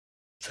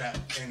Trap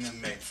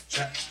anime,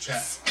 trap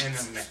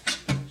anime,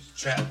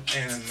 trap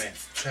anime,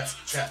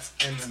 trap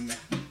anime,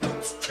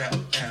 trap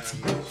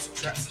anime,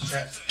 trap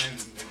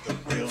anime, the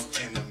real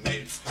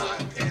anime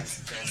podcast.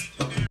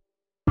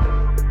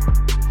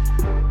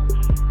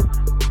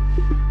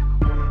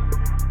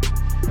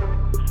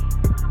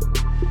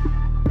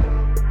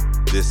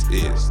 This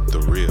is the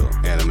Real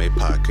Anime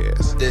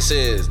Podcast. This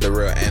is the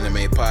Real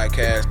Anime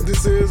Podcast.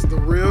 This is the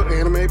Real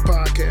Anime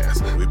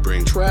Podcast. We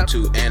bring Trap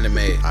To anime.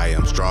 I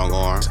am Strong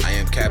Arm. I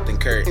am Captain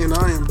Kurt. And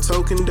I am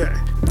Token Day.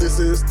 This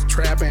is the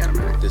Trap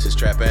Anime. This is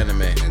Trap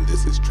Anime. And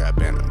this is Trap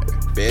Anime.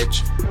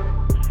 Bitch.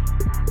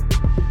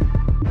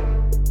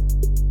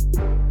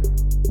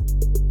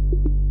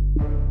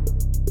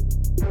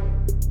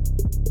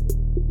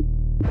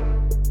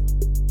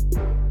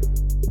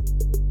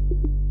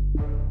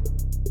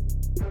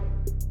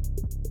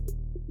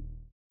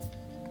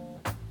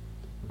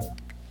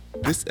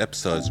 This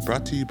episode is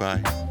brought to you by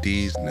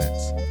D's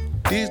Nuts.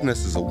 D's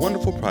Nuts is a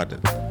wonderful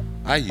product.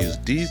 I use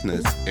D's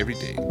Nuts every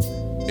day.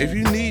 If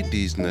you need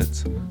D's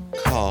Nuts,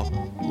 call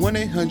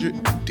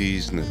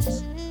 1-800-D's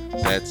Nuts.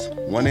 That's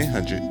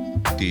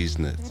 1-800-D's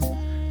Nuts.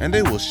 And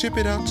they will ship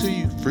it out to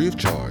you free of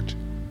charge.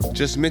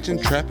 Just mention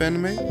Trap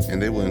Anime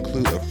and they will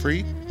include a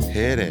free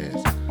head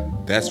ass.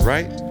 That's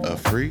right, a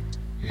free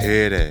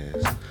head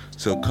ass.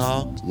 So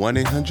call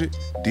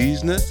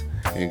 1-800-D's Nuts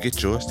and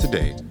get yours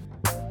today.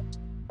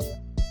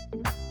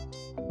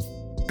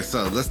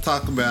 So let's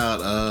talk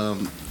about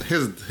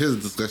his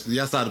discussion.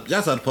 Y'all saw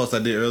the post I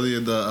did earlier,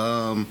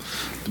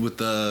 with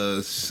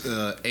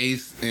the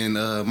Ace and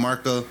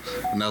Marco,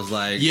 and I was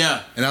like,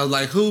 Yeah. and I was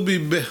like, who'd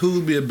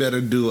be a better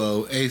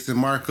duo, Ace and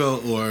Marco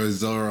or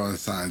Zoro and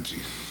Sanji?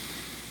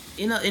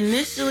 You know,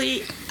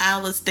 initially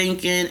I was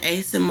thinking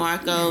Ace and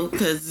Marco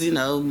because, you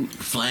know,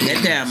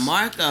 that damn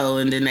Marco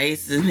and then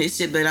Ace and his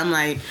shit, but I'm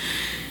like,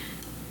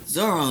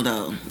 Zoro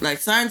though. Like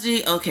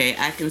Sanji, okay,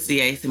 I can see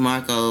Ace and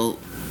Marco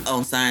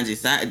on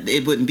Sanji's side.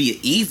 It wouldn't be an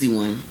easy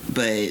one,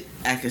 but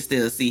I can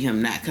still see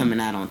him not coming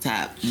out on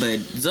top. But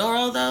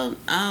Zoro though,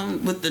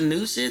 with the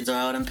new shit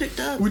Zoro done picked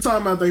up, We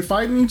talking about they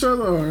fighting each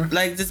other or?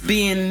 like just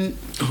being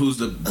Who's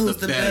the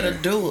better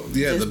duo?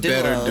 Yeah, just the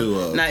better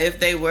duo. Now, if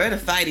they were to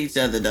fight each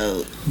other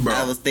though, Bro.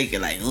 I was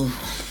thinking like, ooh,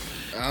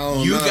 I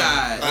don't You know.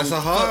 got- That's a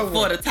hard for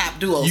one. the top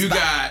duo. You spot.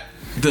 got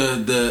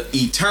the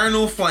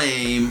Eternal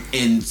Flame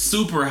and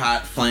Super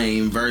Hot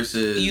Flame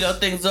versus. You don't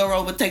think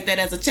Zoro would take that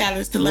as a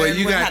challenge to Well, learn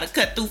you got- how to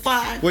cut through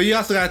fire? Well, you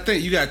also got to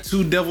think, you got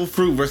 2 devil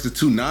fruit versus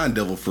 2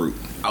 non-devil fruit.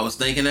 I was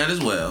thinking that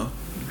as well.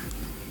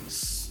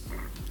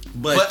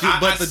 But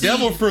I the see-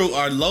 devil fruit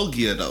are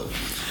Logia though.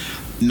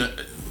 No,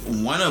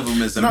 one of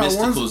them is a No,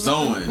 mystical one's-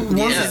 zone.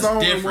 One's Yeah. his own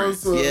and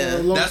different. one's Yeah.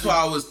 Loki. That's why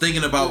I was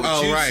thinking about what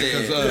Oh, you right, said.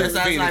 'cause, That's why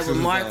I was Phoenix like with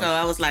is, Marco,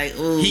 I was like,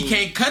 ooh. He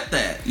can't cut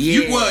that.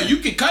 Yeah. You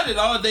can cut it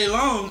all day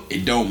long.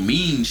 It don't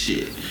mean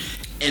shit.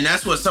 And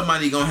that's what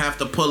somebody gonna have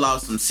to pull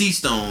out some sea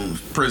stone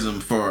prism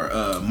for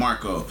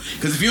Marco.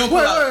 Because if you don't pull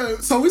out,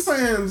 Wait, so we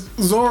saying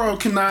Zoro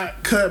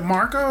cannot cut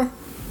Marco?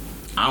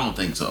 I don't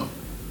think so.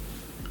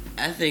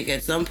 I think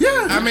at some point,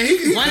 Yeah. I mean,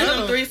 he one of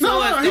them 3 No,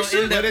 swords he gonna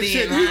should, end up but it being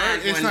shouldn't hard hurt.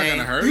 It's one not day.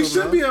 gonna hurt He him.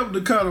 should though. be able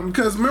to cut him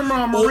because remember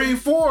on Marine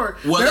 4,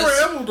 well, they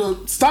that's- were able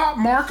to stop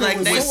Marco Like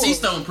with they- With swords. sea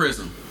stone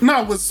prism.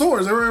 No, with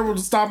swords. They were able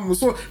to stop him with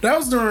swords. That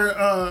was during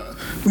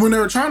when they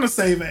were trying to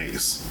save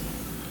Ace.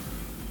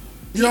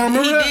 You don't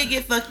remember He that? did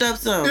get fucked up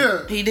some. Yeah.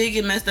 He did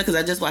get messed up because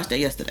I just watched that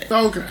yesterday.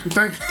 Okay,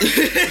 thank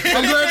you.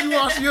 I'm glad you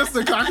watched it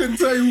yesterday 'cause I couldn't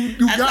tell you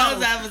who As got long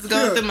him. as I was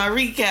going Yeah. through my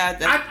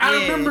recap, I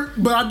remember,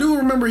 but I do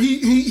remember he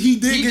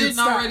did He get didn't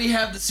stopped. already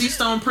have the sea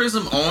stone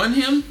prism on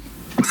him.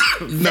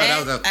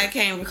 that I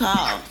can't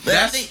recall. But I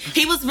That's- think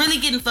he was really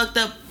getting fucked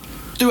up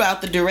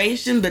throughout the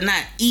duration, but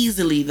not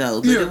easily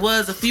though. But Yeah. there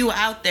was a few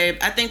out there.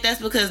 I think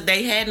that's because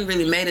they hadn't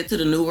really made it to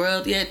the new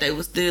world yet. They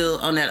were still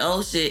on that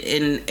old shit,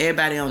 and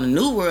everybody on the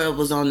new world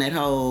was on that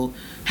whole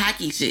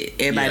hockey shit.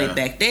 Everybody Yeah.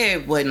 back there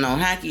wasn't on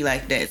hockey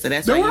like that, so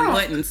that's They why were you on.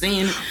 wasn't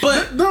seeing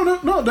But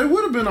No, they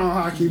would have been on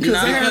hockey because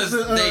No, they had because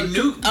to, they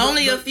knew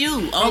only a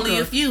few, Okay.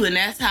 a few, and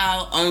that's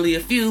how only a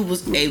few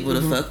was able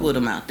to fuck with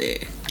him out there.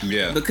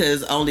 Yeah.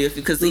 Because only a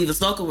few, because even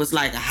Smoker was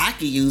like a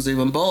hockey user,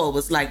 and Boa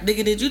was like,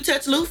 "Nigga, did you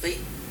touch Luffy?"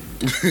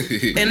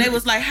 And they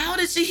was like, "How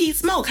did he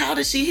smoke? How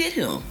did she hit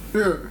him?"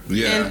 Yeah.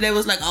 Yeah. And they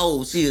was like,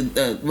 "Oh, she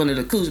one of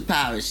the Kuja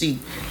pirates. She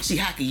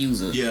hockey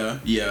user."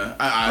 yeah,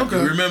 I Okay.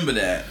 remember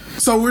that.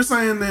 So we're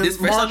saying then This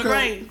fresh on the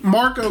brain.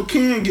 Marco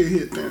can get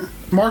hit then.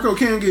 Marco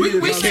can get hit. we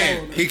by can.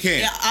 Zoro. He can't.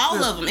 Yeah,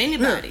 all of them,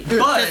 anybody. Yeah, yeah.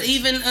 But- 'Cause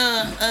even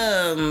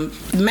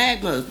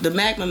the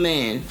Magma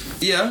man,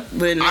 Yeah.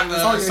 when they was,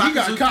 Oh, yeah, he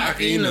got Sakazuki caught.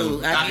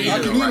 Akinu,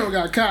 Akinino right.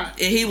 got caught.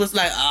 and he was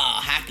like, "Oh,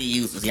 hockey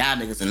users, y'all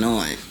niggas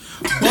annoying."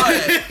 But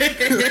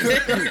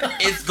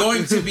it's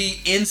going to be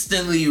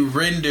instantly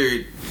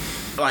rendered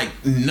like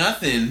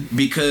nothing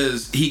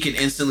because he can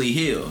instantly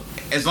heal.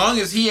 As long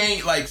as he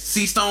ain't like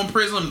Sea Stone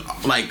Prism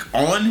like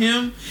on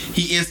him,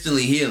 he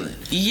instantly healing.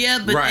 Yeah,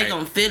 but Right. they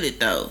gonna feel it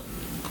though.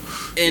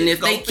 And if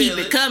Gonna they keep feel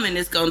it it. coming,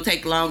 it's gonna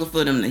take longer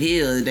for them to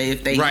heal.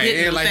 If they Right, hit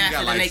and them like you faster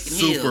got than they like can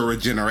super heal.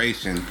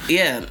 regeneration.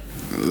 Yeah.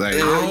 Like,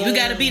 You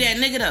gotta be that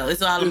nigga though.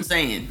 That's all I'm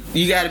saying.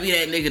 You gotta be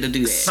that nigga to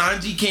do that.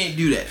 Sanji can't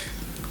do that.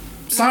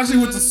 Sanji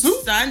with the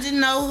suit. Sanji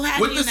know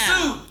how With the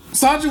now. suit.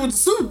 Sanji with the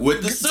suit.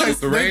 With the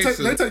suit.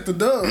 They take the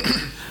dub.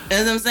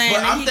 That's what I'm saying.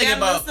 But I'm he thinking got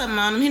a little about- something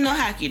on him. He know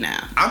hockey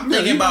now. I'm Yeah,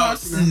 thinking he about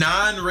watched it.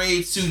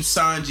 non-raid suit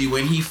Sanji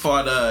when he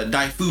fought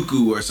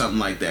Daifuku or something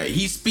like that.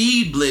 He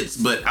speed blitz,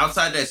 but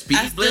outside that speed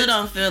I blitz, still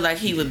don't feel like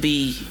he would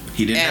be.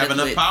 he didn't have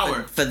enough adequate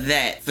power. for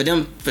that. For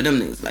them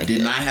niggas like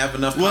Did that. not have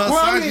enough power. well, Well,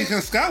 I Sanji mean- can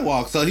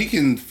skywalk, so he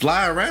can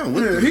fly around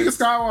with Yeah, them. he can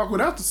skywalk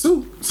without the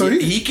suit. So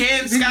he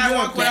can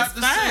skywalk That's without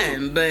the suit.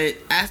 fine, but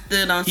I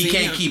still don't He see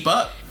can't him. keep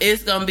up.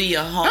 It's gonna be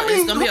a hard. I mean,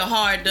 it's gonna be a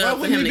hard Why dub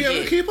for wouldn't him he to be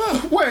able get. to keep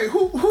up? Wait,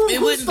 who? It who's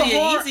wouldn't the be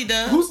an hard, easy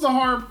dub. Who's the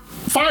hard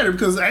fighter?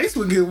 Because Ace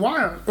would get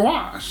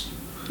washed.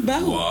 By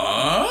who?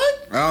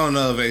 What? I don't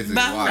know if Ace is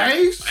By- wild.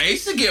 Ace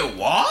Ace to get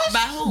washed? By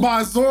who?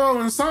 by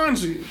Zoro and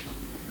Sanji.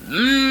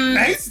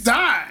 Ace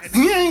died.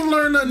 He ain't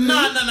learned nothing.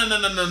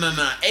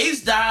 No.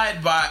 Ace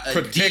died by a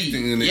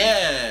Protecting a D. nigga.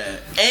 Yeah.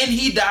 And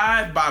he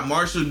died by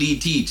Marshall D.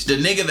 Teach. The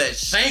nigga that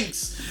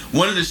Shanks,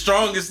 one of the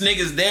strongest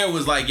niggas there,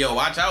 was like, yo,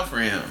 watch out for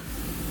him.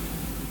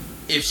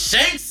 If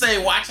Shanks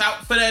say watch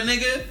out for that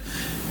nigga,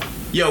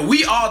 yo,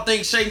 we all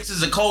think Shanks is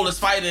the coldest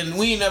fighter, and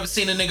we ain't never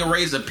seen a nigga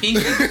raise a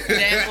pinky.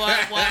 That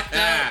boy walked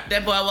up.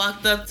 That boy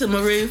walked up to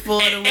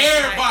Marineford And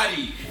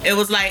everybody. It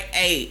was like,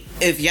 hey,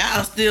 if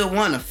y'all still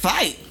want to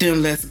fight,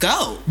 then let's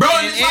go. Bro,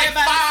 and it's like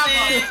everybody five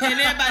said, of them. and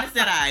everybody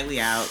said, all right, we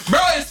out. Bro,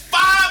 it's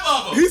 5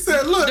 of them. He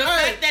said, "Look, The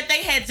hey, fact that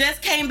they had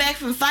just came back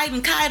from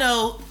fighting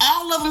Kaido,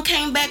 all of them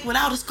came back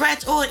without a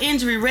scratch or an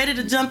injury, ready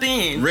to jump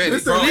in. Ready.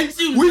 listen, bro. Let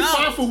you we know.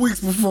 fought for weeks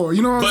before.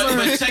 You know what I'm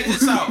But saying? check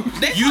this out.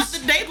 They You fought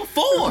the day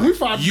before. we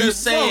fought. You before.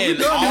 saying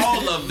We done this.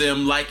 all of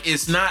them like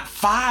it's not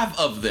 5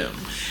 of them,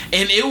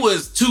 and it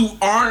was 2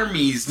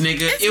 armies,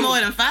 nigga. It's it more was,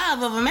 than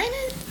 5 of them, ain't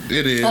it?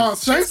 It is.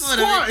 Shanks more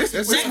than- squad. It's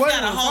Shanks way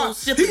got a more whole than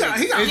ship He of got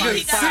them. like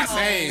It's just 6 5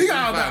 names. He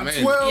got Five about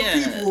names. 12 Yeah.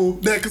 people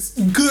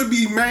that could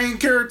be main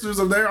characters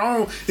of their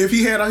own if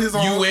he had his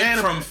own. you went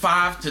anime. from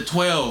 5 to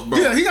 12, bro.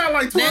 Yeah, he got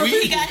like 12 Then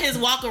he people. got his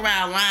walk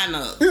around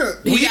lineup. Yeah.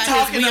 He We got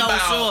talking his We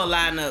about on Shore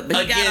lineup, but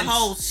he got a against-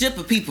 whole ship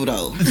of people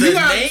though. He the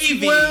got Navy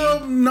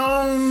 12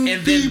 known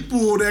and then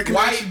people that can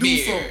actually do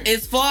Whitebeard. something.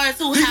 As far as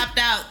who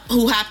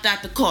hopped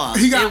out the car,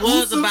 He got it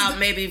was Usos about that-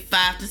 maybe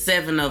 5 to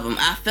 7 of them.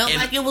 I felt And-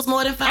 like it was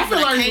more than 5. I feel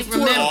but like I it can't was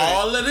 12. remember.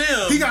 all of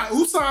them. He got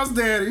Usai's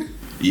daddy,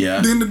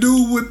 yeah. then the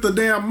dude with the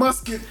damn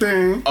musket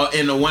thing.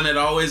 And the one that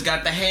always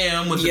got the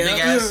ham with the Yeah. big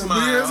Yeah, ass big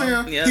smile. ass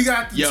hand. Yeah. He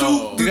got the Yo.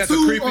 two. You got the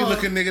two, creepy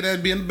looking nigga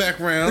that be in the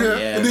background. Yeah,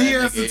 Yeah, and then he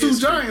that has the nigga 2 is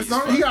giants. creepy as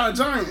Don't he? fuck. Got a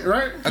giant,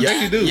 right? I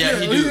think he do. Yeah,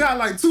 he he do. got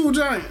like 2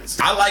 giants.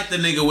 I like the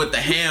nigga with the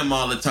ham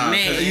all the time.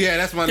 Man. Yeah,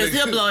 that's my Because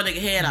he'll nigga. blow a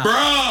nigga head off. Bro,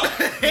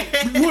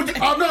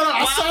 Oh no,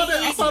 I saw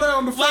that. I saw that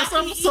on the first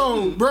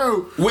episode,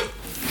 bro. wait,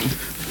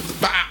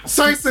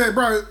 Saint said,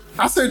 bro.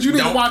 I said you need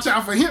to Don't- watch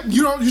out for him.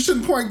 You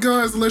shouldn't point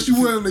guns unless you're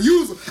willing to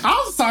use them. I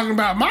was talking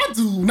about my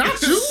dude, not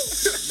you.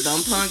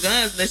 Don't point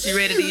guns unless you're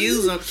ready to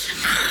use them.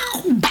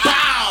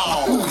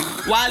 bow.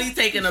 While he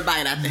taking a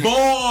bite out the Boy,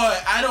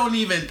 I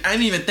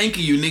didn't even think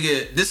of you,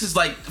 nigga. This is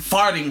like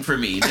farting for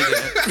me,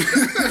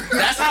 nigga.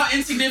 That's how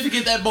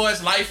insignificant that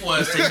boy's life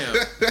was to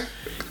him.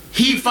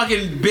 He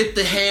fucking bit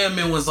the ham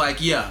and was like,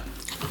 yeah,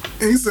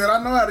 And he said,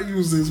 I know how to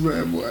use this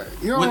bad boy.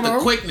 You don't with know. the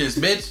quickness,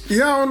 bitch. You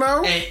don't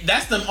know. And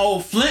that's them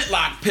old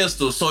flintlock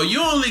pistols. So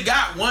you only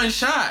got 1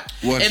 shot.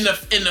 One And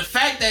the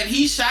fact that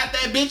he shot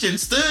that bitch and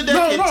stood there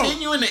No, no.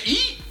 continuing to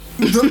eat.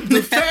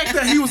 The fact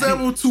that he was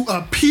able to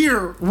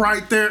appear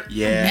right there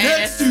Yeah.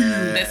 next to you,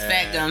 That's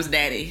Fat Gum's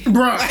daddy.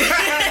 bro.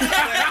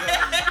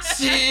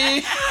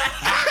 Shit.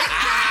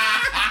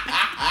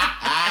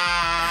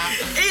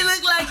 He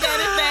looked like that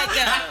in Fat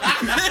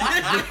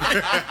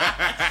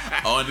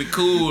On the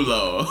cool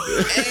though.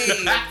 Gum.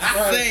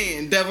 Hey,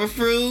 saying devil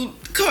fruit,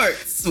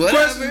 carts, Question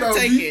whatever, though,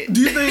 take it.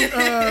 do you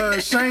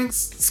think Shank's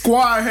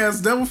squad has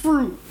devil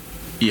fruit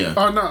Yeah.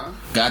 or not?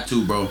 Got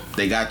to, bro.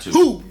 They got to.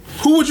 Who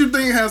would you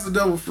think has the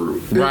devil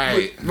fruit?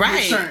 Right.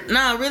 Right.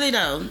 No, really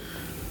though.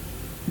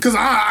 Because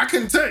I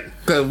couldn't tell you.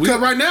 'Cause we- Because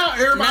right now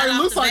everybody Not off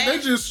looks the like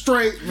bat. they just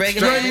straight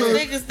Regular ass regular-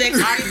 niggas that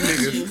Hockey agree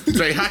with you. niggas.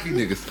 Straight hockey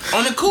niggas.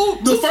 On the cool.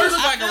 The first-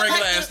 look like a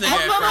regular ass nigga I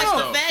at feel first like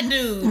though. Fat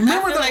dude. Remember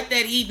I feel though- like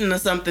that eating or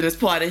something is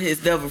part of his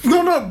devil fruit.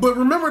 No, but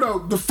remember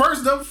though, the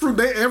first devil fruit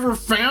they ever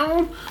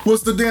found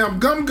was the damn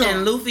gum And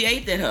gum. Luffy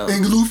ate that hoe.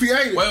 And Luffy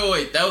ate it.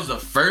 Wait. That was the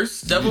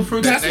first devil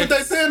fruit? That's what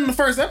they said in the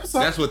first episode.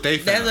 That's what they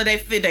That's found.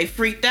 what they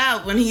freaked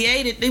out when he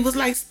ate it. They was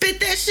like, spit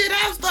that shit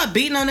out, start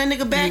beating on that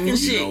nigga back and You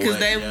shit know because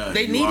what? Yeah,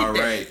 they you needed are that.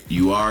 right.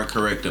 You are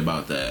correct about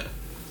that.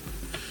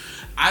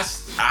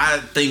 I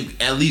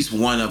think at least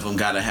one of them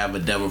got to have a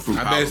devil fruit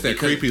I power bet it's that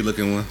because creepy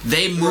looking one.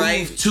 They move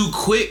Right. too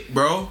quick,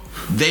 bro.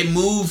 They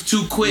move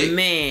too quick.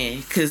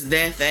 Man, cause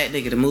that fat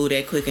nigga to move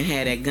that quick and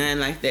have that gun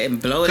like that and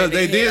blow it. Because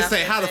they did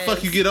say, how the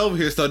fuck you get over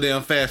here so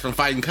damn fast from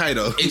fighting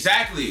Kaido?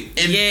 Exactly.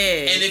 And, Yeah.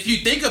 And if you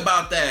think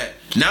about that,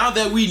 Now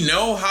that we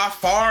know how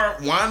far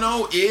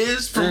Wano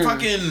is from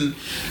fucking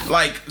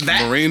like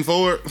that, Marine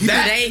forward.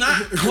 that's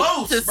not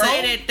close, To bro.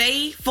 say that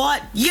they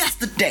fought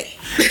yesterday.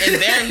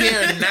 And they're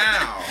here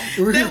now.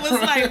 That was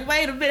like,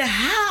 wait a minute,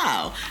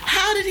 how?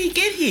 How did he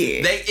get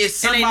here?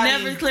 It's and somebody.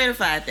 they never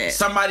clarified that.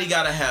 Somebody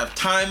gotta have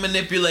time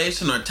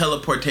manipulation or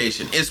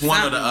teleportation. It's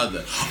one or the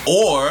other.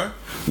 Or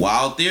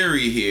wild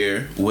theory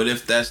here. What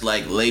if that's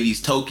like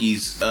Ladies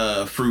Toki's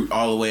fruit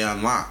all the way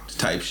unlocked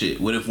type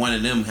shit? What if one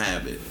of them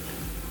have it?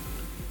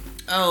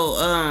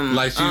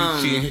 Like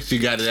she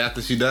got it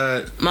after she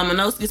died.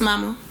 Momonosuke's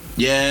mama.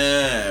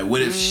 Yeah.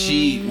 What if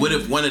what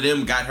if one of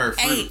them got her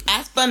fruit? Hey,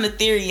 I spun the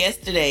theory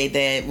yesterday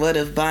that what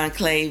if Bon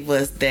Clay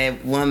was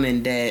that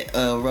woman that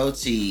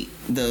Orochi,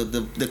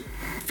 the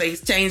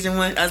face changing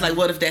one? I was like,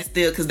 what if that's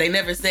still, because they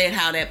never said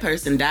how that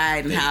person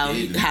died and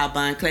how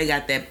Bon Clay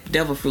got that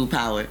devil fruit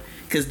power,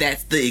 because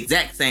that's the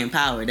exact same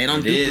power. They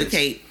don't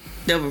duplicate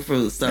devil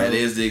fruit. So That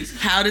is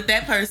how did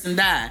that person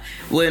die?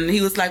 When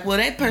he was like, well,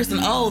 that person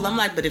old. I'm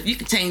like, but if you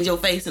could change your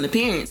face and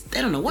appearance,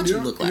 they don't know what you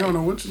look like. You don't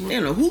know what you look They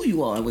don't know who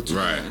you are and what you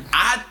Right. are.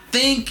 I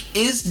think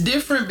it's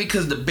different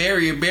because the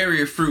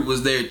barrier fruit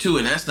was there too,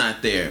 and that's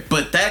not there.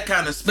 But that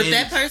kind of spins. But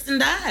that person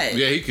died.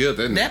 Yeah, he killed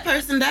that. That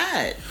person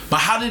died.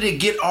 But how did it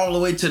get all the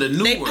way to the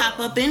new They world? pop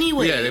up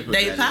anyway. Yeah,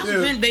 they pop up.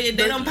 In, they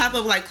don't pop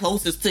up like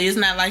closest to. It's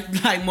not like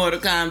Mortal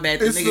Kombat.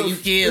 The nigga you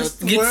killed.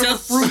 Get your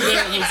fruit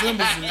that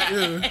resembles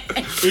it.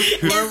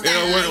 Yeah. It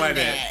don't work like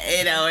that.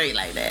 It don't work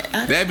like that.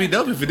 That'd be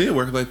dope if it did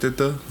work like that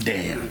though.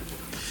 Damn.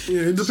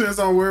 Yeah, it depends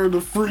on where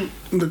the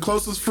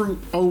closest fruit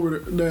over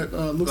that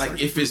looks like.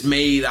 Like if it's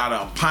made out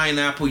of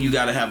pineapple, you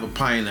gotta have a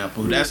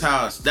pineapple. That's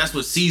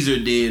what Caesar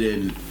did,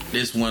 and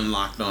this one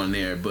locked on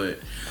there. But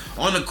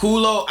on the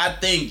Kulo, I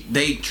think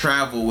they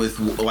travel with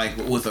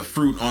a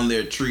fruit on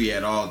their tree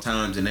at all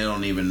times, and they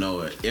don't even know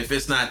it. If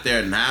it's not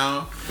there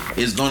now,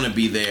 it's gonna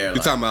be there.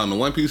 You talking about on the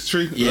One Piece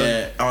tree?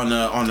 Yeah, on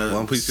the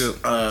One Piece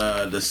ship?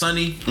 the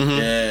Sunny.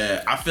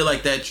 Yeah, I feel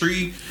like that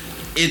tree,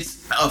 it's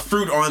a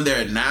fruit on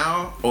there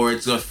now, or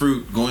it's a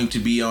fruit going to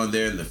be on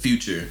there in the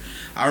future.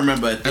 I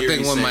remember a theory I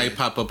think one saying, might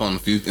pop up in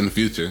the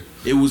future.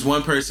 it was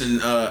one person,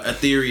 a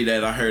theory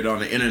that I heard on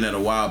the internet a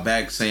while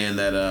back saying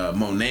that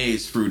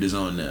Monet's fruit is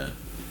on there.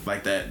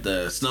 Like that,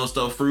 the snow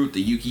stove fruit,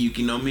 the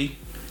Yuki no Mi.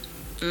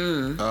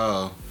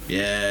 Oh.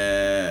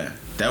 Yeah,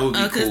 that would be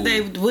cool.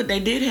 Because they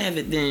did have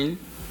it then,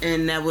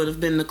 and that would have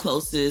been the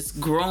closest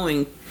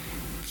growing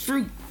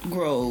fruit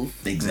grove.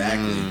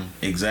 Exactly.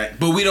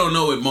 But we don't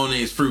know what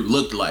Monet's fruit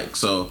looked like.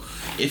 So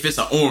if it's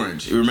an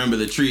orange, remember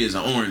the tree is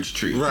an orange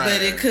tree. Right.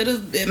 But it could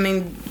have. I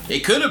mean,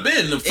 It could have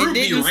been the fruit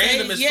be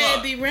random as yeah,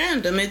 fuck. it'd be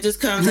random. It just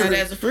comes out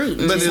as a fruit.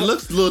 But it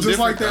looks a little just different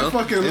like that though.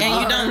 fucking and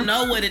lime. you don't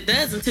know what it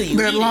does until you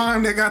That eat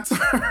lime that got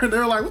turned.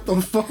 They're like, what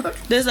the fuck? it.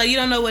 That's like you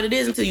don't know what it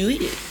is until you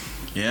eat it.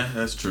 Yeah,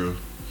 that's true.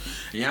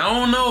 Yeah, I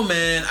don't know,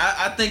 man.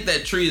 I think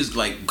that tree is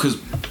like, because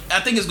I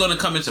think it's going to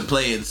come into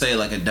play and say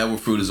like a devil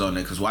fruit is on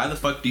there. Because why the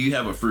fuck do you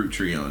have a fruit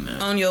tree on there?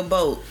 On your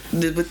boat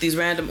with these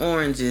random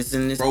oranges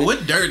and this. Bro,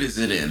 what dirt is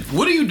it in?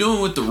 What are you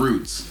doing with the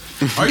roots?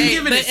 Are you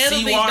giving it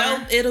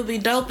seawater? It'll be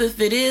dope if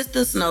it is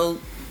the snow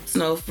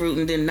fruit,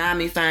 and then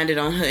Nami find it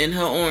in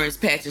her orange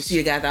patch, and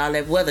she got all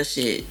that weather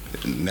shit.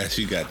 Now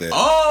she got that.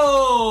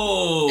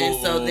 Oh!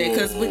 And so then,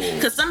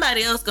 because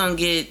somebody else gonna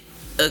get,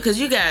 because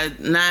you got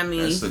Nami,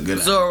 That's a good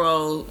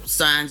Zoro,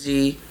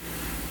 Sanji,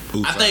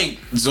 I think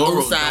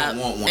Zoro Usopp, don't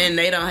want one. and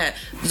they don't have.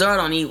 Zoro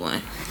don't need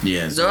one.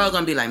 Yeah, Zoro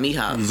gonna be like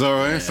Mihawk.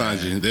 Zoro and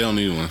Sanji, they don't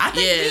need one. I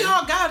think Yeah.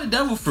 Mihawk got a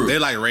devil fruit. They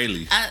like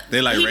Rayleigh.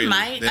 They like he Rayleigh.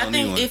 might. They I don't need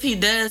think one. if he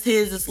does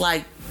his, it's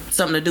like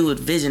something to do with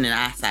vision and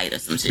eyesight or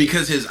some shit.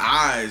 because his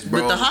eyes,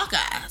 bro. with the hawk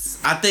eyes.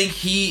 I think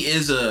he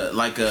is a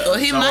like a. Or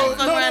he might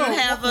fuck No, around no. and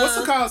have What's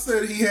the call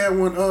said he had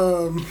one?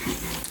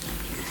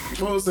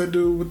 What was that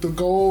dude with the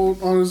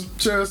gold on his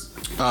chest?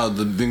 Oh,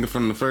 the nigga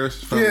from the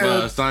first, from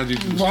Yeah. Sanji.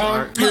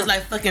 Ron. He was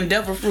like fucking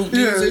devil fruit Yeah,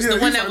 users. yeah, The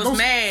one he's that like, was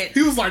mad.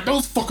 He was like,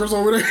 those fuckers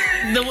over there.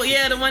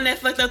 The one that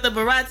fucked up the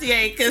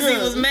Baratier because he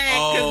Yeah. was mad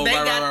because Oh, they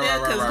right, got right, there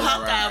right, because right,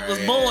 Hawkeye right, was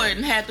yeah. bored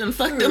and had them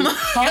fuck them up.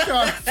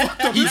 Hawkeye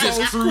fucked up He his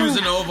just whole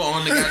cruising crew. over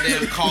on the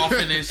goddamn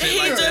coffin and shit He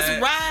like just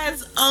that.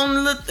 rides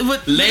on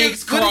with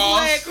Legs with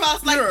crossed. his leg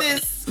crossed like Yeah.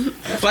 this,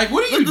 Like,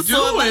 what are you With the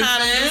sword doing,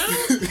 behind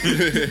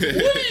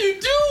fam? What are you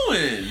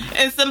doing?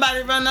 and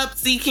somebody run up,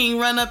 Sea King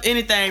run up,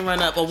 anything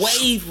run up, a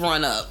wave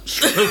run up,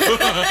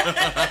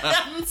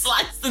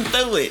 slicing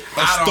through it.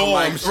 I don't storm.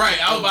 like.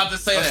 Right, I was about to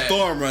say A that.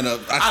 storm run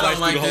up. I sliced don't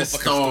through like the whole this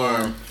fucking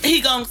storm.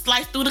 He gonna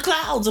slice through the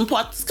clouds and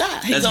part the sky.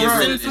 He Let's gonna get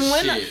rid send of some this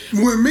winter. shit.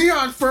 When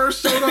Mihawk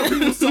first showed up, he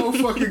was so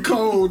fucking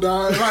cold,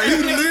 dog. Like, he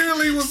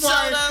literally was Showed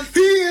like, up.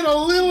 he in a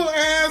little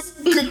ass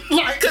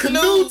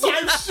canoe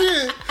type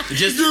shit.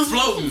 Just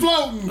floating.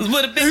 Floating.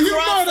 With a big And you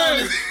cross know on that-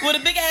 his, with a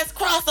big ass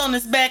cross on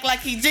his back like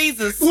he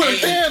Jesus. With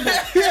a candle.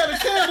 He had a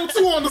candle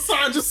too on the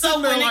side, just So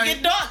sitting there when like, it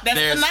get dark, that's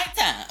the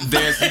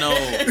There's-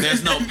 nighttime.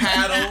 There's no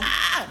paddle.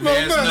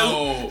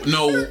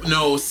 There's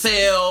no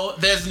sail.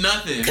 There's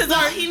nothing. Cause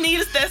all he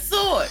needs is that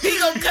sword. He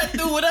gonna cut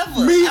through whatever.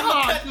 I'm gonna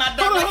Mihawk. cut my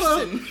Hold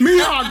on. direction.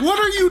 Mihawk, what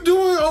are you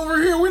doing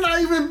over here? We're not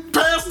even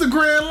past the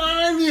Grand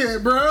Line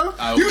did, bro?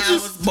 I You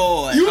was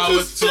bored. You I just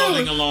was floating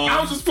chilling. along.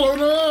 I was just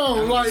floating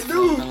along, like,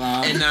 dude.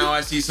 And now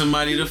I see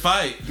somebody to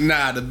fight.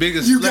 Nah, the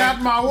biggest You flex,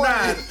 got my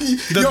way.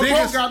 the Your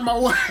biggest- boat got my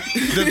way.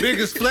 the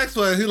biggest flex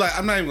was he like,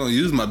 I'm not even gonna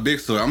use my big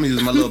sword. I'm gonna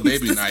use my little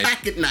baby It's a knife.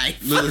 pocket knife.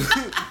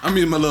 I'm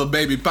using my little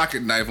baby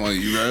pocket knife on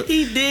you, bro.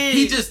 He did.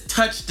 He just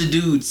touched the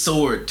dude's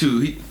sword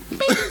too.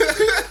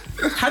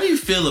 How do you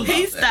feel about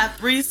He that? stopped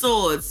 3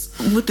 swords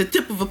with the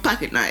tip of a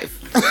pocket knife.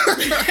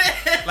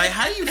 Like,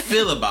 how do you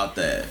feel about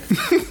that?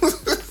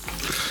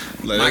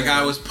 Like, My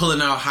guy was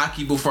pulling out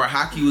hockey before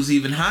hockey was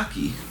even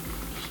hockey.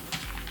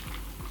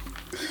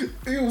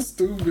 It was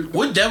stupid.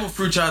 What devil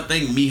fruit y'all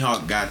think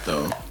Mihawk got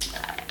though?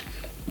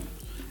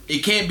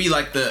 It can't be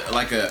like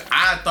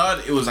I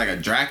thought it was like a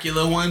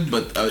Dracula one,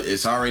 but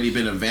it's already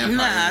been a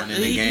vampire one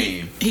in the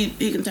game.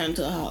 He can turn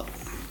into a hawk.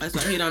 That's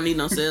why he don't need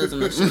no cells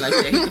and no shit like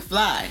that. He can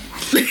fly.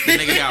 The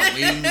nigga got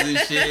wings and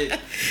shit.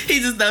 He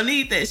just don't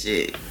need that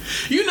shit.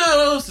 You know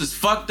what else is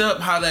fucked up?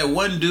 How that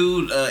one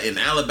dude in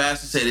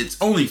Alabasta said it's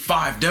only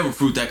 5 devil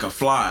fruit that can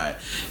fly.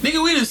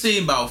 Nigga, we done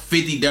seen about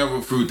 50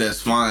 devil fruit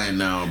that's flying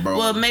now, bro.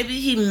 Well,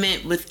 maybe he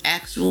meant with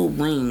actual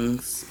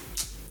wings.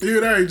 Either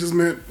that, he just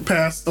meant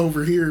passed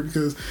over here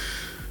because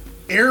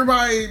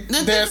everybody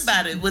Now that's think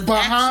about it, with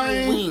behind,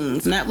 actual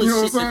wings, not with you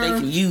know shit what that I'm they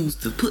saying? can use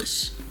to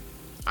push.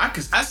 I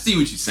see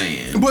what you're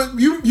saying. But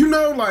you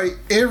know, like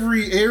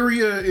every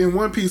area in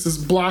One Piece is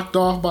blocked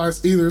off by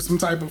either some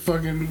type of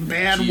fucking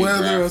bad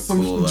weather or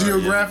some Geographical,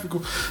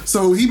 geographical.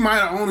 So he might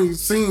have only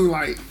seen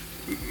like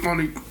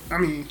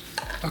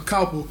a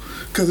couple,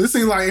 because it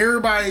seems like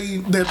everybody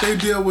that they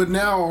deal with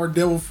now are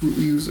devil fruit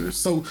users.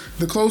 So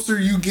the closer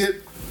you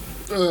get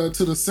to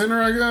the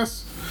center, I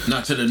guess,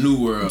 Not to the new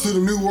world. to the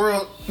new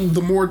world,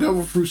 the more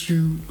devil fruits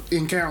you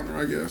encounter,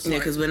 I guess. Yeah,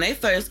 because when they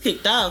first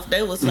kicked off,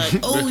 they was like,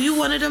 "Oh, you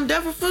one of them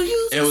devil fruit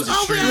users? It was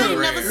oh, we extremely ain't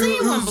rare. never seen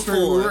It one was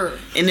extremely before." rare.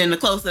 And then the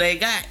closer they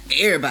got,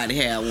 everybody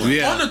had one.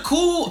 Yeah. On the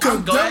cool, I'm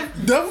Because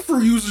glad. devil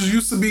fruit users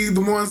used to be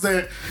the ones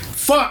that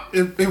fuck.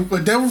 If a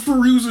devil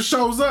fruit user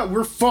shows up,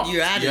 we're fucked.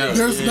 You're out of Yeah. there.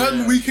 There's Yeah.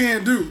 nothing we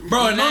can do.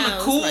 Bro, and on Now the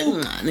it's cool,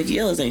 like, nah, nigga,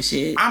 yours ain't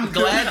shit. I'm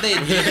glad they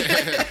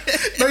did.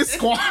 They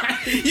squat.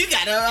 You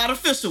got an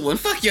artificial one.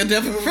 Fuck your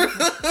devil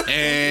fruit.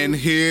 And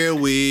here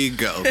we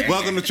go.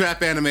 Welcome to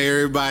Trap Anime,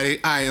 everybody.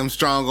 I am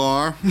Strong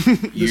Arm.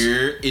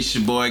 It's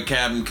your boy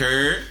Captain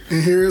Kurt.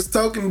 And here's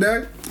Token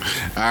Deck.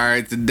 All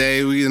right,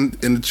 today we in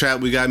the trap.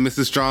 We got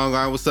Mrs. Strong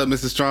Arm. What's up,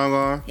 Mrs. Strong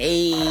Arm?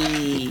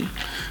 Hey.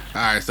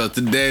 All right, so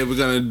today we're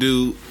gonna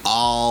do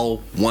all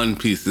One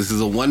Piece. This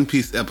is a One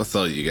Piece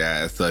episode, you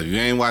guys. So if you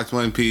ain't watched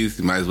One Piece,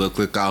 you might as well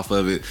click off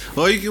of it,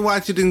 or you can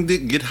watch it and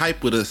get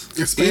hype with us.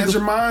 Expand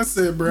your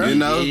mindset, bro. You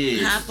know,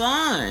 Yes. Hop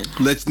on.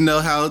 let you know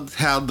how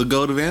the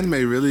goat of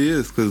anime really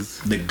is, because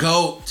The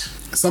GOAT.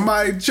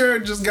 Somebody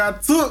church just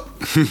got took.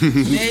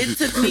 It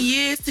took me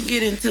years to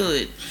get into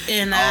it.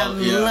 And I'm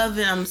yeah.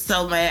 loving I'm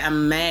so mad.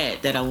 I'm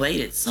mad that I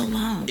waited so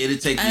long. It'll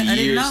take you I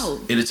didn't years.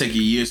 know. It'll take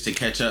you years to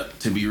catch up.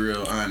 To be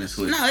real,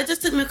 honestly. No, it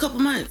just took me a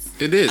couple months.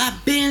 it is. I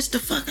binged the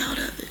fuck out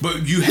of it. But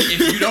if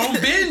you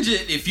don't binge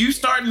it, if you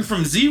starting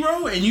from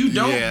 0 and you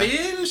don't Yeah.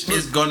 binge,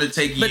 it's gonna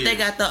take years. But they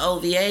got the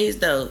OVAs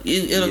though.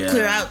 It'll Yeah.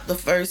 clear out the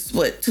first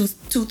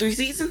 3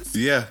 seasons.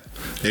 Yeah.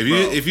 Bro.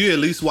 If you at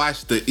least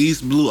watch the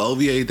East Blue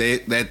OVA,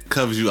 that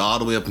covers you all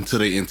the way up until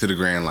they enter the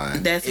Grand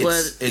Line. That's It's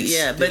what.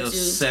 Yeah, still but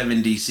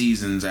 70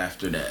 seasons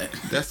after that.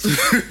 That's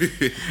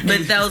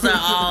but those are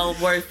all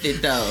worth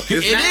it though.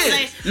 It not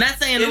is. Not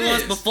saying It the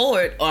ones is.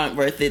 before it aren't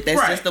worth it. That's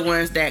Right. just the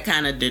ones that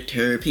kind of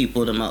deter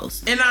people the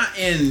most. And I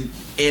am.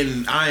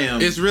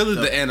 it's really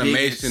the biggest-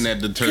 animation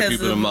that deters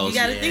people the most. You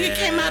gotta think it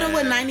came out in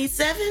what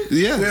 97,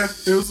 Yeah. Yeah,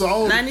 it was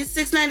all.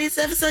 96,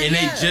 97. So And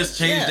yeah, they just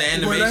changed the yeah.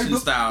 animation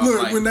style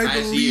Look, like when they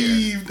last year.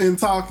 believed in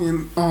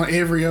talking on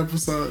every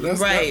episode. That's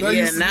Right, that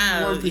yeah, used to be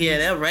now, One Piece. yeah,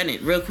 they'll run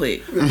it real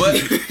quick. But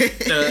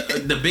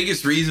the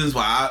biggest reasons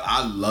why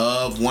I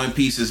love One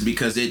Piece is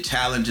because it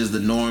challenges the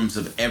norms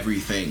of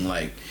everything.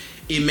 Like,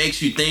 it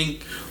makes you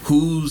think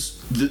who's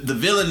the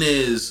villain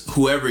is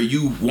whoever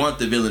you want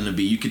the villain to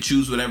be. You can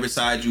choose whatever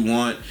side you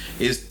want.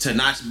 Is to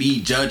not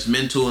be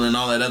judgmental and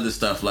all that other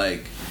stuff.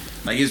 Like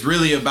it's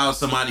really about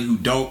somebody who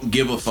don't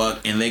give a fuck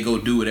and they go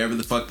do whatever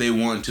the fuck they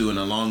want to, and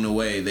along the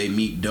way they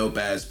meet dope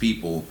ass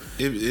people.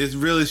 It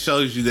really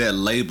shows you that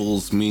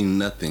labels mean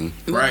nothing.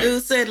 Right.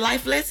 Dude said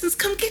life lessons,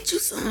 come get you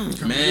some.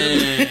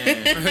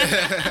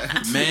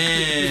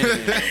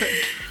 Man.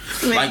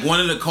 Like, one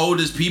of the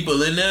coldest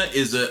people in there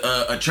is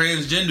a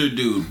transgender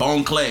dude,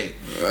 Bone Clay.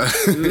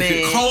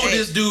 Man,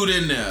 Coldest dude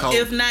in there.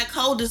 if not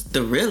coldest,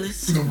 the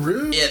realest. The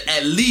real?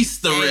 At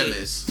least the Hey,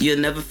 realest. You'll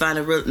never find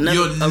a real,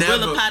 You'll real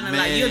never- partner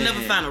like you'll man.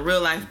 never find a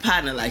real life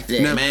partner like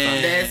that. Never.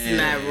 Man. That's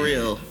not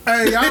real.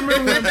 Hey, y'all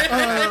remember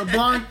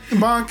when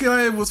Bon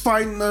Clay was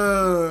fighting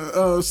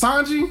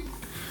Sanji?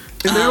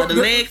 The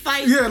leg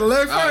fight. Yeah, the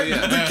leg fight.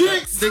 yeah. The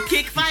kicks. The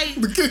kick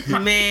fight. The kick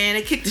fight. Man,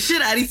 they kicked the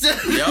shit out of each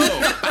other. Yo.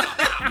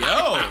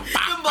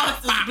 The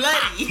boss was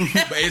bloody.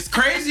 But it's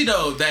crazy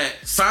though that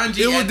Sanji.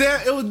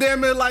 It was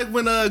damn near like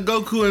when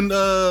Goku and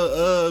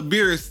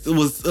Beerus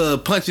was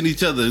punching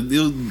each other.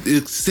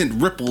 It sent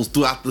ripples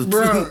throughout the.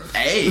 Bruh.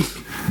 Hey,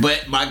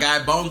 but my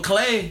guy Bone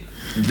Clay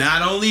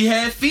not only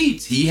had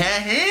feet, he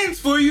had hands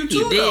for you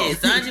too. He did.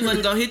 Sanji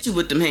wasn't gonna hit you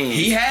with them hands.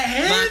 He had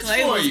hands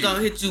Clay for was you. gonna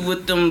hit you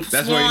with them.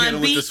 That's where he hit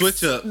him with the beaks,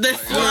 switch up. The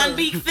swan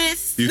beak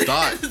fists. You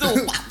thought.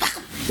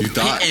 You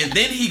thought. And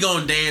then he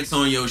gonna dance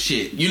on your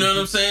shit. You know what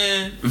I'm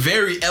saying?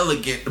 Very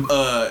elegant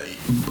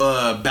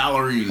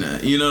ballerina.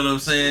 You know what I'm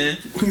saying?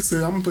 He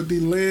said, I'm gonna put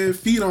these leg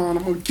feet on,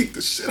 I'm gonna kick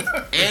the shit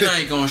out. And I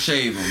ain't gonna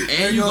shave him.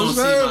 And you gonna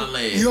see my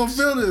legs. You gonna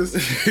feel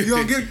this. You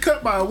gonna get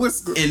cut by a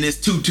whisker. In this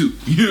tutu.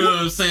 You know what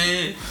I'm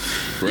saying?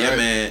 Right. Yeah,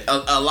 man.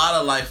 A lot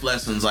of life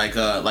lessons, like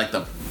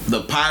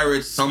the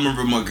pirates, some of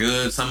them are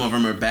good, some of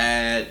them are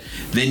bad.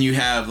 Then you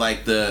have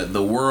like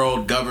the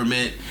world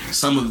government,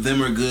 some of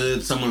them are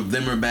good, some of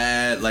them are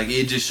bad. Like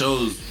it just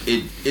shows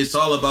it's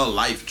all about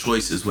life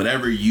choices,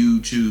 whatever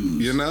you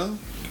choose. You know?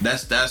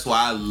 That's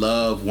why I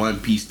love One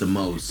Piece the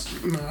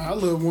most. Nah, I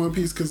love One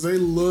Piece because they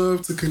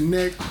love to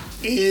connect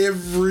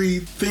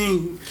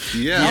everything.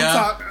 Yeah.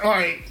 Yeah.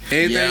 Alright.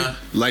 Anything, Yeah.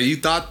 like you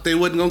thought they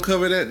wasn't gonna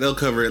cover that, they'll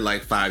cover it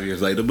like 5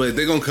 years later, but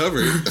they're gonna cover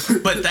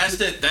it. But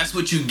that's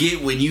what you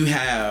get when you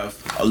have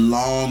a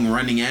long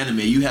running anime.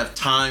 You have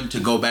time to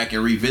go back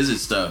and revisit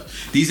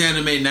stuff. These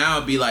anime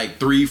now be like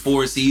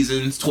 3-4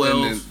 seasons,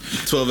 12. And then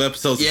 12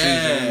 episodes a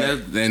Yeah.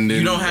 season. And then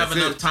You don't have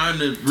that's enough it. time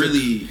to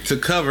really. to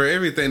cover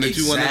everything that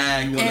you want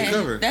Exactly. to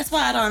cover. That's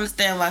why I don't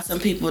understand why some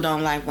people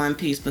don't like One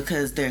Piece,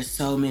 because there's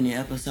so many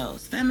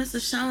episodes. Fam, it's a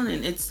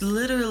shonen. It's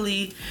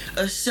literally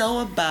a show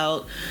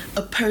about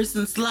a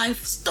person's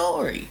life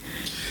story.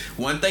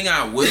 One thing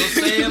I will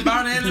say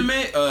about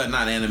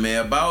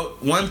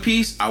about One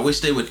Piece, I wish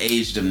they would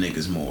age them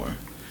niggas more.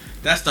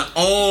 That's the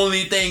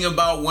only thing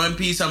about One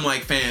Piece. I'm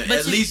like, fam, But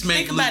at you least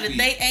make think about Luffy. it,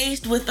 they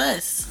aged with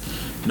us.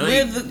 No,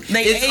 They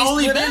it's aged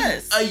only with been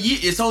us. a year.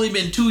 It's only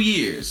been 2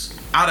 years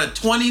out of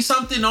 20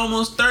 something,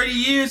 almost 30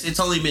 years. It's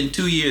only been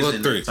 2 years Well,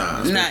 in 3. that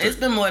time. Nah, it's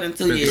been more than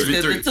 2 Been years. three.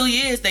 Because the 2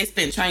 years they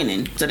spent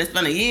training. So they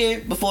spent a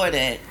year before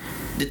that,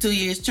 the 2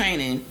 years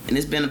training, and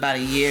it's been about a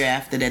year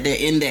after that. They're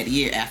in that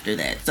year after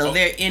that. So Oh.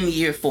 they're in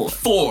year 4.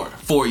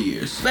 4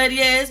 years. But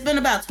yeah, it's been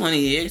about 20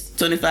 years,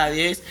 25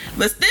 years.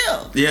 But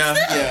still. Yeah,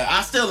 still. yeah.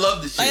 I still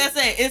love the shit. Like I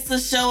said, it's a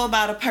show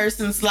about a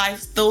person's life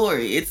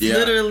story. It's Yeah.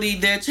 literally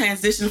their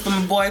transition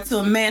from a boy to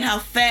a man. How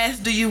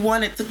fast do you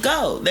want it to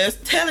go? They're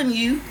telling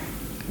you.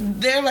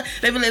 They're like,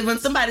 they believe when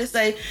somebody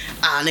say,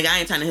 "Ah, nigga, I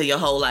ain't trying to hear your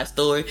whole life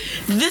story."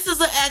 This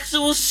is an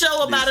actual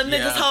show about a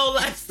nigga's Yeah. whole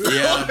life story.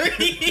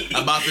 Yeah.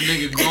 About the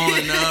nigga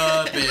growing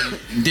up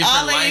and different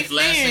All their life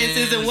experiences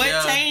lessons and what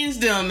yeah.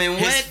 changed them and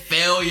his what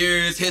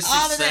failures, his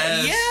all success.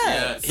 of that.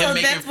 Yeah. Him So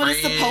making that's what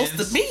it's supposed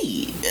friends. to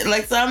be.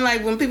 Like, so I'm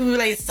like, when people be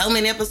like, so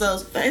many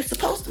episodes, it's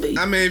supposed to be.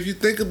 I mean, if you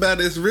think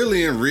about it, it's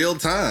really in real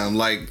time.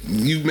 Like,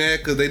 you mad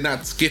because they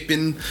not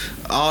skipping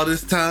all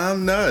this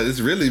time? No, it's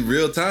really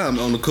real time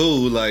on the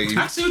cool. Like,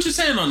 I see what you're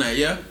saying on that,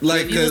 yeah.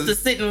 like If you was to 'cause-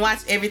 sit and watch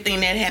everything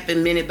that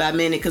happened minute by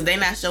minute, because they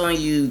not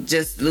showing you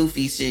just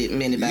Luffy shit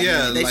minute by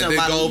yeah, minute. like show they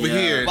while, go over Yeah.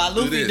 here. while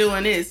do Luffy this.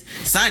 doing this,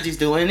 Sanji's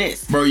doing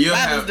this. Bro, you'll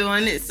Robin's have-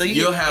 doing this. So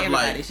you'll get have,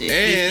 everybody like, shit.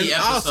 And 50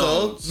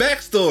 also episodes.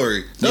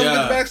 backstory. Don't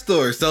Yeah. forget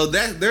backstory. So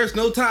that there's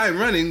no time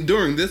running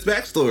during this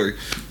backstory.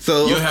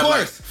 So You'll of have like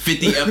course,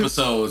 50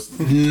 episodes,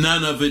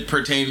 none of it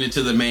pertaining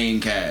to the main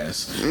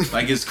cast.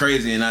 Like, it's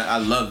crazy, and I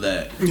love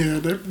that. Yeah,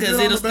 Because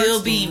it'll still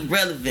be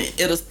relevant.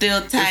 It'll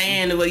still tie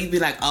in to where you be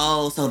like,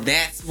 oh, so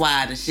that's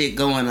why the shit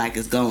going like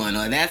it's going,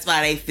 or that's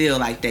why they feel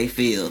like they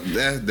feel.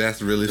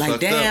 that's really Like,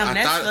 fucked damn, up.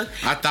 that's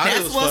I thought that's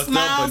it was what fucked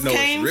Smiles up, but no,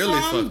 came it's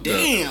really from. fucked up.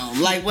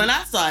 Damn, like when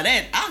I saw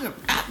that,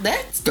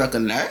 that struck a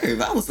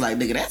nerve. I was like,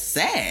 nigga, that's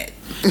sad.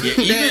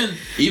 Yeah,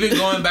 even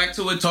going back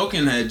to what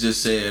Token had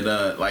just said,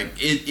 like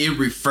it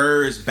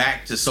refers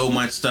back to so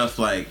much stuff.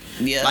 Like,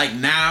 Yeah. like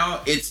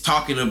now it's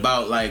talking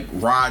about like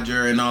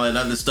Roger and all that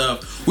other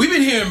stuff. We've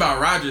been hearing about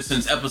Roger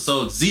since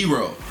episode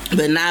 0.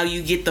 But now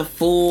you get the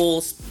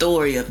full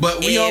story of But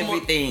we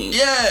everything. almost,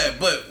 yeah,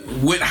 but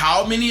with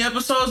how many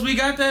episodes we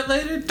got that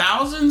later?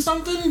 1,000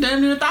 something?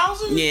 Damn near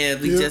 1,000? Yeah,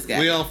 we Yeah. just got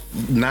We on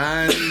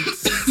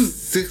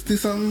 960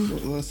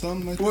 something or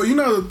something like that. Well, you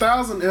know, the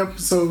 1,000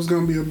 episode is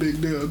gonna be a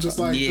big deal, just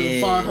like the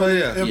Yeah. 500 Oh,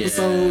 yeah.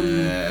 episode,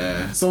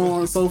 Yeah. and so on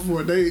and so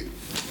forth. They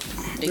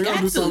You gonna got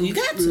do to. something You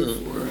got big to.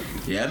 for it.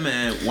 Yeah,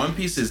 man. One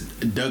Piece is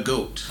the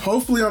GOAT.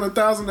 Hopefully, on the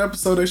 1,000th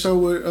episode, they show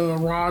what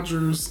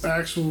Roger's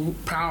actual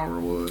power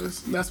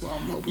was. That's what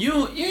I'm hoping.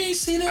 You ain't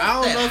seen that? I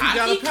don't that know if he got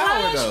a hockey power,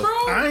 clash, though.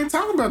 bro? I ain't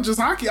talking about just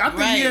hockey. I think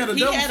Right. he had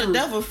a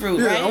devil fruit.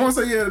 fruit, Yeah, right? I want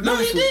to say he had a No,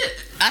 devil he fruit. did.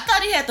 I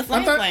thought he had the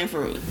I thought- flame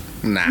fruit.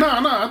 Nah.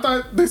 No, I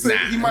thought they said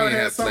Nah, he might he have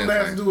had had something flame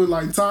that has to do with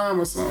like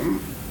time or something.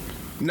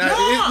 No,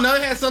 No.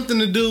 it had something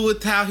to do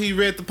with how he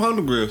read the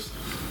poneglyphs.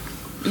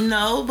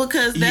 No,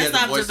 because He that's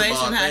had the voice of all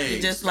observation hockey,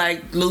 things. just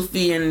like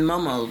Luffy and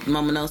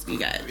Momonosuke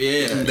got.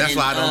 Yeah. That's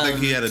why I don't think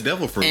he had a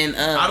devil fruit. And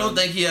I don't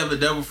think he have a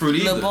devil fruit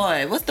either. little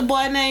boy, what's the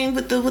boy name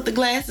with the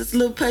glasses?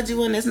 Little pudgy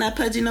one that's not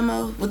pudgy no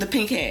more with the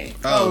pink hair.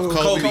 Oh,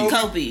 Kobe.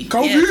 Kobe. Yeah,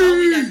 Kobe.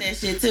 Kobe got that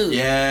shit too.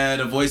 Yeah,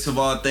 the voice of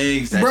all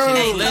things. That Bro. shit's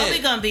Hey, lit.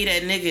 Kobe gonna be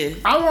that nigga.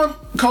 I want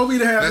Kobe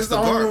to have That's his the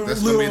Garp. own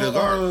That's gonna be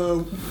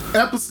little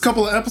the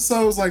couple of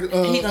episodes, like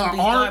He gonna be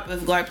art. Garp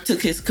if Garp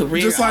took his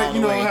career Just all like, the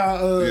you know, way.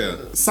 how Yeah.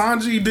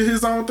 Sanji did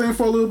his own thing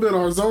for a little bit,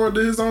 or Zoro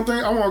did his own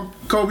thing. I want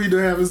Kobe to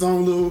have his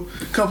own little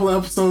couple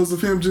of episodes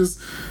of him just,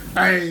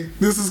 hey,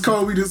 this is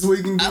Kobe this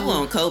week. And I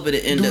want Kobe to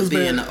end do up his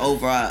being bad. the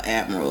overall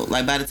admiral.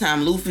 Like by the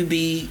time Luffy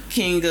be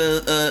king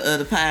of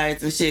the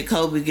pirates and shit,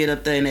 Kobe get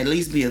up there and at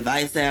least be a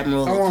vice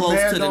admiral I or want close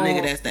Mad to the Dog.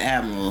 nigga that's the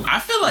admiral. I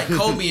feel like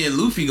Kobe and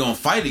Luffy gonna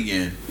fight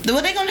again.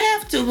 Well, they gonna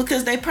have to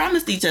because they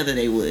promised each other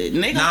they would,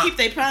 and they gonna Nah. keep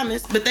their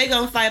promise, but they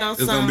gonna fight on It's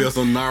some. gonna be on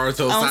some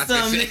Naruto On Sasuke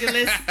some shit.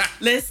 nigga,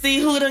 let's see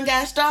who done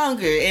got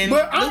stronger. And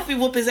But I- Luffy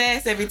whoop his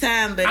ass every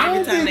time, but I every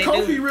don't time they think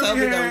Kobe do, really Kobe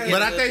had- gonna get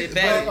But a I little think,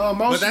 bit better.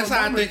 but that's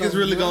how I think it's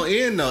really gonna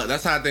end, though.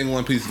 That's how I think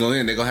One Piece is gonna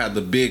end. They're gonna have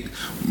the big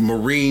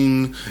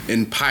marine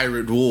and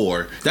pirate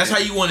war. That's how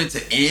you want it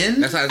to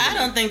end? That's how I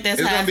don't think that's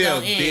it's how gonna be it's a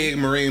gonna end. big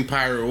marine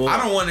pirate war. I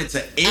don't want it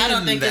to end I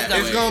don't think it's that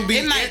gonna. way. It's gonna be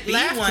It might Ed be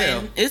Laugh Tale.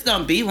 one. It's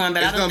gonna be one,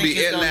 but It's I don't gonna think be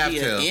it's Ed gonna be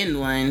Laugh an Tale. end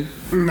one.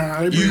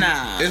 Nah,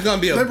 Nah, It's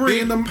gonna be a They bring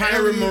big them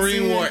pirate aliens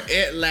marine in. war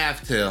at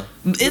Laugh Tale.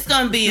 it's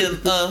gonna be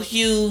a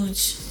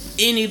huge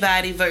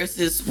anybody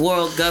versus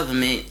world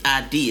government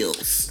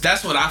ideals.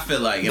 That's what I feel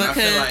like. And I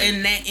Because feel like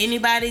in that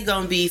anybody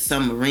gonna be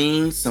some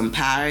Marines, some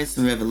pirates,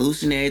 some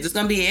revolutionaries. It's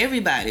gonna be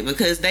everybody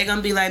because they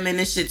gonna be like, man,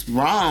 this shit's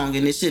wrong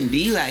and it shouldn't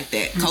be like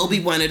that. Kobe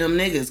one of them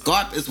niggas.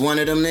 Garp is one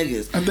of them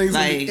niggas. I think it's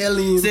gonna be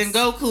aliens.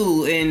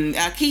 Sengoku and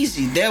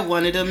Akishi, they're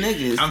one of them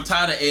niggas. I'm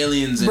tired of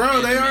aliens. Bro,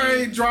 and they anime.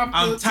 already dropped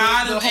I'm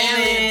tired of whole-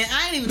 Man, aliens.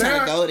 I ain't even They trying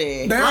to are- go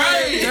there.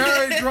 They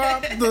already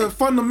dropped the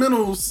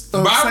fundamentals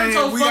of Boruto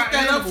saying we fucked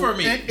got that up for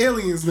me.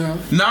 aliens now.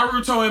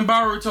 Naruto and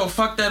Boruto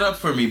fucked that up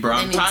for me, bro. I'm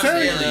Let me tired tell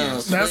of you,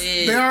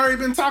 aliens. They already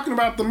been talking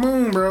about the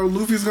moon, bro.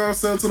 Luffy's gonna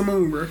sail to the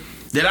moon, bro.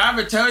 Did I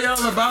ever tell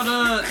y'all about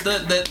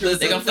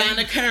They gonna find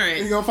a He's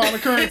current. gonna find a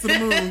current to the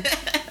moon.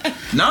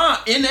 Nah,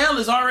 NL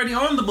is already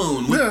on the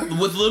moon with, Yeah.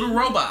 with little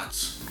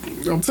robots.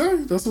 I'm telling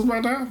you, that's what's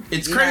about to happen.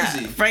 It's Nah,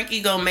 crazy.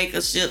 Frankie gonna make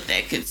a ship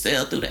that could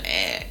sail through the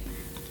air.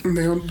 And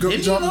they gonna go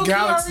Didn't jump he already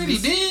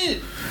galaxies.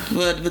 did?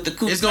 But with the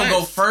coup It's gonna go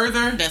first.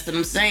 further. That's what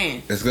I'm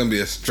saying. It's gonna be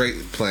a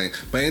straight plane,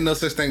 but ain't no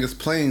such thing as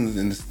planes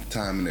in this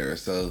time and era.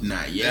 So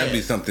Not yet. that'd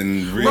be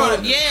something real. Bro,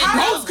 Yeah,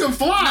 Boats can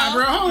fly,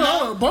 bro. Hold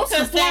on. Boats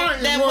can Because fly. that,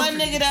 and that walk- one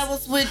nigga that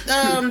was with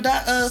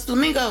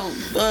Flamingo,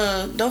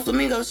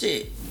 Doflamingo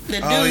shit.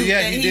 That dude Oh,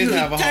 yeah, that he did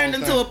have a turned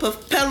whole into thing. a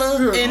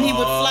propeller and he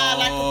would fly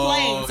like a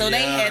plane. So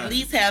they yeah. at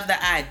least have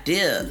the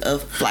idea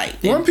of flight.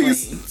 in One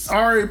Piece planes.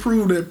 already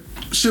proved that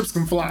ships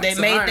can fly. They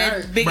so made I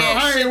that big bro, I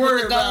ass ain't ship with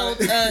worried the about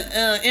gold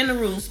it. inner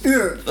roof. Yeah,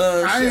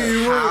 I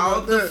ain't worried How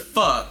about the that.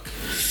 fuck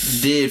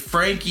did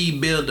Frankie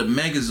build the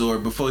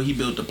Megazord before he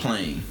built the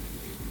plane?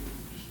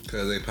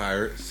 Cause they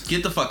pirates.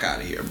 Get the fuck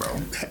out of here,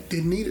 bro.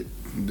 Didn't need it.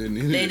 Didn't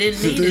need They it.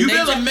 didn't need You it. They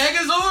built a just-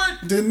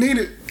 Megazord? Didn't need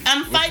it.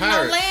 I'm fighting on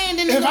pirates. land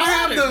in the If I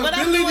have water. the What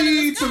I'm doing in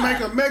ability the to sky.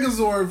 make a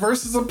Megazord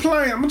versus a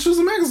plane, I'm gonna choose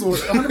a Megazord.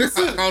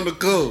 100%. On the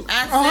cool.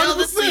 I sail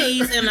the 100%.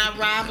 seas and I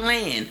rob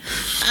land.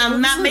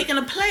 I'm not 100%. making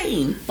a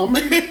plane. I'm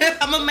making,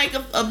 I'm gonna make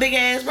a big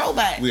ass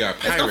robot. We are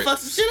That's gonna fuck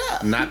pirates. some shit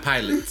up. Not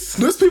pilots.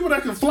 there's people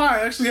that can fly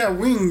actually have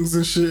wings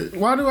and shit.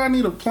 Why do I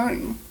need a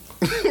plane?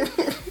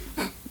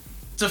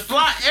 To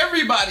fly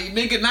everybody,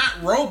 nigga,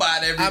 not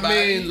robot I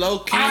everybody. mean, low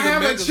key, I the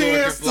have a Megazord can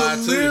chance fly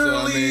to too. So I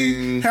literally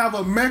mean, have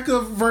a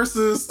mecha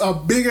versus a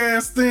big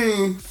ass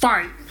thing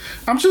fight.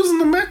 I'm choosing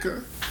the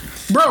mecha.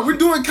 Bro, we're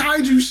doing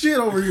kaiju shit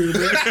over here,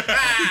 bro.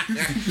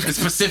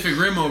 It's Pacific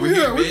Rim over Yeah,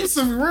 here, we're bitch.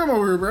 Pacific Rim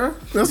over here, bro.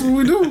 That's what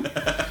we do.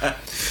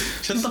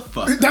 Shut the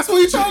fuck That's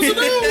what he chose to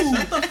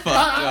do.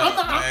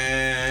 up,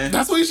 man.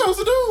 That's what he chose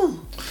to do.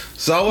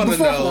 so I want to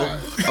Before know.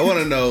 I want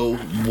to know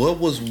what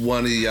was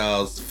one of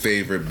y'all's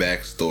favorite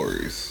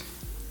backstories.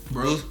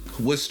 Bro,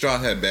 Which Straw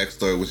Hat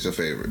backstory was your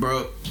favorite?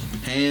 bro,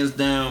 hands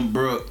down,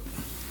 bro.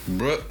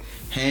 Brooke.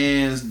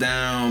 Hands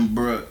down,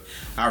 bro.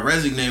 I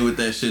resonate with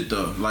that shit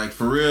though. Like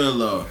for real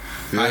though.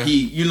 How Yeah. he,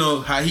 you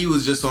know, how he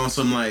was just on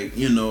some like,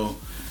 you know,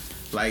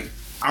 like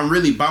I'm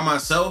really by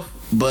myself,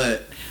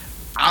 but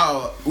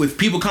I'll with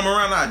people come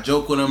around, I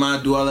joke with them,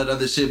 I do all that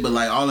other shit, but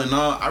like all in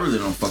all, I really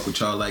don't fuck with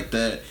y'all like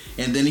that.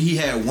 And then he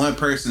had one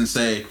person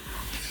say,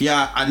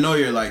 "Yeah, I know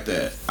you're like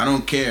that. I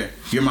don't care.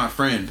 You're my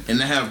friend." And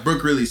to have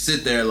Brooke really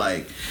sit there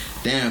like,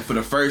 damn, for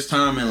the first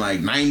time in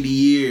like 90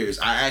 years,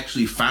 I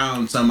actually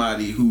found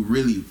somebody who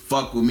really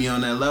fuck with me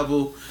on that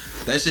level.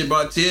 That shit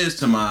brought tears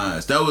to my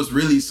eyes. That was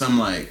really some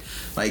like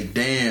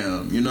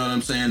damn, you know what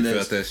I'm saying?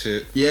 Felt that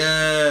shit.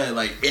 Yeah,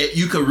 like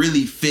you could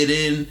really fit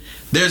in.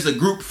 There's a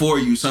group for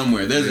you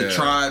somewhere. There's a Yeah.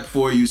 tribe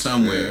for you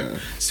somewhere. Yeah.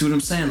 See what I'm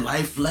saying?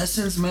 Life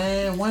lessons,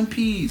 man. One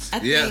Piece. I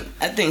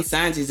think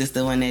Sanji's just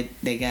the one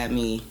that got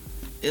me.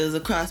 It was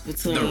a cross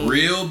between The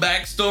real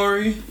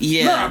backstory.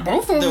 Yeah, Nah,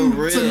 both of the them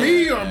real- to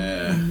me are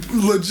Yeah.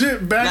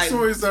 legit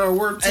backstories that are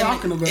worth And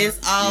talking about. It's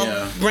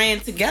all ran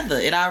together.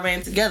 It all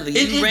ran together.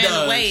 You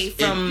ran away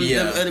from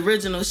the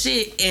original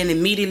shit and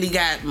immediately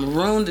got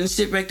marooned and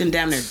shipwrecked and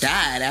down there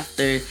died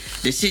after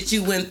the shit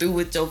you went through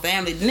with your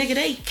family. Nigga,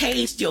 they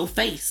caged your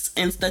face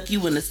and stuck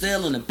you in a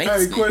cell in the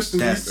basement. Hey,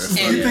 question.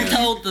 And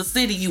told the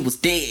city you was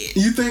dead.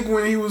 You think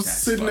when he was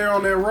sitting there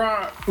on that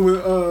rock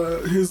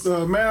with his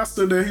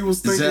master that he was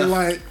thinking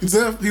like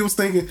Zeph, he was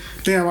thinking,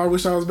 damn, I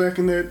wish I was back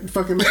in that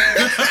fucking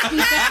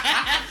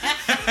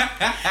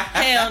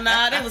Hell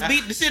nah, they was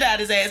beating the shit out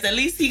of his ass. At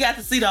least he got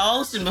to see the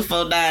ocean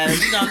before dying.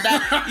 You gonna die.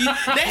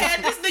 They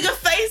had this nigga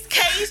face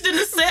caged in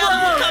the cell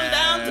and come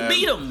down to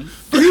beat him.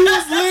 He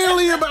was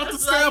literally about to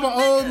stab an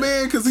old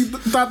man because he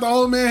thought the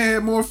old man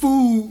had more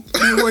food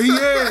than what he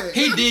had.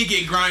 He did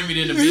get grimy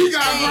than a bitch. He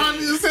got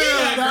grimy as hell.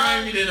 He got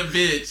grimy than a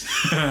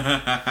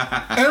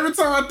bitch. Every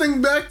time I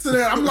think back to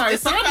that, I'm like,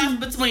 it's a cross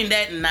between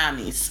that and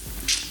Nami's.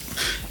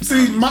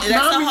 See, that's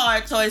Nami, a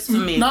hard choice for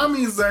me.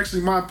 Nami is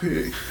actually my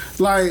pick.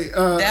 Like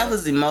that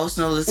was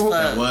emotional as fuck.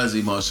 That was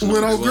emotional.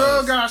 When old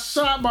girl got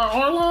shot by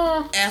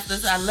Arlong. After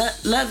I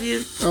love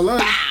you. I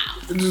love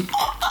you.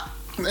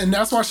 And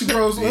that's why she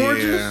grows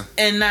oranges.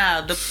 And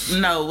now,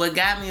 what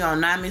got me on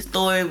Nami's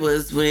story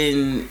was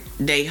when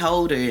they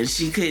hold her and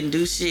she couldn't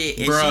do shit,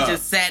 and she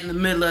just sat in the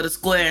middle of the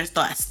square and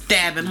started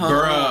stabbing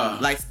her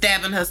arm, like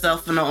stabbing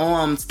herself in the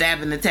arm,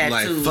 stabbing the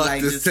tattoo,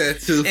 like this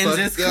tattoo, and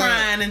just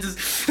crying and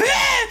just.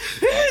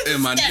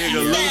 And my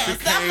nigga Luffy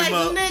came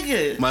up.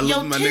 My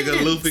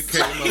nigga Luffy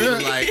came up and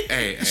was like,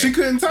 hey, she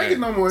couldn't take it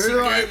no more. It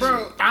was like,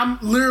 bro, I'm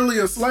literally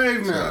a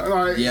slave now.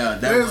 Like,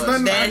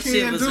 that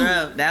shit was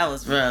rough. That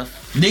was rough.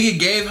 Nigga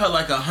gave her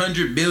like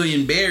 100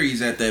 billion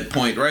berries at that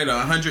point, right?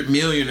 100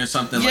 million or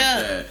something like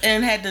that.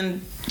 And had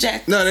them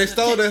jack. No, they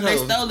stole that. They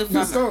stole it from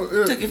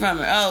her. Took it from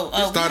her.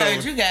 Oh, we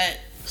heard you got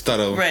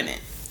running.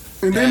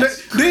 And then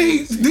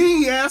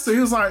he asked her. He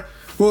was like,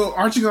 "Well,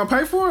 aren't you gonna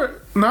pay for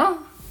it?" No.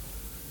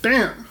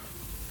 Damn.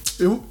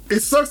 It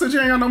sucks that you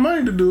ain't got no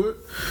money to do it.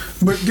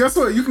 But guess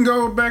what? You can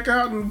go back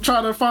out and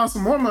try to find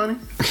some more money.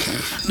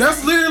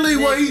 That's literally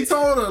what he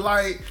told her.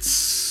 Like,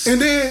 and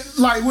then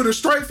like with a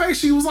straight face,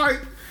 she was like,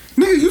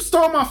 "Nigga, you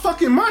stole my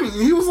fucking money."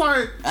 And he was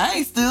like, I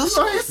ain't steal shit.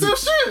 I ain't steal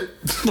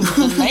shit.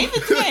 The Navy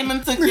came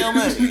and took your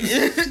money.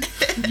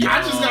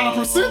 I just got a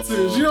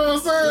percentage. You know what I'm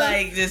saying?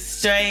 Like, just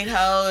straight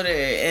hold her.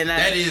 And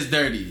that is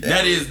dirty.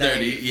 That is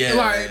dirty. Yeah.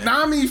 Like,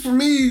 Nami, for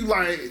me,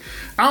 like,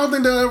 I don't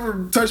think they'll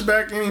ever touch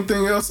back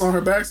anything else on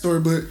her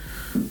backstory, but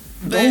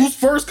those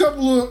first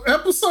couple of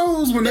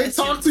episodes when they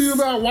talk to you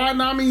about why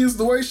Nami is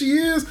the way she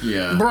is,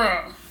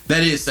 bruh.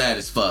 That is sad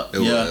as fuck. It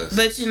was.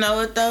 But you know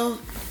what, though?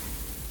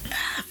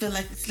 I feel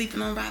like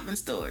sleeping on Robin's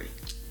story.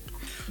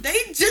 They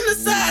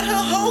genocide her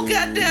whole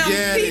goddamn people.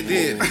 They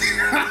did.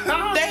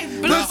 They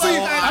blew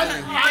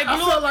I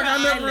felt like I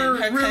never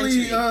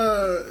really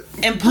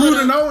grew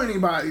to know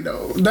anybody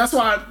though. That's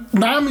why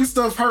Nami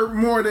stuff hurt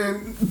more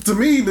than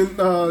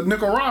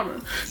Nickel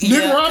Robin.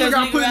 Nickel Robin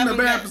got put in a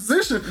bad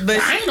position, but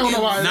I ain't know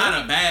nobody.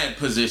 Not a bad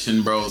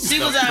position, bro. She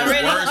was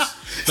already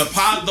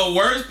the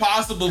worst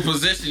possible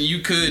position you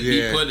could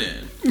be put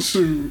in.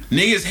 Shoot.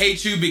 Niggas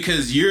hate you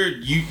because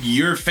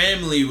your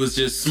family was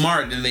just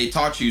smart and they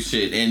taught you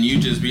shit, and you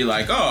just be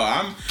like,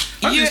 oh,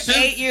 you're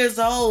 8 years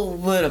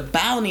old with a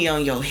bounty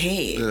on your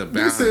head.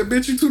 They said,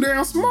 bitch, you too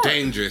damn smart.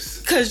 Dangerous.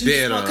 Because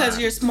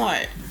you're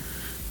smart.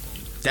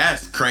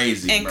 That's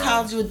crazy, and bro.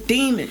 called you a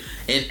demon.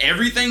 And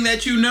everything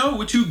that you know,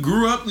 what you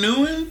grew up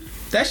knowing,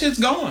 that shit's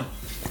gone.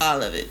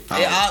 All of it.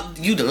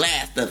 You the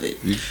last of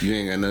it. You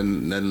ain't got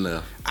nothing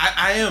left.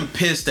 I am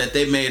pissed that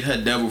they made her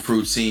devil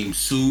fruit seem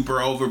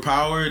super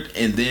overpowered,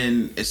 and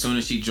then as soon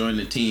as she joined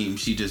the team,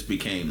 she just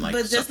became like.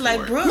 But just support.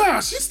 like Brooke. Nah,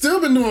 she's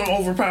still been doing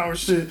overpowered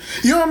shit.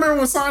 You don't remember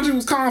when Sanji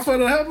was calling for her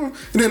to help him,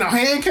 and then a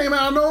hand came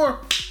out of nowhere?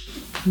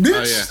 Bitch.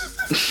 Oh yeah.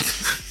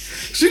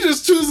 She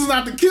just chooses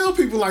not to kill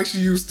people like she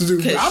used to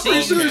do. I'm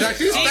pretty sure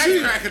she's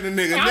cracking the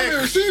nigga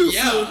neck. She used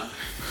to.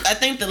 I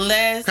think the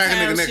last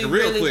time she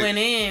really went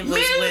in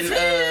was when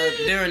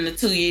during the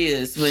 2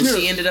 years when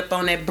she ended up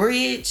on that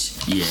bridge.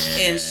 Yeah.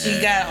 And she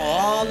got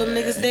all them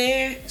niggas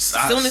there. As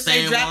soon as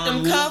they dropped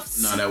them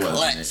cuffs. No, that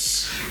wasn't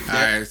it.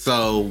 Alright,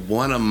 so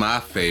one of my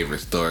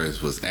favorite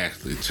stories was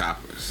actually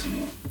Chopper's.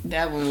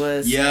 That one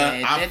was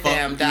sad. That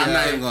damn doctor. I'm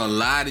not even gonna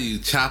lie to you.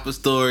 Chopper's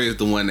story is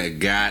the one that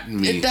got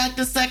me. The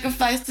doctor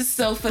sacrificed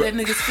himself for that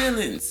nigga's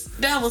feelings.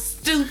 That was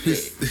stupid.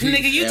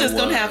 Nigga, you just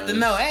gonna have to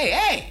know.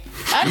 Hey.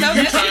 I know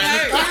that shit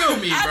hurt. Feel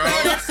me, bro. I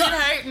know that shit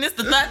hurt, and it's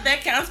the thought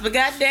that counts, but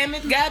goddamn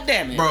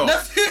it. Bro.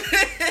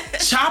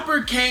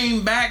 Chopper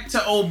came back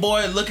to old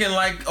boy looking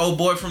like old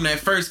boy from that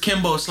first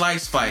Kimbo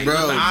Slice fight. Bro,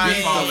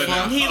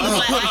 he was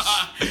like,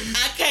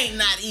 I can't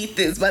not eat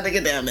this. My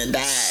nigga down and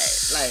died.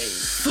 Like,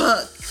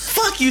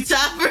 fuck you,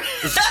 Chopper.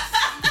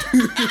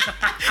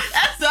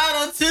 That's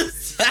all on two.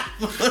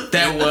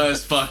 That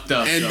was fucked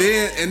up. And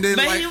then,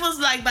 but he was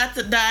like about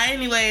to die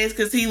anyways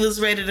because he was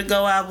ready to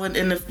go out with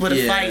a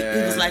fight.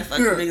 He was like, fuck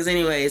the niggas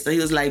anyways. So he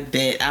was like,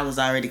 bet. I was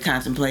already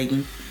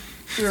contemplating.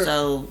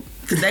 So,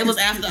 Cause they was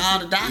after all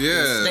the doctors.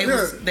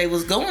 Yeah. They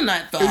was going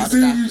after all It's the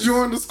either doctors. you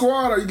join the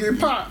squad or you get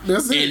popped.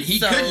 That's it. And he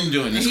couldn't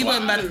join the He squad.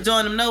 wasn't about to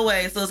join them no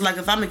way. So it's like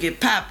if I'm gonna get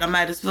popped, I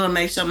might as well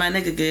make sure my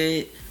nigga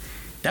good.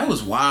 That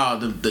was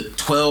wild. The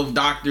 12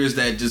 doctors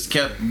that just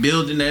kept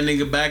building that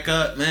nigga back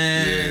up,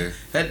 man.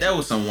 That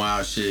was some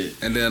wild shit.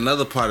 And then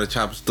another part of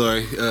Chopper's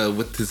story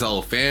with his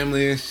whole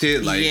family and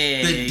shit. Like,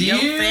 yeah, the your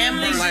deer,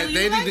 family. like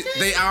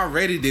they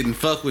already didn't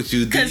fuck with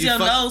you. Because your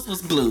fuck- nose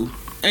was blue.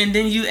 And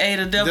then you ate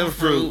a devil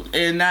fruit,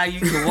 and now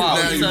you can walk.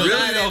 Now you so really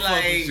now don't they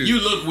fuck with you.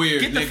 You look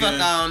weird, Get the nigga. fuck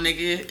on,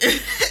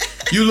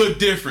 nigga. You look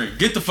different.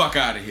 Get the fuck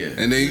out of here.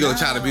 And then you go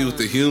try to be with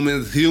the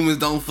humans. Humans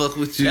don't fuck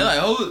with you. They're like,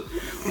 oh,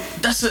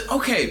 that's it.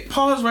 Okay,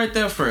 pause right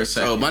there for a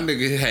second. Oh, my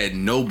nigga had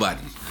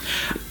nobody.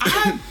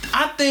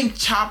 I think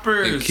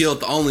Chopper's And killed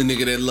the only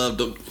nigga that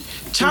loved him.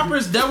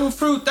 Chopper's devil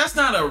fruit. That's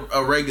not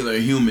a regular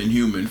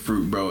human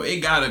fruit, bro. It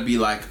gotta be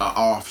like an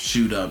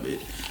offshoot of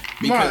it.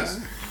 Because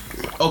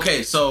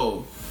okay,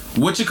 so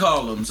what you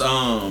call them?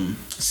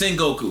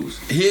 Sengoku's.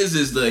 His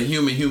is the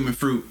human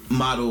fruit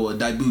model of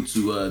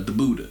Daibutsu, the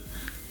Buddha,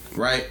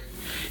 right?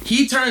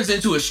 He turns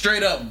into a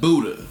straight up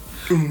Buddha.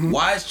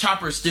 Why is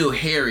Chopper still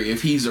hairy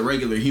if he's a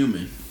regular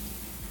human?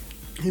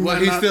 Well,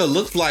 he still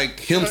looks like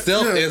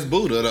himself as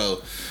Buddha,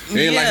 though.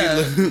 Ain't like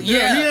he look.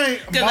 Yeah, he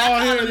ain't Because I called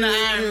bald-headed. him the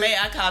Iron Maiden.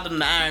 I called him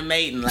the Iron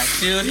Maiden, like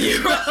shield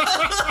hero.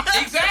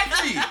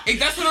 Exactly.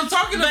 That's what I'm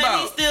talking But he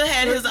about. still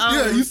had his own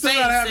Yeah, you still face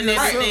gotta have and your-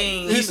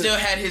 everything. He still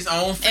had his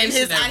own face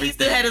And and everything. he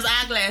still had his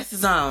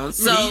eyeglasses on.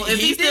 So if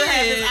he still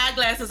had his did.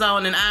 eyeglasses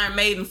on in Iron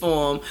Maiden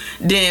form,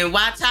 then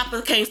why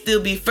Chopper can't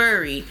still be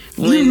furry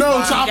when You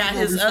know he Chopper got gonna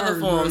his be other furry,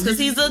 forms? bro. Because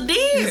he's a deer.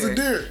 He's a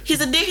deer.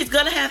 He's a deer. He's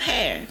gonna have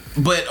hair.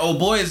 But oh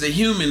boy, is a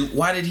human.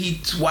 Why didn't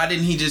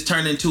he just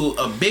turn into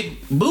a big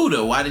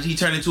Buddha? Why did he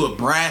turn into a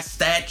brass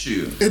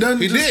statue? It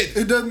doesn't. He just, did.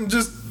 It doesn't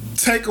just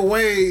take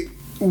away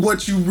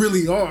what you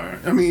really are.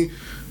 I mean,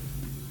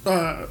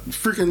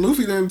 freaking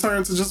Luffy didn't turn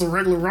into just a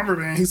regular rubber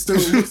band. He still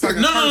looks like a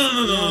No, person,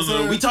 no, you know what I'm no.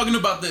 saying? We talking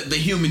about the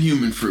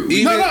human fruit.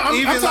 Even- No, I'm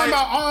even talking like-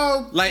 about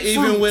all. like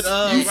even fruits. with,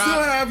 you still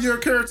Rob- have your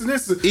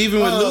characteristics. Even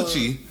with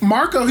Lucci.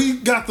 Marco, he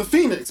got the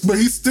Phoenix, but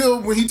he still,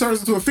 when he turns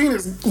into a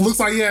Phoenix, looks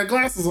like he had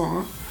glasses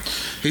on.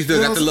 He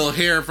still got the little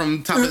hair from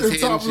the top of his head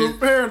Top and of shit.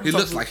 the hair, He top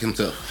looks of- like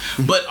himself.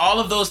 But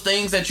all of those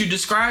things that you're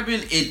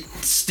describing, it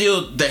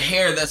still the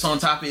hair that's on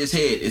top of his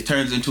head, it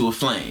turns into a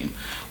flame.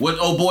 With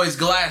oh boy's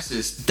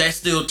glasses, that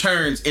still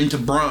turns into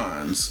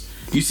bronze.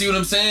 You see what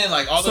I'm saying?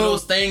 Like all of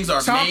those things are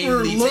Chopper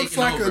mainly looks taken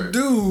like over. a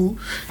dude,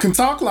 can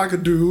talk like a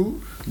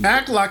dude,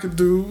 act like a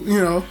dude.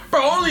 You know,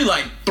 Bro, only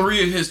like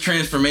 3 of his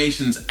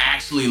transformations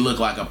actually look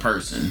like a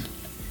person.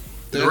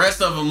 The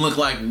rest of them look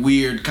like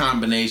weird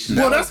combinations.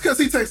 well, that's because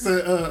he takes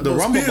the those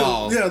rumble pills.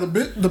 balls. Yeah, the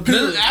No,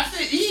 pills.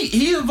 after he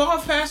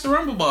evolved past the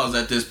Rumble Balls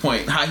at this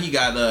point. How he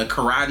got a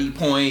karate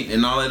point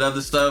and all that other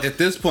stuff. At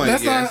this point,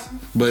 That's yes.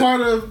 not But part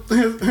of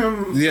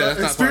him Yeah, that's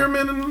not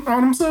experimenting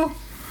on himself.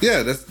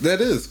 yeah, that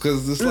is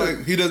because it's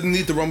like he doesn't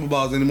need the rumble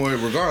balls anymore,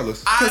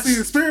 regardless. Because he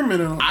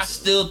experimented on. I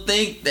still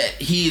think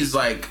that he is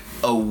like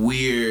a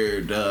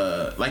weird,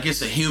 like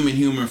it's a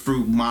human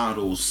fruit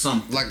model,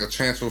 something. Like a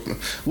transfer.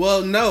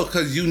 Well, no,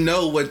 because you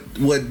know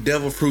what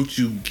devil fruit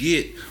you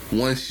get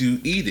once you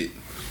eat it,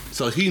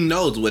 so he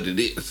knows what it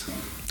is.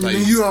 Like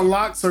and then you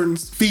unlock certain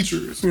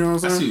features. You know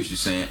what I I'm see saying? what you're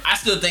saying. I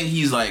still think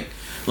he's like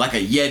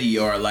a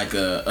Yeti or like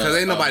a. because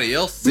ain't nobody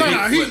else. Nah,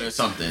 Bigfoot or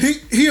something.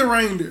 He a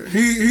reindeer.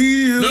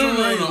 He is No,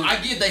 a reindeer. I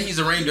get that he's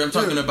a reindeer. I'm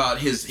talking about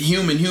his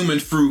human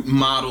fruit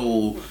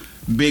model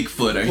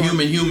Bigfoot or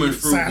human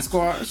fruit.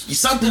 Sasquatch.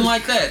 Something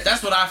like that.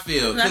 That's what I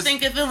feel. I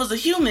think if it was a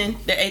human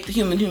that ate the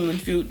human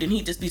fruit, then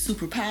he'd just be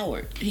super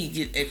powered. He'd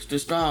get extra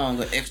strong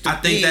or extra I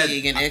think that-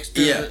 big and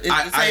extra. yeah, it's the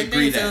I same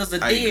agree thing. So that. it was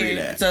a I deer. agree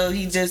that. So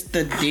he just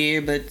the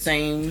deer, but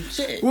same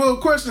shit. Well,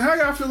 question: how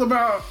y'all feel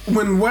about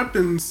when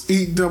weapons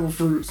eat devil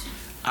fruits?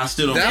 I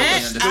still don't That fully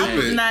was understand.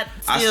 stupid. I'm not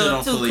I still still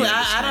don't too fully clear. I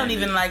understand don't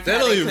even it. like. They how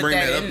don't they even put bring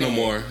that in up no there.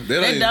 more. They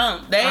don't They even-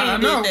 don't. They I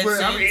ain't know, did but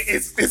that I mean,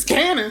 since. it's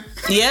canon.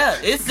 Yeah,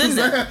 it's in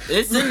there.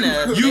 It's in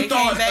there. You They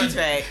thought can't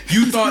backtrack.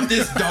 you thought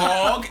this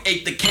dog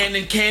ate the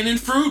cannon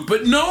fruit,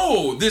 but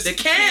no, this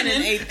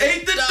cannon ate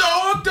ate the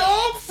the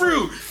dog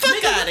fruit. Fuck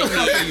Nigga, outta what the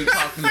fuck here. are you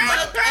talking about?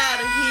 Fuck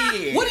out of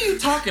here. What are you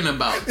talking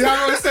about? Y'all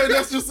always say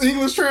that's just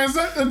English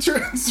translation.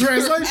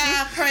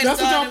 I pray That's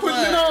to what God y'all it putting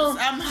it was. on.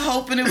 I'm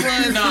hoping it was. Nah.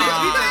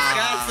 We just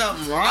got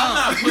something wrong. I'm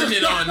not putting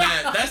it on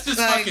that. That's just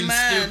like, fucking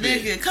man,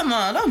 stupid. nigga, come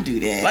on, don't do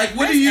that. Like,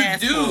 what That's do you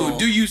asshole. do?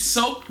 Do you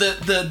soak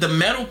the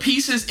metal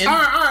pieces in? All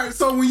right.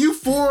 So when you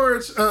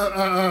forge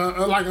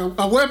like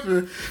a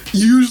weapon,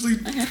 you usually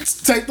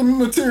take the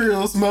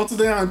materials, melt it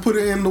down, and put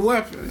it in the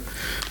weapon.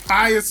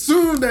 I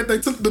assume that they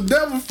took the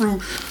devil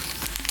fruit,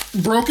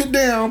 broke it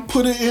down,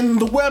 put it in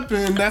the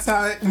weapon. That's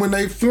how when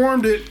they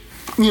formed it,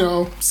 you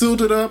know,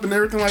 sealed it up and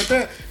everything like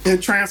that,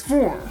 it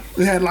transformed.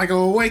 It had like an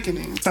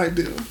awakening type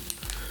deal.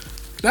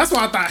 That's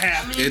what I thought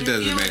happened. It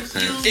doesn't make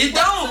sense. It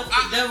don't.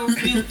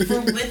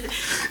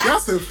 Y'all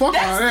said fuck all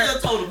That's that.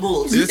 still total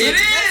bullshit. It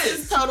That's is.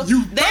 just total.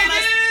 You- They It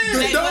must,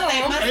 is. What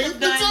they must have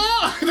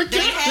done, they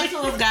had to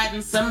have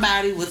gotten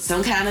somebody with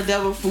some kind of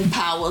devil fruit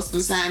power, some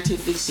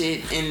scientific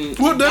shit, and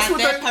Well, that's got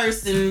what that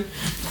person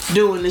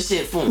doing the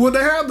shit for them. Well, they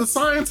have the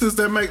scientists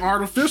that make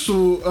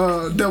artificial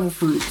devil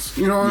fruits.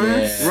 You know what I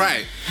mean?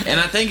 Right. And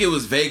I think it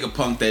was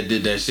Vegapunk that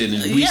did that shit,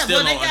 and we still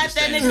but they don't got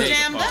that understand nigga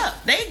jammed Vegapunk.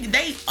 up.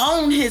 They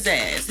own his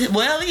ass.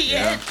 Well,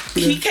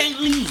 he can't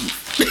leave.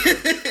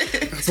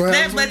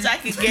 That much I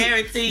can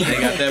guarantee. They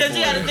got that Because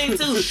you boy. gotta think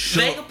too,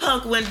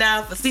 Vegapunk went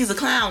down for Caesar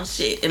Clown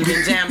shit and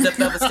been jammed up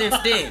ever since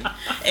then.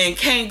 And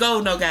can't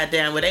go no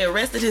goddamn where they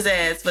arrested his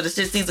ass for the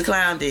shit Caesar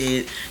Clown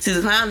did.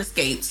 Caesar Clown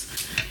escapes.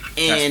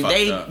 And fucked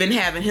they've up. been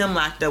having him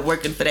locked up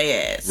working for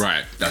their ass.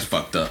 Right, that's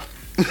fucked up.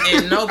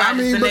 And nobody's I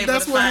mean, been but able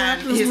that's to what find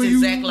happens his when you,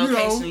 exact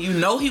location. you know, You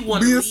know he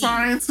wanted Be to a leave.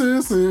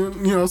 scientist,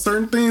 and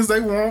certain things they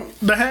want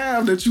to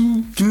have that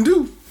you can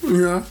do. You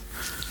know.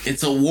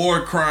 It's a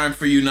war crime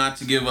for you not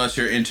to give us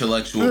your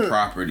intellectual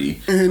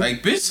property. And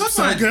Like, bitch, suck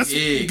So my guess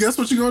dick.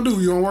 what you gonna do?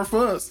 You gonna work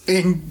for us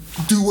and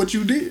do what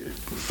you did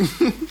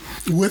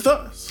with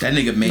us. That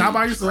nigga made Not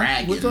by yourself,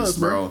 dragons, with us,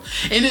 bro.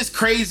 And it's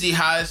crazy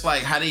how it's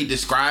like how they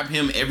describe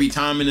him every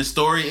time in the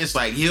story. It's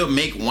like he'll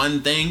make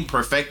one thing,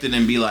 perfect it,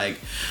 and be like,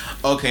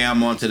 okay,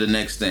 I'm on to the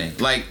next thing.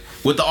 Like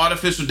with the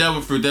artificial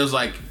devil fruit, there's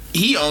like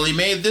he only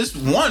made this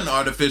one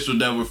artificial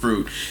devil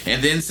fruit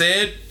and then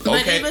said,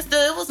 But okay. even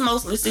still, it was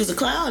mostly Caesar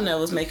Clown that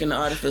was making the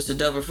artificial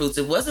devil fruits.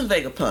 It wasn't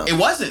Vegapunk. It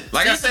wasn't.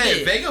 Like I Yes, it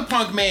said, did.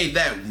 Vegapunk made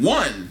that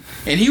one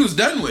and he was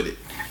done with it.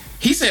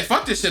 He said,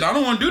 fuck this shit. I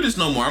don't want to do this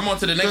no more. I'm on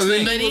to the next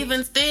thing. But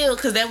even still,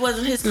 because that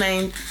wasn't his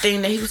main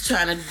thing that he was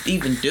trying to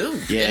even do.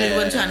 Yeah. He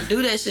wasn't trying to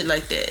do that shit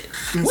like that.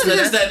 What So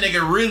is that's- that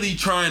nigga really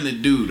trying to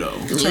do, though?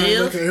 Trying to Live?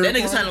 look at That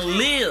nigga's every trying to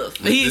live.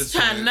 this He's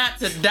trying point. not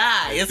to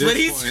die. It's what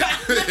he's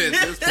trying to At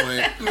this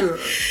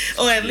point,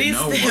 Or at least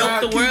know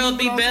help what? the world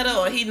be better.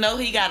 Or he know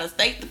he got a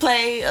stake to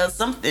play or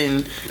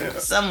something.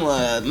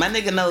 Somewhere. My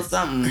nigga knows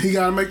something. He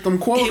gotta make them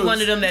quotas. He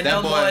one of them that That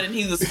know boy- more than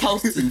he was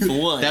supposed to,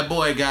 for one. That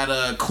boy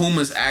got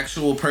Kuma's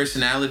actual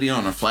personality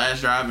on a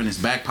flash drive in his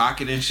back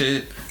pocket and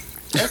shit.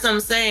 That's what I'm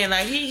saying.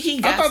 Like he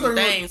I got thought some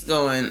they were- things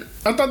going.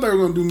 I thought they were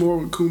gonna do more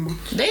with Kuma.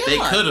 They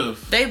are.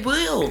 could've. They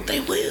will. They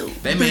will.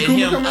 They think made Kuma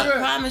him. coming I back?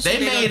 promise They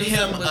you. made gonna do him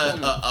something with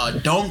Kuma. a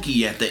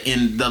donkey at the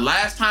end. The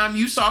last time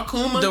you saw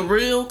Kuma, The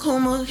real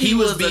Kuma, he, He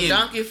was was being- a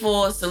donkey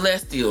for a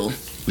celestial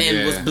and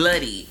Yeah. was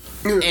bloodied.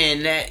 Yeah.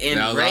 And that That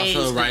was enraged.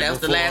 also right That was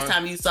the before last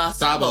time you saw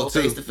Sabo, Sabo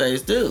too. face to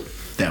face too.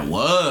 that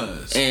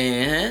was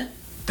And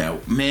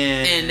that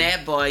man. and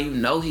that boy, you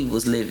know, he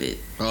was livid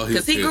Oh,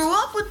 because he pissed. grew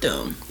up with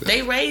them.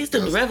 They raised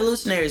him. The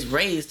revolutionaries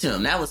raised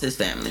him. That was his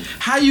family.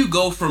 How you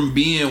go from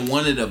being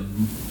one of the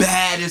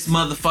baddest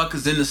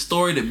motherfuckers in the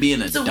story to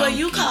being a So donkey? what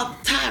you call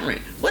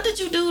tyrant? What did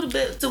you do to?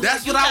 That's you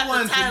what I got the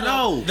wanted to title,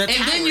 know. the And then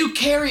tyrant. you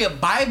carry a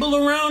Bible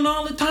around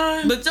all the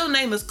time. But your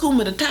name is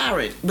Kuma the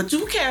Tyrant. But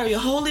you carry a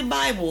holy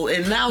Bible,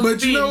 and now But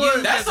it's you being know what?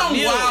 used That's as a some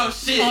mule. wild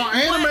shit. On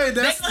anime, What?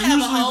 that's They gonna have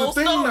a usually whole the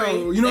thing, story.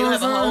 though. You know they what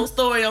have I'm a saying? whole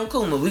story on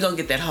Kuma. We gonna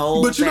get that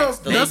whole. But you know,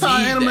 backstory. that's how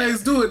need animes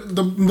that. do it.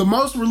 The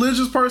most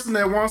religious person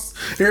that wants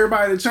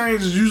everybody to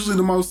change is usually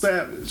the most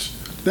savage.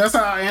 That's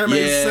how animes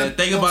Yeah, set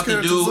think those about the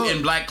characters dude up.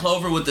 in Black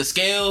Clover with the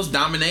scales,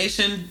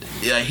 domination.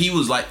 Yeah, he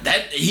was like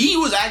that. He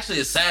was actually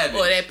a savage.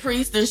 Or that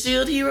priest and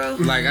shield hero.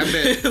 like I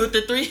bet, with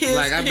the 3 hills.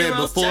 like I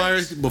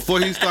bet before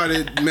he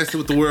started messing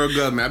with the world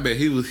government, I bet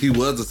he was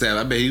a savage.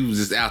 I bet he was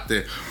just out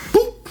there,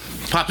 boop,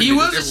 popping. He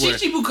was niggas a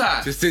everywhere.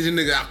 Shichibukai. Just send your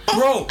nigga out,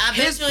 Bro, I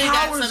bet his you he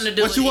got powers. something to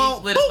do what you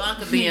want? with Boop.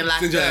 Ivanka being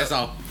locked Send your ass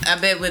up. off. I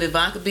bet with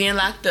Ivanka being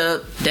locked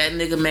up, that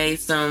nigga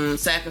made some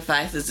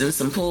sacrifices and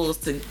some pulls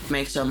to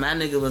make sure my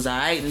nigga was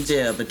alright in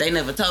jail. But they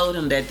never told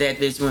him that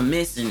bitch went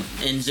missing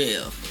in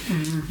jail.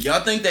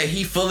 Y'all think that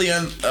he fully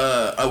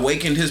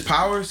awakened his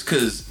powers?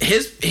 Cause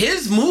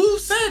his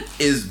moveset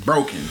is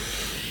broken.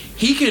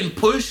 He can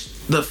push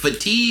the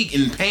fatigue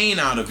and pain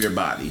out of your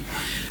body.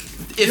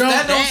 If Yo,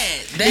 that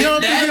That, You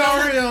don't think he that-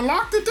 already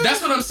unlocked it? Then?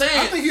 That's what I'm saying.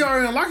 I think he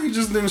already unlocked it. He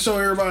just didn't show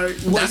everybody.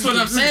 That's what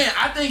I'm saying.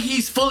 I think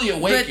he's fully but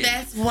awakened.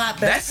 that's why.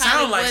 That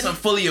sounds like some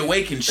fully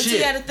awakened But you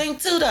shit. gotta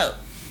think too, though.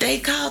 They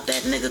called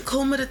that nigga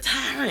Kuma the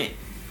Tyrant.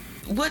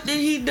 What did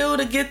he do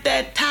to get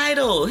that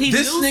title? He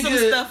This knew some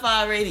nigga stuff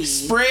already.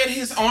 Spread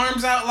his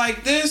arms out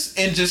like this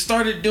and just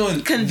started doing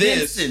this,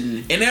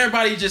 Convincing. and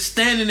everybody just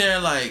standing there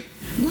like,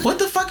 what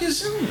the fuck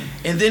is?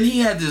 And then he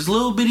had this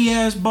little bitty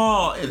ass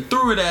ball and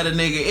threw it at a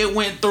nigga. It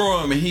went through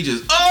him, and he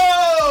just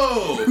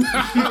oh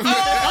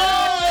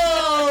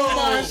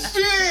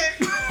Shit!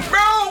 bro,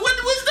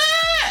 what was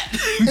that,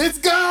 It's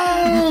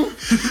gone!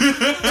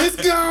 It's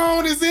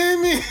gone! It's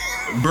in me!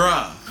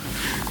 bruh?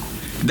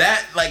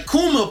 That like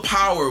Kuma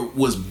power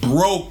was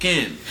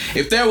broken.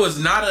 If there was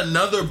not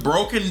another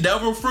broken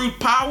devil fruit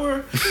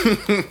power,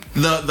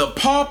 the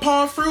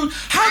paw fruit,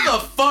 how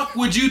the fuck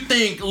would you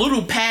think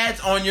little pads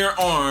on your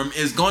arm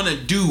is gonna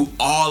do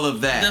all of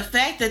The that?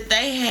 fact that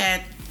they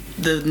had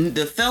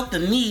the felt the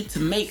need to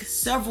make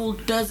several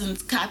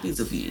dozens copies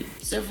of you,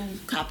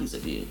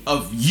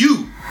 Of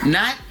you,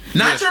 not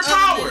not your other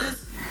power,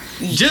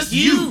 niggas, just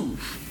you.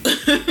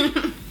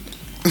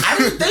 I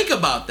didn't think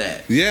about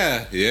that.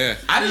 Yeah.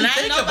 I didn't Not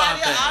think nobody,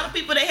 about all that. the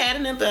people they had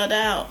in them fell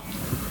down.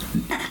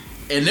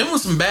 And them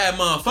was some bad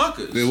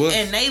motherfuckers. It was.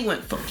 And they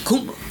went for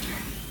Kuma.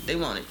 They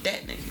wanted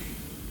that nigga.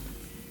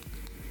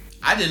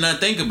 I did not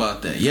think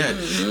about that. Yeah,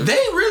 they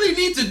really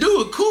need to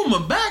do a Kuma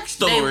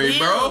backstory,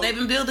 bro. They've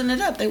been building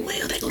it up. They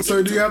will. They gonna So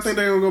get do to y'all it. think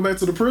they gonna go back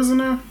to the prison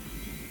now?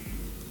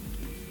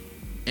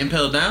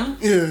 Impel Down?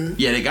 Yeah.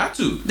 Yeah, they got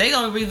to. They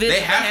gonna revisit They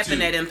what have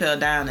happened to. at Impel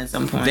Down at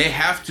some point. They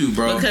have to,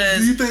 bro. Because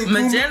Do you think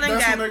Kuma- Magellan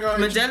that's got when they gonna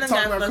Magellan talk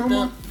got about fucked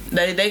Kuma? up.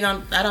 They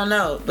gonna, I don't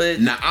know, but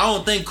Now I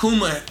don't think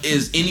Kuma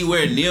is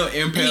anywhere near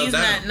Impel he's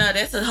Down. not. No,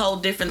 that's a whole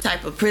different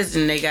type of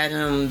prison. They got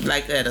him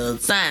like at a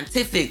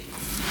scientific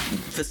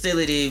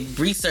facility,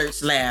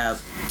 research lab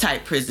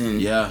type prison.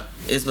 Yeah,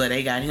 Is where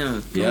they got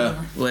him.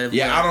 yeah,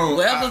 yeah. I don't.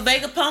 Wherever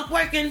Vegapunk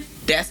working,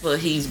 that's where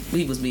he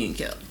was being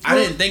kept. I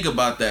didn't think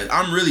about that.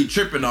 I'm really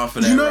tripping off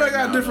of that. You know right they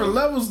got now, different though.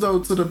 levels though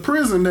to the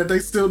prison that they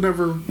still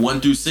never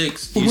 1 through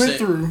 6. You went said.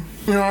 through.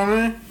 You know what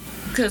I mean?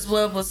 Cause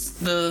what was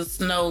the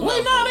snow level?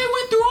 Wait, no, they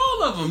went through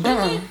all of them,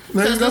 didn't They Cause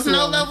didn't the go through snow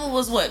all of them. level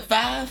was what,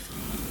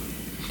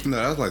 5 No,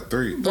 that was like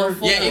 3. or 4?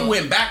 they? Yeah, it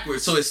went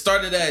backwards. So it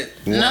started at.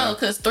 No,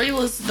 cause 3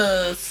 was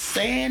the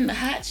sand, the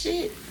hot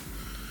shit.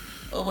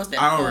 Or was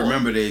that? I don't 4?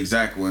 remember the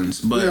exact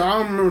ones, but Yeah, I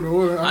don't remember the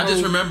order. I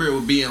just remember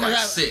it being like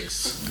Yeah.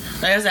 6.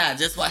 Like I said, I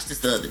just watched this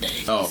the other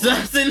day. Oh. So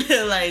I'm sitting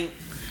there like,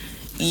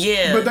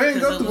 yeah. But they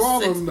didn't 'cause go it through was all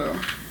 6. of them though.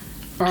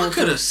 I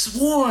could have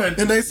sworn.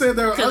 And they said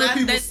there were Cause other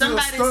people still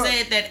somebody stuck.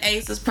 said that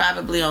Ace is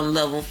probably on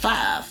level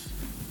 5.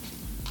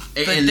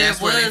 But And there that's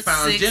where they was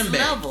found 6 Jim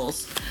back.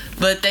 levels.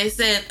 But they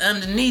said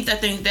underneath, I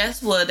think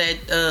that's where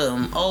that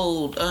the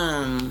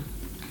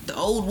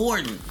old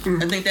warden.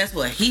 I think that's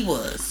what he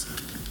was.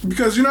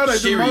 Because you know they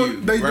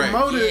Shiryu, right.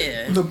 demoted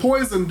Yeah. the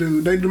poison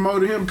dude. They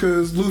demoted him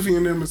because Luffy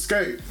and them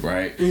escaped.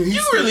 Right. And he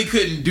You said- really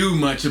couldn't do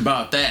much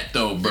about that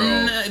though, bro.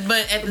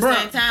 But at the Bruh,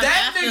 same time,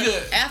 that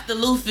nigga- after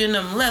Luffy and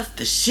them left,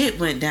 the shit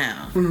went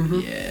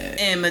down. Yeah.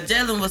 And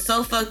Magellan was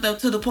so fucked up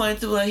to the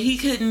point to where he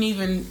couldn't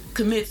even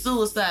commit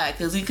suicide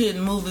because he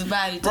couldn't move his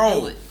body to do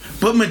Bro, it.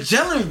 but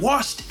Magellan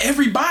washed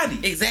everybody.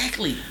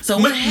 Exactly. So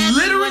what happened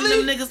literally-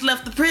 when them niggas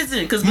left the prison?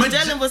 Because Mage-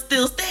 Magellan was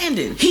still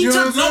standing. He You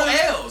know took what no I'm saying?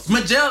 L's.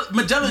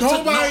 Magellan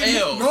took no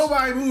L's.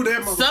 Nobody moved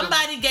that motherfucker.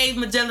 Somebody gave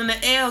Magellan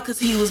an L because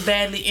he was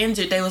badly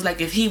injured. They was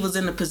like, if he was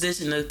in a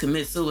position to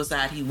commit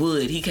suicide, he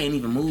would. He can't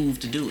even move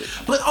to do it.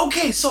 But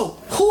okay, so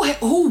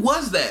who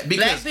was that?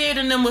 Because Blackbeard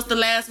and them was the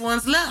last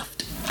ones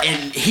left.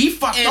 and he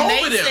fucked And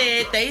over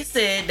them. they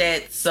said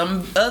that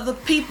some other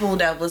people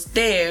that was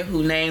there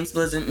who names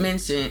wasn't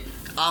mentioned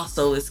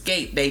also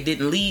escaped. They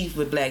didn't leave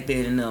with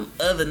Blackbeard and them.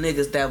 Other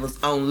niggas that was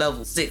on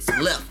level 6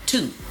 left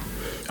too.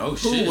 Oh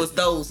Who shit. was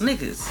those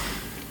niggas?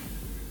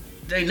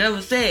 They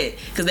never said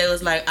because they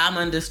was like, I'm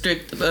under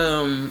strict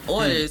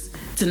orders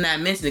to not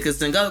mention it because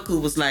Sengoku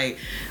was like,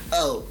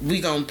 oh, we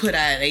gonna put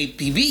out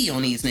APB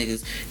on these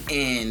niggas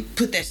and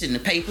put that shit in the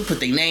paper, put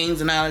their names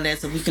and all of that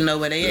so we can know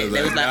where they at.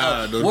 They was like,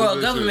 Nah, don't oh, do world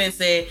that government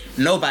said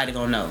nobody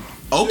gonna know.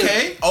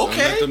 Okay, Let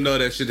okay. them know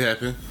that shit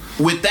happened.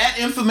 With that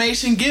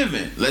information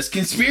given, let's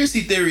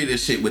conspiracy theory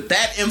this shit. With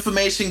that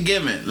information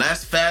given,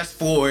 let's fast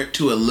forward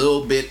to a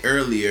little bit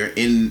earlier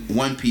in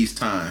One Piece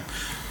time.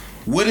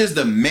 What is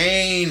the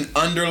main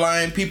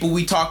underlying people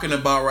we talking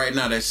about right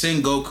now that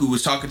Sengoku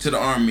was talking to the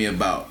army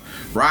about?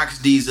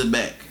 Rox D.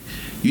 Zebek.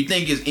 You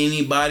think is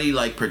anybody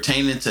like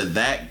pertaining to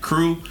that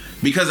crew?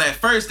 Because at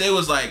first they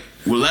was like,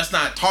 well, let's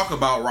not talk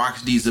about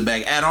Rox D.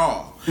 Zebek at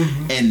all.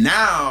 And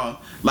now,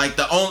 like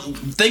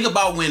think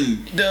about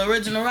when The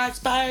original Rock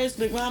Spires,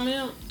 Big Mom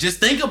and them. just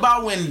think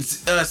about when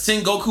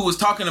Sengoku was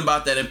talking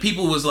about that and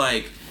people was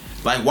like,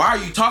 why are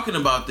you talking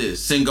about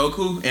this,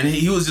 Sengoku? And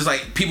he was just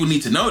like, people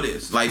need to know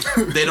this. Like,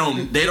 they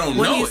don't When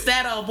know he it.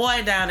 sat old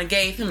boy down and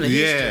gave him the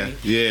Yeah,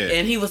 history. yeah.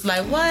 And he was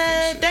like, what?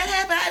 That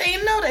happened? I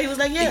didn't know that. He was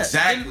like, yeah.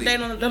 Exactly. They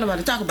don't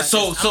nobody talk about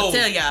So- this. I'm so- gonna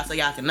tell y'all so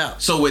y'all can know.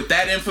 So with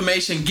that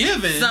information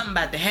given, Something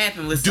about to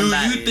happen with do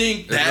somebody. you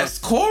think that's It's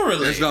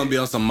correlated? gonna be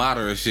on some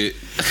Madara shit.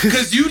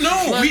 Because you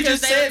know, Well, we because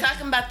just they said were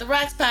talking about the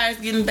Rock Spires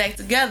getting back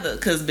together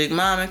because Big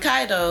Mom and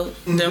Kaido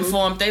them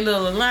formed their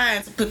little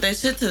alliance and put their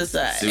shit to the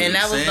side. See what And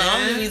that I'm was the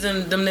saying? only reason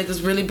them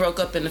niggas really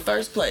broke up in the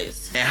first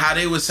place. and how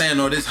they was saying,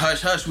 "Oh, this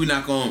hush hush, we're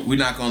not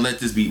gonna let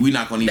this be. We're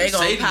not gonna even They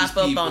gonna say to pop these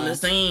up people." on the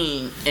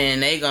scene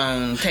and they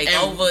gonna take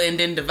And- over and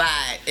then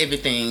divide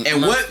everything.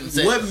 And amongst what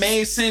themselves.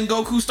 made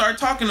Sengoku start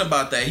talking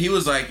about that? He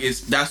was like,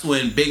 that's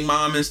when Big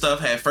Mom and stuff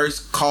had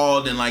first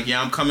called and like,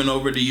 yeah, I'm coming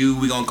over to you.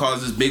 We gonna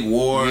cause this big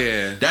war.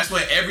 Yeah. That's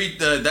when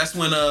that's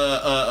when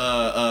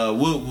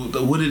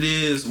what it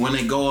is when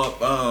they go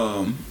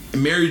up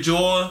Mary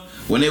Joy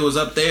when they was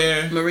up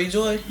there. Marie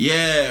Joy?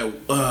 Yeah,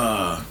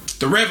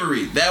 the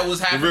Reverie that was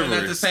happening Reverie.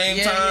 at the same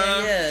Yeah,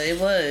 time. yeah, it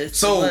was.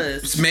 So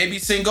it was. maybe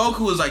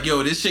Sengoku was like,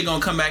 yo, this shit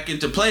gonna come back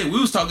into play. We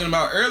was talking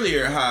about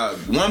earlier how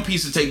One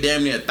Piece would take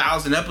damn near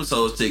 1,000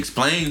 episodes to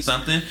explain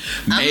something.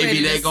 I'm Maybe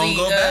ready they to gonna see,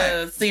 go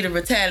back. See the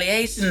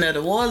retaliation of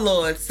the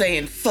warlords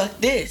saying, fuck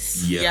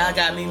this. Yo. Y'all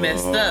got me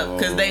messed up.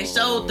 Because they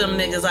showed them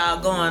niggas all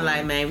going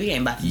like, man, we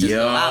ain't about to just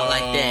go out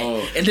like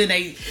that. And then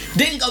they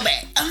didn't go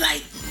back. I'm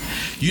like,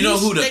 You know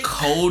who the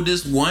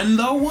coldest one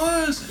though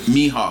was?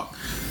 Mihawk.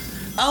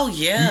 Oh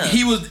yeah.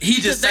 He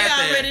just they sat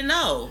there. already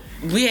know.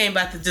 We ain't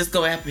about to just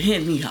go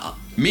apprehend Mihawk.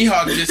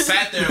 Mihawk just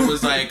sat there and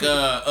was like,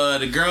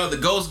 the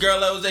ghost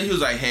girl that was there, he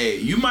was like, hey,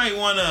 you might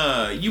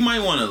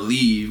wanna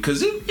leave,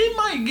 because it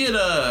might get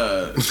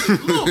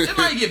it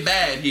might get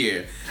bad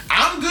here.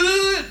 I'm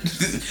good.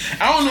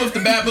 I don't know if the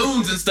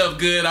baboons and stuff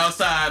good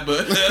outside,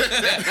 but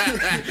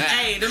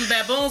hey, them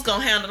baboons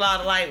gonna handle all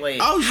the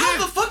lightweight. Oh, how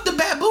the fuck the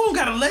baboon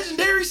got a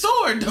legendary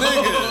sword,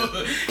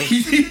 though?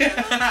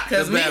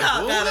 Because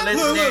Mihawk got a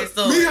legendary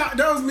sword.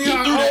 That was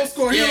Mihawk old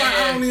school. He was like,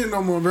 I don't need it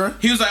no more, bro.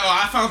 He was like,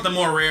 oh, I found the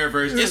more rare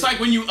version. Yeah. It's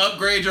like when you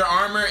upgrade your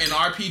armor in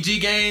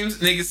RPG games,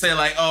 niggas say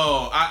like,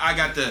 oh, I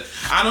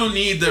don't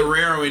need the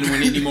rare one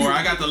anymore.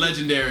 I got the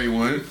legendary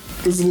one.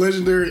 It's a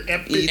legendary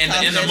epic.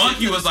 And the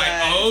monkey was like,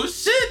 oh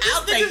shit,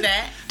 I'll take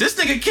that. This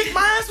nigga kicked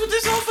my ass with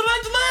this hoe for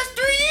like the last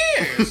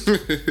 3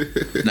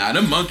 years. Nah,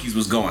 them monkeys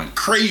was going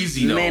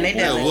crazy though. Man, they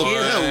done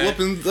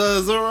whooping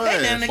Zoro ass.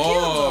 They done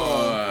killed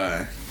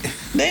Zoro.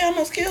 They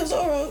almost killed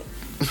Zoro.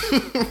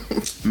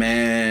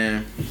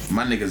 Man,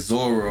 my nigga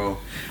Zoro,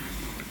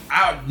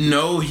 I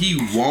know he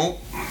won't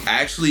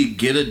actually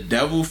get a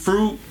devil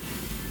fruit,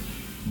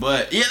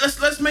 but yeah,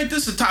 let's make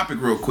this a topic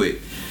real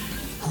quick.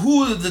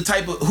 Who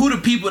the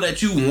people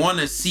that you want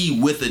to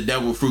see with a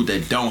devil fruit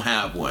that don't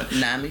have one?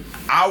 Nami.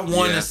 I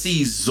want to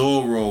see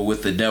Zoro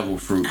with the devil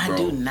fruit, bro. I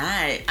do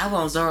not. I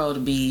want Zoro to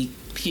be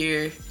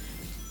pure.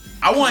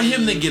 I want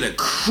him to get a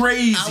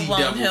crazy devil fruit.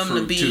 I want him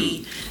to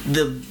be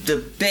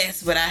the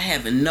best without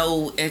having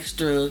no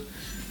extra,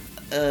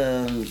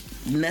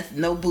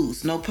 no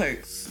boost, no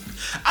perks.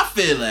 I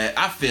feel that.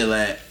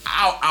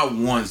 I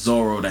want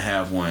Zoro to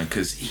have one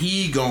because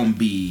he gonna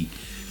be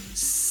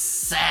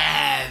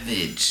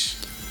savage.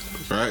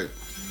 Right.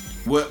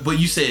 What? But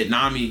you said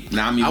Nami with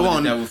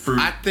the devil fruit.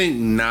 I think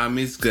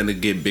Nami's gonna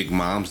get Big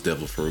Mom's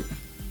devil fruit.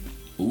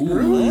 Ooh.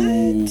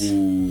 What?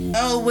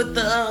 Oh, with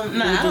the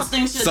I don't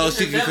think so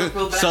she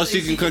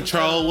can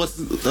control what's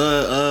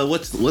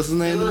his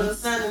name?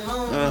 Sun and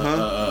Moon.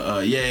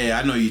 Yeah,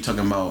 I know you're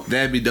talking about.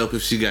 That'd be dope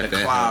if she got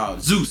that.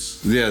 Cloud.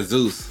 Zeus. Yeah,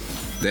 Zeus.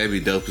 That'd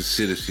be dope as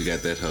shit if she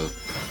got that hoe.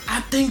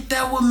 I think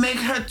that would make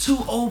her too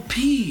OP.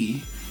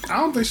 I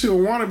don't think she'll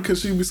want it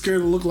because she'd be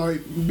scared to look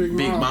like Big Mom.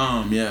 Big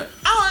Mom, yeah.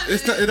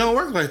 It don't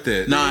work like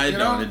that. Nah, it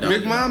don't.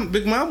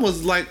 Big Mom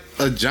was like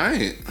a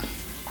giant.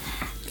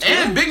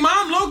 And Big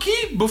Mom, low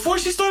key, before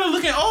she started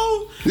looking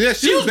old, yeah,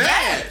 she was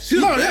bad. She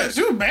was bad.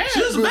 She was bad.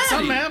 She was bad.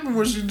 Something happened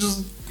where she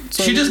just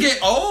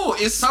get old.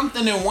 It's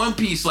something in One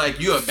Piece,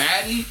 like you're a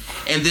baddie,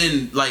 and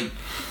then like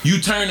you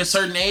turn a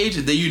certain age,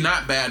 and then you're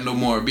not bad no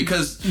more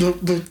because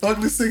the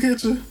ugly stick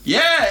hit you.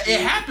 Yeah, it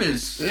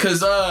happens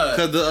because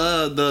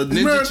the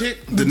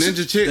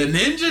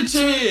ninja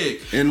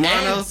chick, and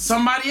Wano,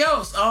 somebody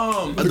else,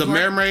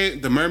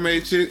 the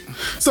mermaid chick.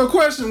 So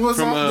question was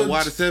from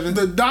Water 7,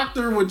 the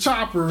doctor with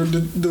Chopper,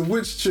 the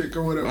witch chick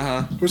or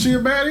whatever. Was she a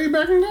baddie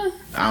back in the day?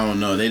 I don't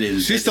know. They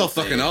didn't. She's so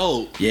fucking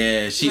old.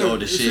 Yeah, she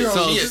old as shit.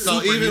 So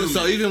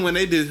even when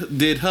they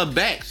did her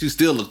back, she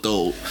still looked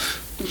old.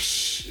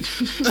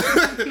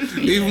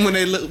 Even when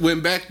they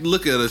went back to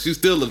look at her, she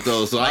still looked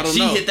old. So like I don't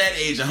know. She hit that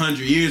age 100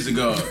 years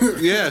ago.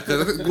 Yeah,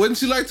 because wasn't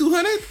she like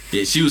 200?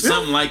 Yeah, she was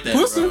something like that,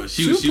 bro.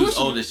 She was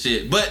old as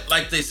shit. But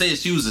like they say,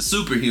 she was a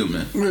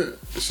superhuman. Yeah,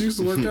 she used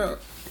to work out.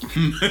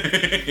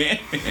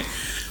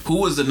 Who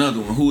was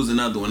another one?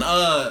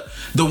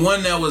 The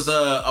one that was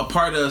a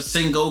part of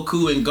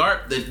Sengoku and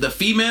Garp, the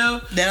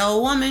female. That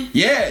old woman?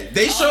 Yeah,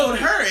 they showed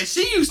her and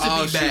she used to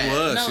be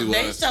bad.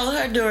 They showed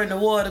her during the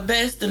war the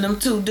best, and them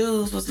two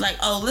dudes was like,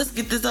 oh, let's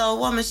get this old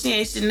woman. She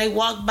ain't shit. And they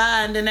walked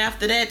by, and then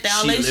after that,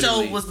 all they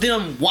showed was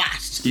them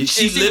washed.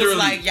 She literally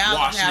was like, y'all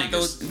gonna have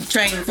to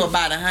train for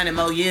about 100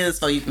 more years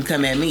before you can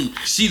come at me.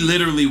 She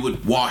literally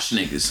would wash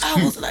niggas.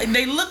 I was like,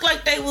 they looked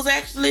like they was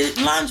actually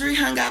laundry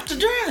hung out to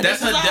dry.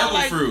 That's her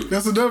devil fruit.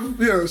 That's a devil.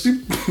 Yeah, she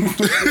would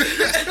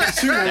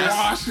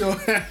wash your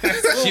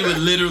ass. She would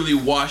literally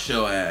wash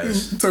your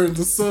ass. Turn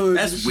to sun.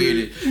 That's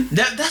weird.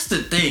 That's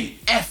the thing.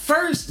 At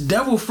first,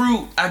 devil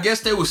fruit, I guess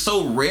they were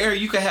so rare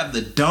you could have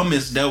the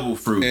dumbest devil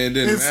fruit and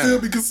still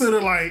be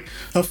considered like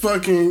a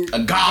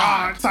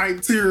god type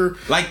tier.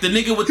 Like the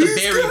nigga with the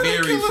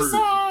berry fruit.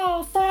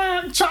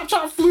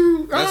 Chop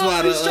fruit. That's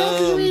why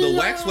the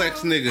wax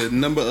nigga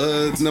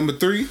number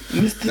 3.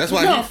 That's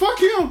why. No, fuck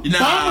him.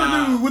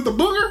 Bomber dude with the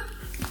booger.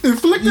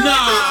 Inflicted.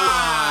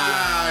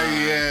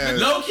 Yeah.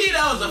 Low key,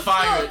 that was a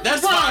fire.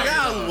 That's fire.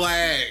 That was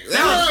whack.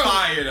 That was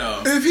fire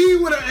though. If he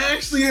would have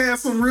actually had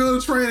some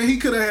real training, he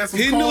could have had some.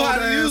 He knew how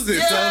to use it.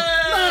 Yeah. So.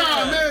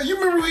 Nah, man, you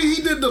remember when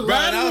he did the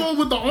lateral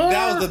with the arm?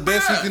 That was the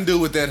best he can do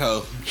with that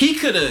hoe. He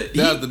could have.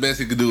 That was the best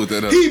he could do with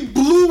that hoe. He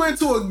blew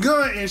into a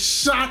gun and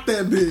shot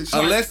that bitch.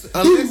 Unless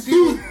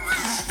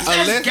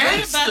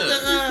gangster.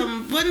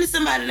 Wasn't it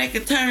somebody that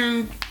could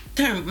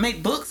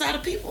make books out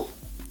of people?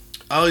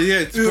 Oh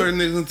yeah, turn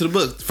niggas into the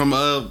book from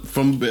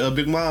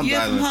Big Mom's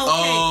Island.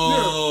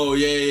 Oh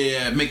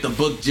yeah. Make the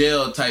book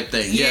jail type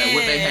thing. Yeah,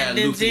 what they had.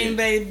 Then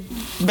Jinbei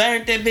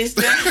Burnt that bitch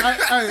down.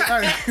 Hey.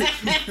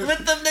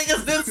 With them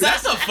niggas inside.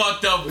 That's a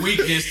fucked up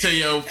weakness to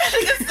your.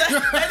 They didn't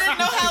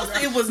know how.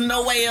 It was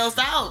no way else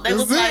out. They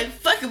was That's like, it.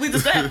 "Fuck it, we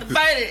just have to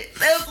fight it."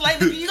 They was like,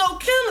 "You gonna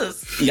kill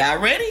us? Y'all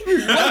ready? What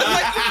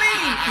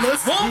the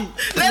fuck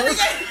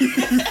you mean?"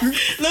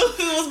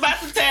 Luffy was about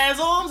to tear his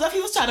arms up.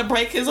 He was trying to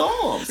break his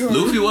arms.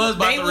 Luffy was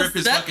about They to was rip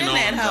his stuck fucking in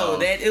that arms hole. off.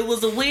 That it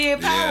was a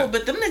weird power, Yeah.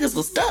 but them niggas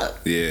was stuck.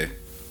 Yeah.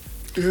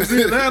 Is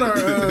it that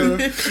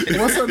or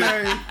what's her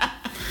name?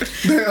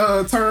 They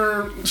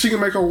turn. She can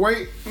make her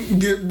weight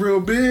get real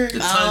big. The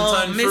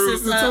ton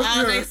fruit. Mrs.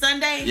 All Day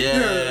Sunday.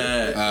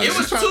 Yeah, it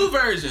was two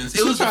versions.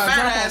 It was a tried to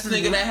fat drop ass off nigga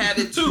people. that had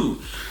it too.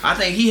 I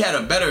think he had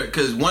a better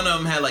because one of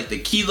them had like the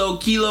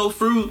kilo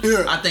fruit.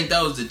 Yeah. I think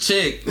that was the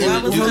chick. Why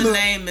was Yeah. her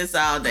name Miss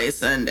All Day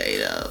Sunday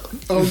though?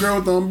 Oh, girl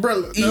with the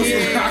umbrella.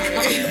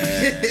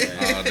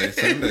 That's All day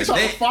Sunday.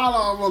 Trying to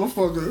follow a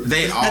motherfucker.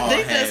 They all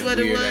think had that's what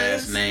it weird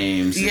was. ass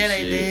names. and Yeah,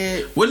 they shit.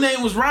 did. What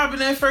name was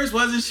Robin at first?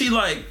 Wasn't she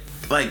like?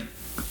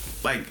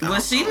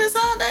 Was she Miss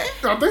All Day?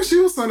 I think she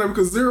was Sunday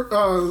because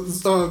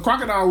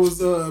Crocodile was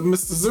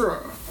Mr.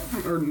 Zero.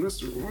 Or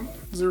Mr.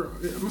 Zero.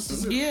 Yeah, Mr.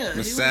 Zero. Yeah, he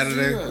was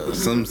Saturday, Zero.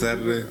 some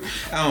Saturday.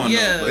 I don't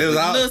Yeah, know. It was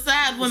out. little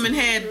side women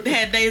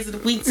had days of the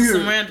week to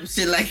some random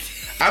shit like that.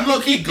 I'm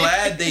low key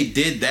glad they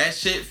did that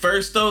shit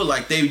first though.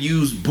 Like they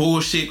used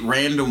bullshit,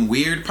 random,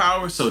 weird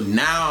power. So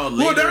now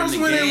later Well, that was in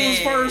the when game, it was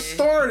first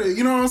started.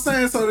 You know what I'm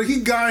saying? So that he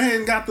got ahead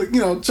and got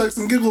the, chucks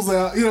and giggles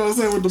out. You know what I'm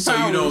saying? With the so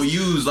powers. you don't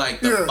use like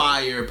the Yeah.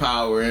 fire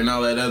power and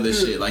all that other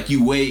shit. Like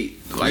you wait.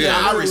 Like Yeah.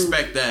 I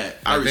respect that.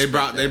 I Like,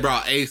 respect they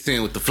brought Ace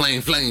in with the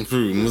flame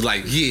fruit and was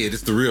like, yeah, this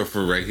the real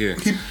fruit right here.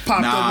 He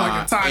popped up Nah,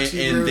 like a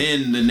Tachi, and bro.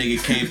 then the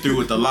nigga came through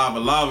with the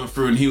lava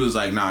fruit, and he was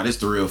like, "Nah, this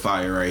the real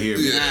fire right here."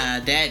 Yeah.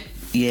 Nah, that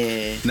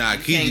yeah. Nah, You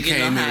Kiji can't get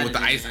came no in with the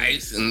hotter than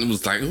ice, and it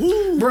was like,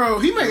 ooh. Bro,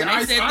 he made When they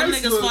ice said them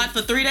ice niggas look fought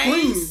for 3 days.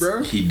 clean,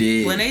 bro. He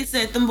did. When they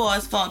said them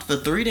boys fought for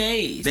 3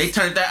 days. They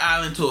turned that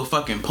island to a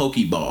fucking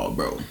pokeball,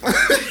 bro.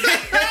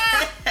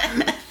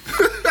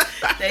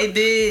 They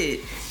did.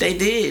 They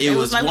did. It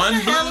was like, what one the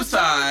hell blue is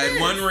wrong side, with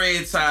this? one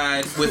red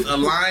side, with a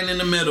line in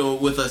the middle,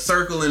 with a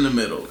circle in the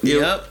middle.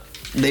 Yep.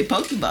 They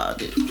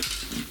pokeballed it.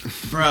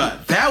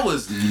 Bruh, that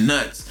was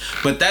nuts.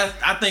 But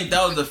I think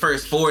that was the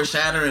first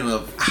foreshadowing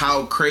of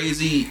how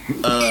crazy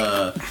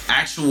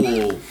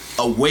actual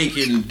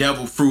awakened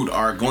devil fruit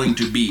are going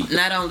to be.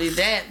 Not only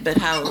that, but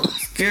how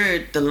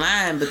obscured the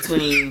line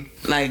between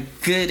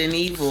like good and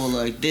evil,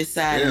 or this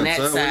side and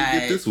Damn, that son, where you side.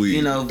 get this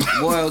weed?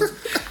 World.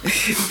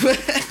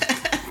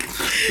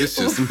 This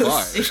shit's some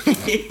fire.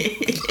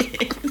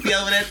 You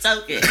over there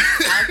talking.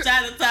 I'm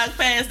trying to talk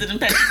faster than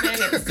Patrick Back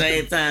at the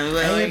same time.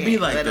 It be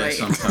like that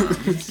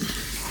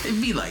sometimes.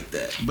 It be like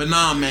that. But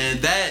nah, man,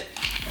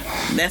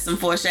 That's some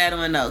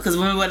foreshadowing though. Because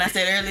remember what I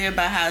said earlier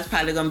about how it's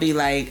probably gonna be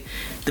like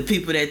the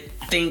people that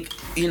think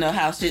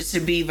how shit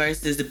should be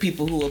versus the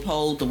people who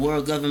uphold the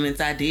world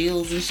government's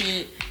ideals and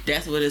shit.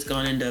 That's what it's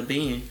gonna end up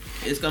being.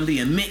 It's gonna be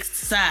a mixed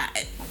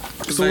side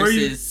So where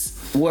you- versus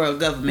world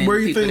government Where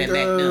you people think that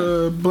back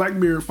them.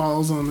 Blackbeard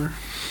falls under?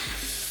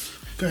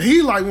 'Cause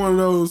he like one of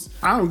those,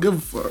 I don't give a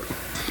fuck.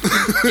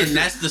 and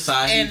that's the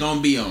side he's And-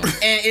 gonna be on. And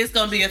it's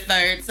gonna be a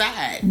third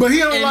side. But he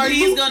don't and like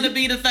he's Luffy. gonna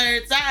be the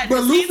third side. But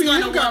 'cause Luffy he's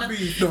gonna ain't got wanna,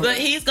 beef, though. but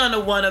he's gonna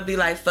wanna be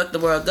like fuck the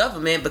world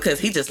government because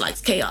he just likes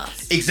chaos.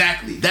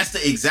 Exactly. That's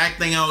the exact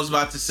thing I was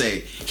about to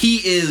say. He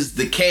is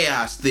the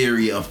chaos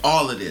theory of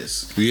all of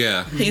this.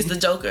 Yeah. He's the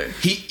Joker.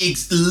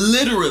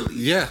 Literally.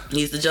 Yeah.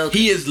 He's the Joker.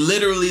 He is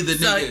literally the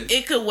So nigga.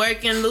 it could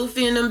work in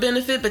Luffy and them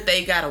benefit, but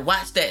they gotta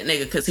watch that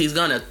nigga because he's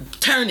gonna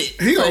turn it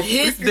He for gonna-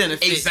 his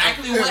benefit.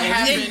 Exactly what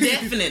happened.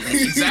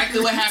 Indefinitely.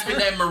 Exactly what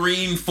happened at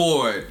Marine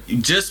Ford.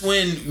 Just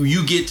when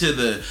you get to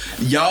the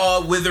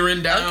y'all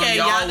withering down, Okay,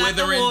 y'all y'all got the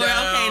withering war.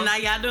 down. Okay, now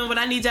y'all doing what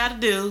I need y'all to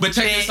do. But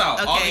check this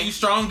out. All of Okay. you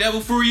strong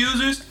devil fruit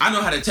users, I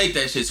know how to take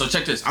that shit. So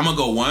check this. I'm gonna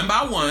go one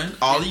by one.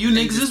 All of you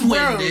niggas is Bro.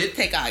 winded.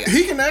 Take all y'all.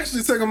 He can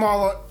actually take them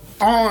all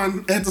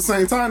on at the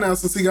same time now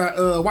since he got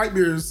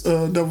Whitebeard's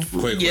devil fruit.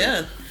 Quick.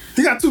 Yeah.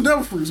 He got 2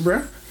 devil fruits,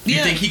 bro. You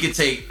Yeah. think he could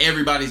take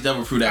everybody's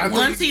devil fruit I at think-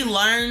 once? Once he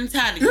learns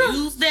how to Yeah.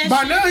 use that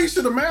By shit. now he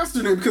should have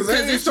mastered it because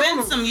Because it's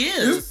been some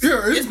years.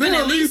 It's been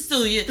at at least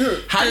 2 years. Yeah.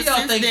 How do y'all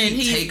Since think then,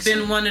 he he's takes been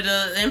them? one of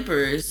the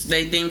emperors.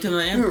 They deemed him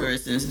an emperor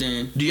since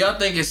then. Do y'all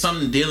think it's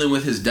something dealing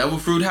with his devil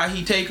fruit? How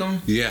he take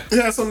them? Yeah.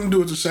 It has something to do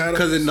with the shadow.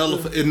 Because it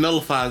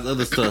nullifies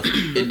other stuff.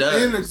 It does.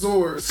 And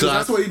Exord. So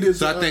that's what he did.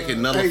 So to, I think it Ace.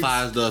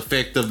 nullifies the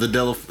effect of the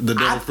devil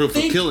I fruit for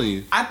think- killing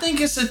you. I think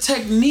it's a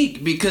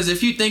technique because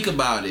if you think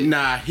about it,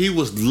 Nah, he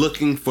was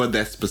looking for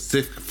that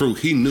specific fruit.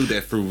 He knew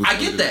that fruit was I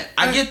gonna get do that.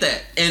 I get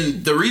that.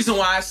 And the reason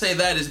why I say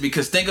that is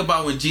because think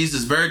about when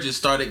Jesus Virgin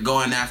started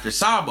going after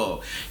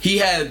Sabo. He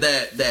had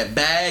that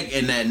bag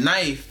and that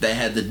knife that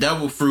had the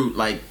devil fruit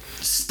like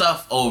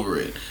stuff over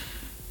it.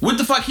 What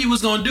the fuck he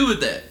was gonna do with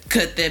that?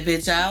 Cut that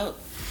bitch out.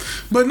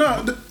 But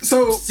no,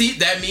 so see,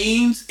 that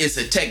means it's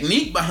a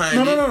technique behind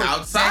No.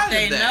 outside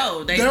They of that.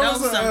 know. They There know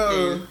was a,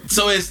 something.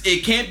 So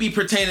it can't be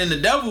pertaining to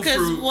devil Because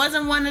fruit.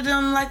 wasn't one of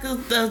them like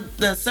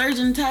the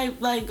surgeon type,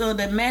 like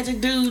the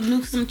magic dude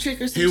knew some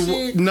trick or some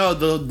shit? No,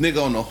 the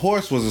nigga on the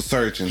horse was a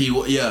surgeon.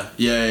 Yeah.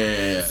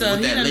 So With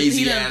he that done- lazy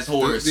he done- ass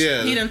horse.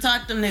 Yeah. He done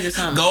taught them niggas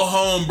something. Go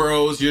home,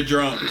 bros. You're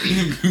drunk.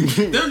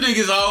 Them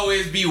niggas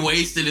always be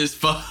wasted as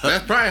fuck.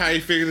 That's probably how he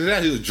figured it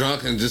out. He was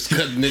drunk and just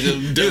cut the nigga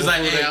He was devil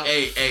like, fruit out.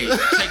 hey,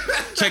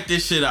 check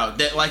this shit out.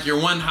 That like your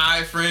one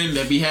high friend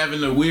that be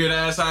having the weird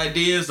ass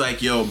ideas.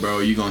 Like, yo, bro,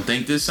 you gonna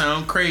think this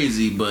sound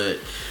crazy, but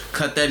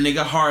cut that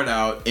nigga heart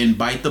out and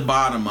bite the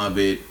bottom of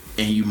it,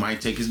 and you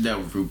might take his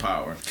devil fruit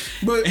power.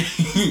 But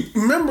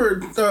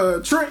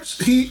remember,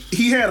 Trench,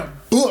 he had a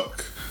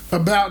book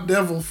about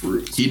devil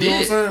fruits. He you know did.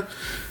 what I'm saying?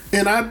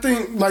 And I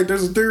think like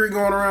there's a theory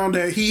going around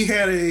that he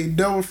had a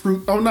devil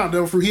fruit. Oh, not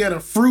devil fruit. He had a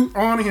fruit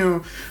on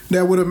him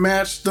that would have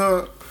matched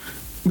up,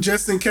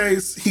 just in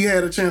case he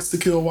had a chance to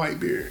kill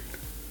Whitebeard.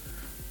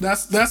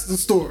 That's the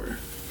story.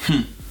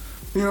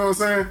 You know what I'm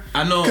saying?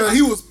 I know. Because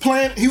he was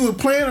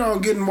planning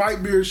on getting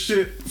Whitebeard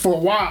shit for a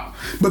while,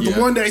 but Yeah.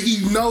 the one that he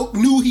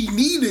knew he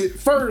needed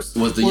first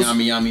Was the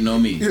Yami Yami no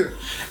Mi. Yeah.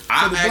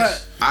 For the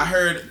black. I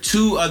heard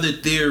two other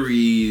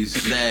theories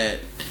that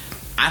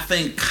I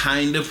think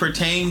kind of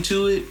pertain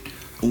to it.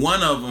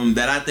 One of them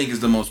that I think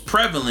is the most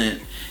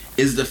prevalent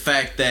is the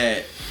fact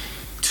that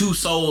two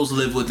souls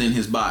live within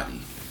his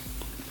body.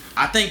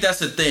 I think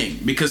that's a thing,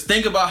 because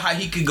think about how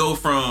he could go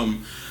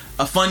from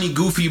a funny,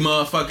 goofy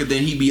motherfucker,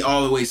 then he'd be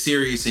all the way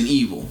serious and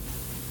evil.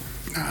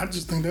 Nah, I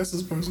just think that's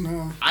his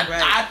personality.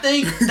 I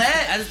think I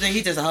that. just think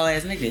he just a whole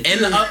ass nigga.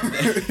 And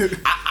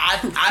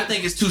I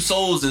think it's two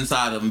souls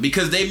inside of him,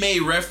 because they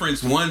made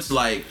reference once,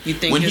 like You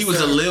think when he it's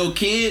was a a- little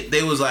kid,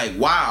 they was like,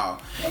 "Wow,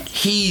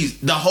 he's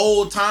the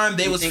whole time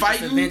they You was think it's a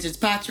fighting." vintage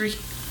pottery.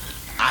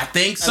 I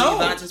think I mean, so.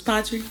 vintage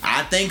pottery.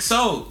 I think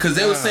so, because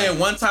they was saying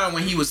one time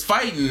when he was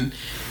fighting,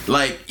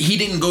 like he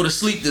didn't go to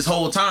sleep this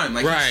whole time,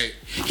 like Right.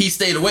 he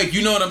stayed awake.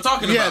 You know what I'm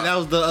talking Yeah, about? that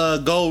was the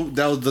gold.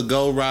 That was the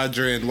gold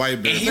Roger and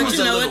Whitebeard. And he But was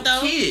you a know little what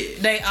though?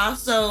 kid. They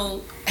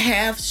also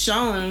have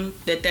shown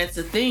that that's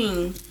a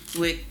thing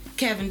with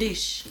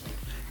Cavendish.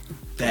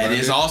 That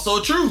is also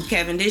true.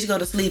 Cavendish go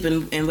to sleep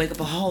and wake up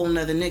a whole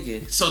nother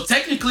nigga. So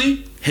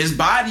technically, his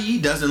body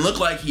doesn't look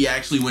like he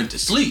actually went to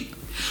sleep.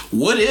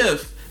 What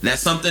if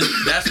that's something?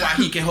 That's why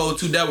he can hold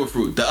two devil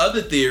fruit. The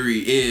other theory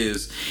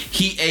is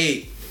he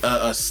ate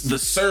the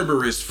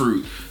Cerberus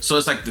fruit. So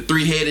it's like the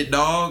 3-headed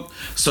dog.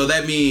 So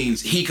that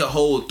means he could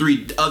hold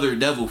 3 other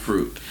devil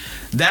fruit.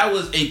 That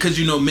was because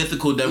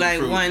mythical devil Like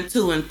fruit. 1,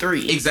 2, and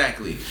 3.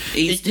 Exactly.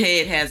 Each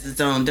head has its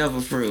own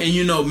devil fruit.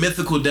 And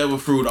mythical devil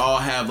fruit all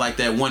have like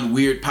that one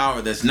weird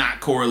power that's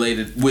not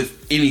correlated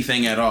with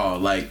anything at all.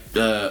 Like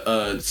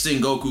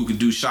Sengoku could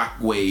do shock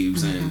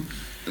waves, and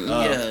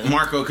Yeah.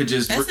 Marco could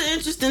just. That's an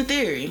interesting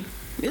theory.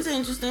 It's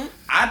interesting.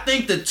 I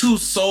think the two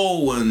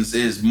soul ones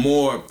is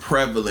more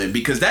prevalent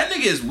because that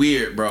nigga is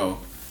weird, bro.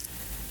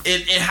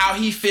 And how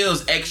he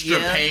feels extra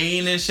Yeah.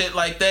 pain and shit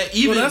like that.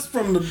 Even Well, that's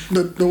from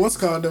the what's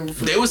called devil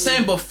fruit. they were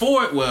saying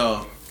before it.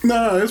 Well,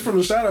 No, it's from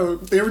the shadow.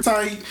 Every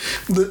time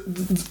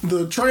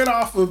the trade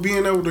off of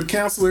being able to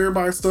cancel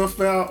everybody's stuff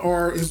out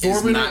or it's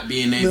absorbing not it,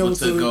 being able levels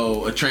to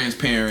go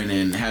transparent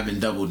and having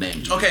double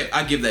damage. Okay,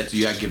 I give that to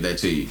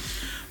you.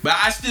 But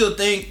I still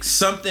think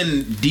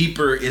something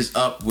deeper is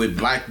up with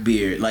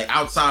Blackbeard, like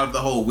outside of the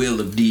whole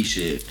Will of D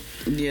shit.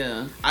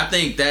 Yeah. I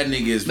think that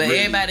nigga is. But really,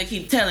 everybody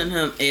keep telling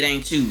him it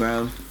ain't you,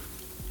 bro.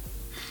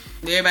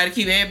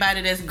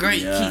 Everybody that's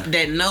great Yeah.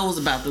 that knows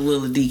about the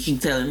Will of D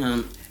keep telling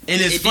him. and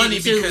it's It funny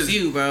didn't choose because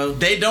you, bro.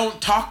 they don't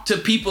talk to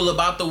people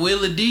about the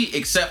Will of D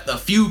except a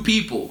few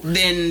people.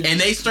 Then And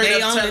they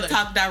straight up only tell it.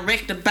 talk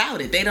direct about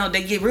it.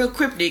 They get real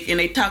cryptic and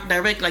they talk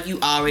direct like you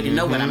already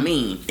know what I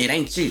mean. It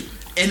ain't you.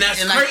 And that's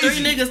And like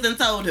crazy. 3 niggas done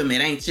told him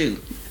it ain't you.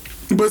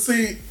 But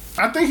see,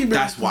 I think he been.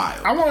 That's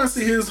wild. I want to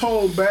see his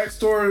whole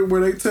backstory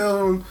where they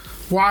tell him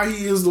why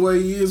he is the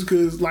way he is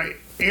because like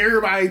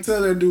everybody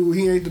tell that dude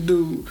he ain't the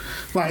dude.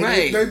 Like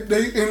Right.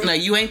 and No,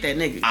 you ain't that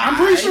nigga. I'm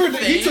pretty I sure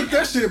that he think- took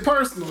that shit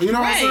personal. You know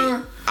Right. what I'm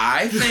saying?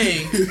 I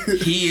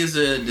think he is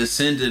a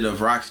descendant of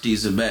Rocksteady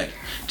Zebek.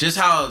 Just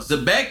how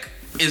Zebek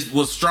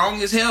was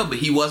strong as hell, but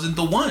he wasn't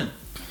the one.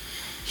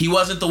 He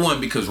wasn't the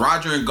one because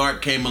Roger and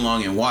Garp came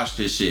along and watched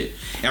his shit.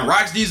 And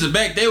Rocksteady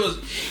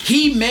Zebek,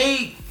 he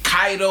made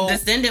Kaido.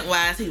 Descendant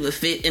wise, he would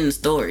fit in the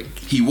story.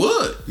 He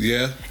would.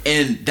 Yeah.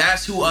 And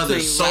that's who other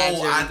Between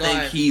soul Roger I and think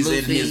Garp, he's in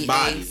Luffy, his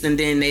body. Ace, and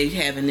then they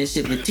having this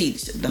shit with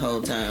Teach the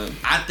whole time.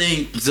 I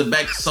think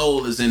Zebek's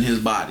soul is in his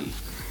body.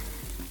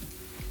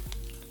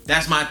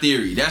 That's my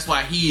theory. That's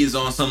why he is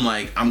on some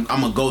like I'm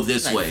gonna go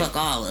this Like way. fuck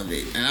all of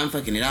it, and I'm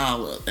fucking it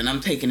all up, and I'm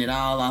taking it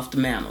all off the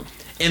mantle.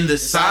 And the all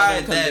side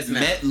gonna come that this now.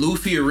 met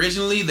Luffy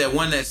originally, that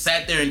one that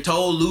sat there and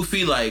told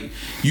Luffy like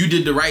you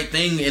did the right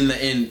thing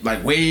in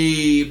like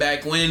way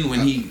back when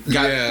he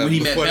met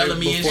before they-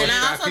 Bellamy and before shit. And I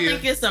Stop also here.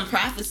 think it's some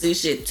prophecy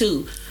shit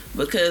too,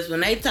 because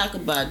when they talk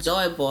about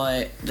Joy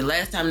Boy, the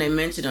last time they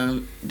mentioned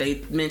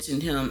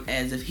him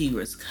as if he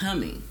was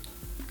coming.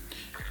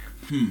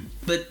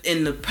 But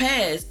in the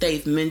past,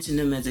 they've mentioned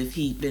him as if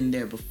he'd been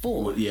there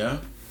before. Well, yeah.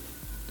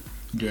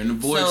 During the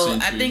void So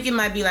century. I think it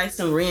might be like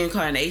some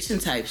reincarnation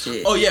type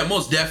shit. Oh yeah,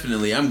 most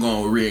definitely. I'm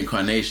going with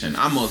reincarnation.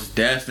 I'm most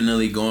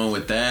definitely going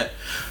with that.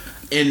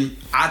 And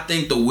I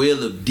think the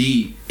Will of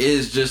D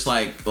is just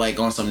like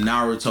on some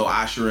Naruto,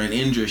 Ashura, and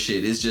Indra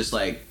shit. It's just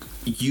like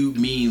you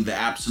mean the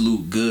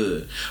absolute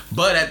good,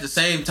 but at the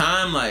same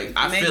time, like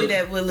I maybe feel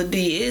that Will of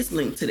D is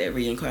linked to that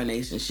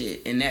reincarnation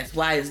shit, and that's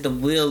why it's the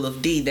Will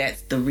of D.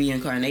 That's the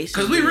reincarnation.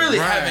 because we really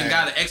Right. haven't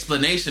got an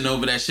explanation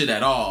over that shit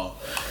at all.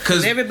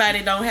 Because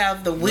everybody don't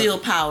have the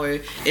willpower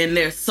in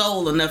their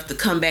soul enough to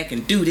come back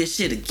and do this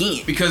shit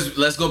again. Because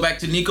let's go back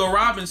to Nico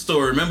Robbins'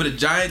 story. Remember the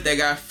giant that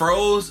got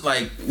froze?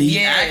 Like he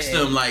Yeah. asked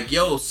him, like,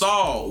 "Yo,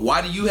 Saul,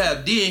 why do you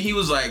have D?" And he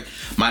was like,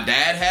 "My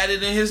dad had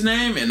it in his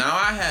name, and now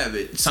I have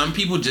it." Some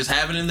people just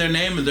have it in their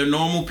name, and they're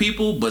normal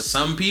people. But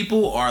some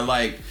people are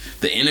like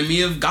the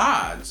enemy of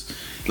gods.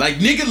 Like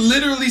nigga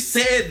literally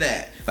said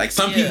that. Like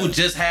some Yeah. people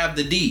just have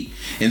the D,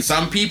 and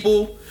some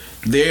people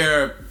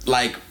they're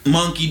like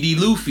Monkey D.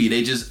 Luffy.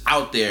 They just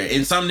out there,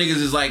 and some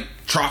niggas is like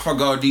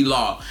Trafalgar D.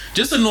 Law,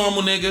 just a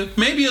normal nigga,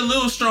 maybe a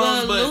little strong,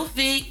 Well, but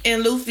Luffy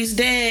and Luffy's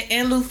dad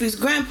and Luffy's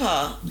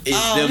grandpa It's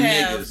all them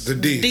have niggas. The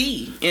D.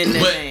 D in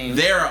their but name.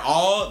 they're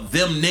all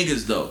them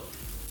niggas though.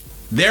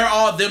 They're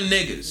all them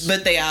niggas.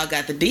 But they all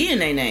got the D in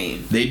their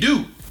name. They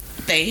do.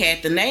 They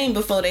had the name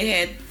before they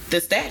had the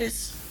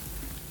status.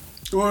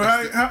 Well,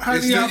 how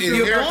it's do y'all the feel?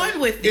 You're inherit- born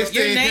with it's it. the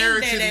You're named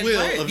inherited that at will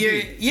birth. of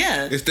You're, D.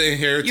 yeah. It's the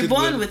inherited You're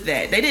born will. with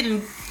that. They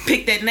didn't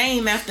pick that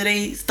name after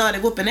they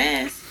started whooping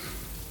ass.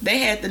 They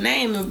had the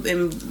name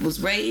and was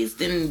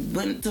raised and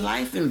went to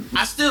life and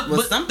I still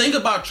was but something. think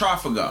about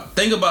Trafalgar.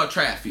 Think about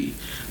Traffy.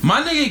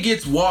 My nigga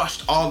gets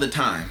washed all the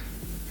time.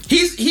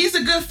 He's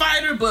a good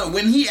fighter, but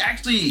when he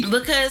actually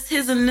Because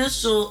his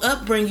initial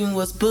upbringing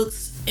was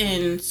books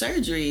and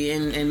surgery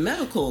and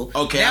medical.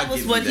 Okay, that I'll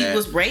was give what you he that.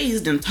 was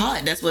raised and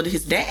taught. That's what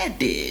his dad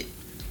did.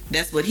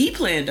 That's what he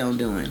planned on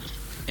doing.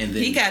 and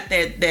then He got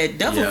that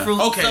devil Yeah. fruit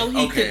Okay, so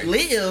he okay. could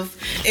live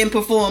and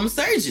perform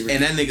surgery.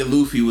 and that nigga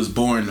Luffy was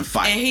born to And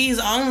fight. he's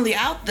only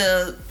out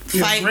there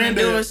Yeah, fighting and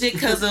granddad. doing shit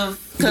because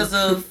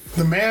of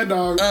The Mad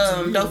Dog.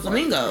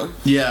 Doflamingo.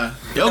 Yeah.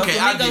 Okay,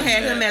 I'll Doflamingo give you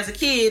had that. him as a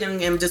kid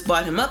and just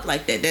brought him up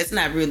like that. That's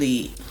not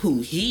really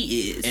who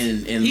he is.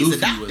 And he's Luffy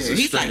a doctor. was a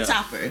He's straight like up-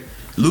 Chopper.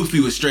 Luffy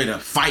was straight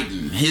up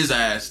fighting his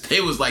ass.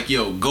 It was like,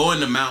 yo, go in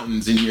the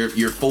mountains and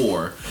you're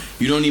 4.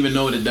 You don't even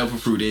know what a devil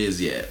fruit is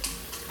yet.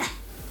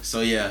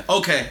 So yeah,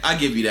 okay, I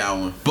give you that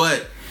one.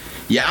 But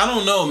yeah, I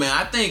don't know, man.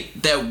 I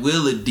think that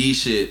Will of D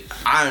shit.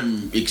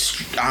 I'm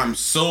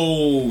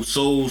so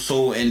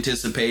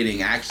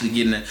anticipating actually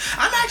getting that.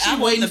 I'm actually I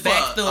want waiting the for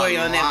backstory a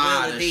on that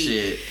lot Will of of D.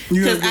 shit.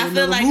 You gotta Because get I feel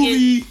another like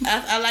movie.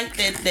 I like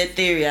that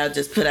theory I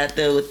just put out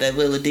there with that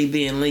Will of D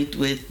being linked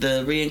with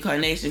the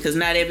reincarnation. Because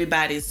not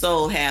everybody's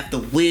soul have the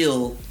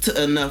will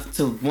to enough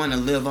to want to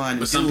live on.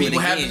 But And some do people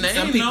it have again. the name,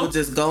 Some people no?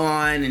 just go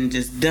on and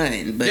just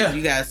done. But Yeah.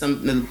 you got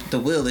the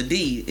Will of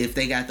D. If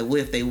they got the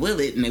will, if they will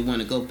it and they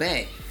want to go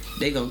back,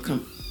 they gonna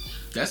come.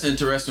 That's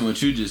interesting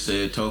what you just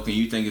said, Token.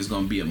 You think it's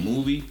gonna be a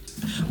movie?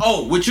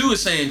 Oh, what you were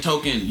saying,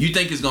 Token, you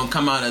think it's gonna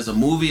come out as a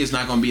movie? It's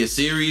not gonna be a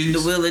series?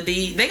 The Will of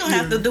D. They gonna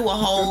have to do a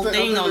whole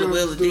thing on the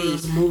Will of D.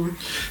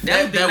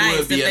 That would be That nice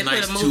would be if a they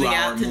nice put a movie 2-hour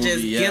out to just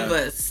movie, yeah. give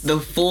us the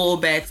full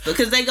backstory.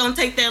 Because they gonna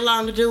take that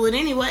long to do it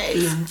anyway.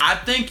 I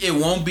think it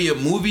won't be a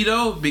movie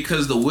though,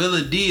 because the Will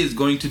of D is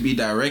going to be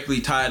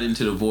directly tied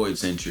into the Void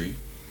Century.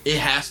 It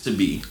has to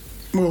be.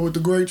 Well, with the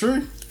Great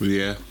Tree.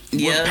 Yeah.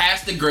 We're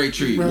past the Great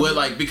Tree. Right. We're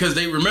like, because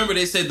they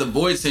said the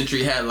Void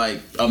Century had like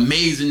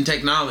amazing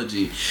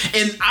technology,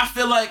 and I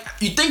feel like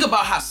you think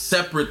about how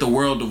separate the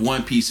world of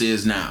One Piece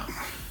is now.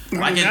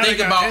 Like, and now think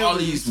they got about all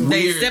aliens. these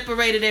They weird.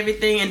 separated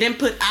everything and then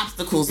put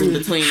obstacles in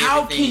between.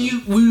 How everything.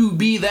 can you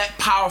be that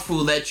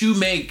powerful that you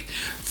make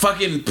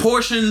fucking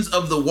portions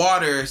of the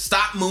water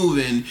stop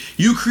moving?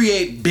 You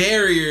create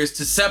barriers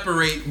to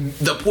separate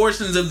the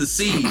portions of the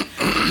sea.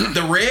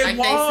 The red Like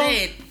wall.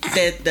 they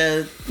said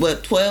that the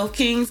 12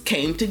 kings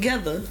came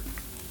together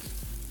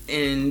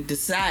and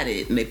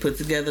decided, and they put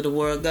together the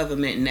world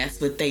government, and that's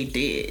what they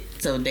did.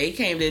 So they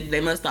they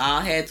must have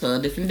all had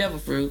 12 different devil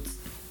fruits.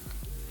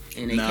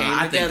 And they Nah, came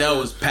I together. think that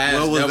was past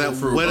What was Devil that?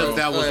 Fruit, What bro. if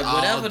that was Or all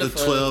whatever the the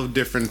fuck. 12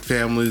 different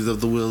families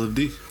of the Will of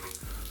D?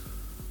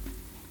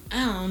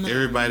 I don't know.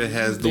 Everybody that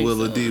has the Think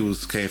Will of so. D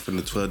came from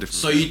the 12 different.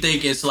 So you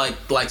think it's like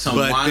some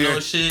But Wano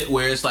they're- shit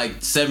where it's like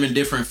 7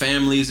 different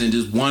families and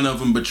just one of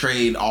them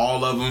betrayed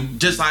all of them,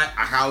 just like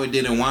how it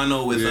did in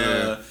Wano with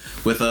Yeah.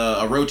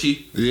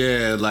 Orochi,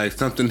 Yeah, like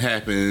something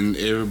happened.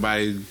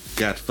 Everybody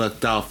got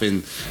fucked off,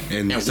 and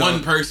and so-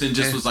 one person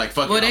just was like,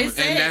 "Fuck Well, it." they I'm-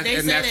 said,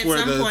 and that's at where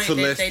some the point that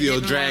they Celestial didn't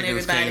want Dragons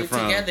everybody came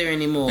from. together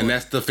anymore. And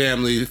that's the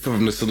family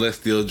from the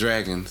Celestial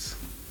Dragons.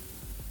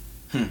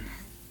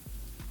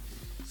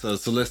 So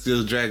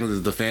Celestial Dragons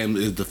is the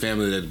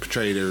family that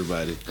betrayed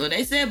everybody. Well,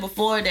 they said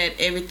before that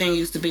everything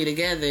used to be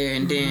together,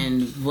 and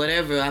then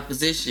whatever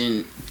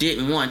opposition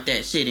didn't want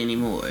that shit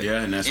anymore.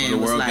 yeah, and that's where And the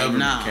was world like, government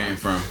nah. came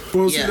from.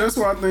 Well, see, Yeah. that's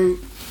why I think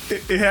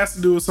it has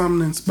to do with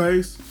something in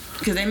space.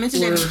 Because they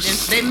mentioned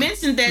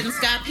that in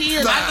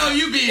Skypiea. I know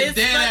you being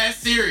dead ass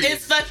serious.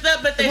 It's fucked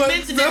up, but they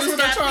mentioned it in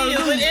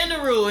Skypiea with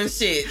Inaru and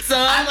shit. So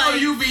I know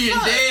you being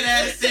dead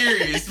ass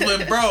serious,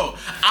 but bro,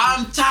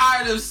 I'm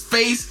tired of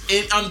space.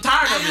 I'm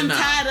tired of it now.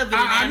 I'm tired of it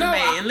in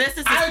anime. Unless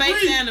it's a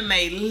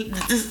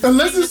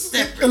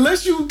space anime.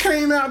 Unless you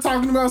came out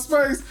talking about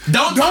space,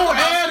 don't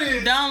add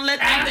it. Don't let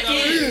that go.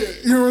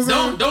 You know what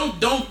I'm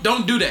saying?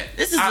 Don't do that.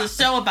 This is a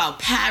show about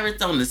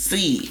pirates on the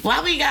sea.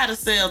 Why we gotta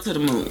sail to the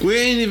moon? We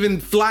ain't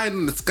even flying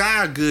in the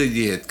sky good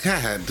yet.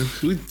 God,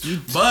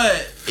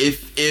 but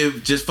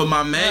if just for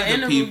my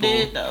manga people,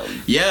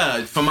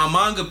 for my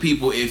manga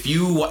people,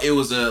 it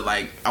was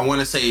I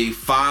want to say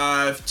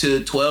 5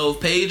 to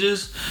 12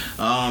 pages.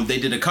 They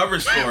did a cover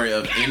story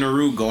of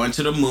Inaru going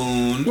to the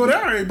moon. Well, they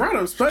already brought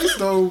up space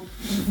though,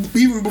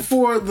 even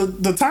before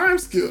the time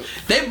skip.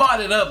 They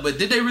brought it up, but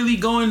did they really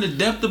go into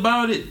depth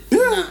about it?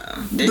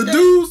 Yeah, the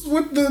dudes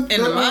with the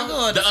manga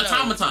or the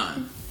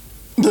automaton.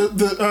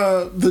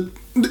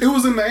 It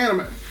was in the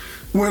anime.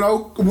 When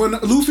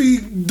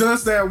Luffy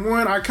does that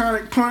one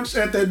iconic punch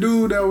at that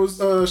dude that was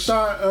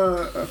shot,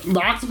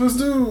 the octopus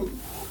dude.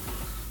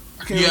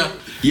 Yeah.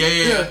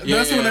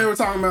 That's when they were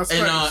talking about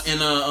space. In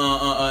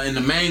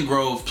the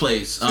mangrove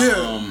place.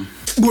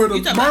 Where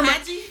the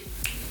mermaid.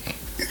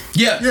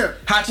 Yeah.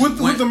 Hachi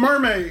with the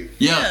mermaid.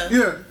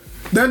 Yeah.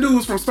 That dude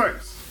was from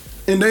space,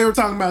 and they were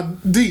talking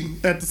about D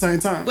at the same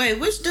time. Wait,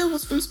 which dude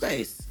was from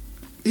space?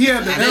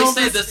 Yeah, they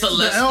say the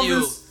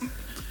celestial.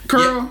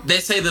 Curl. Yeah, they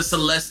say the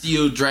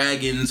celestial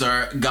dragons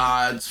are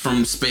gods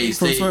from space.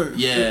 That's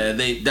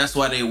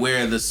why they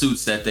wear the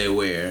suits that they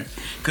wear,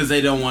 because they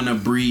don't want to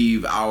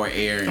breathe our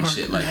air and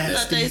shit like that. I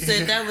thought they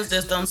said that was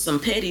just on some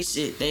petty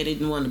shit. They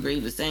didn't want to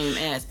breathe the same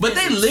ass. But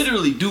they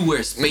literally do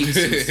wear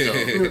spacesuits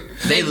though.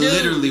 They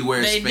literally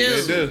wear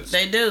spacesuits.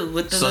 They do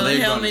with the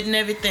little helmet and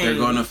everything. They're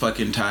gonna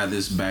fucking tie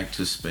this back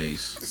to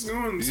space. It's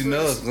going to you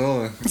know it's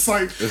going. It's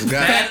like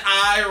that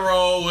eye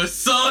roll was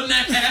so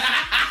nasty.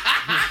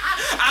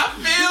 I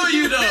feel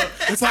you though.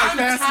 It's like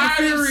Fast and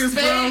Furious,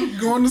 bro.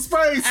 Going to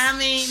space. I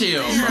mean,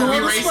 chill, bro. We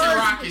racing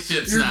rocket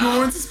ships now. You're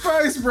going to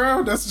space,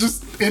 bro. That's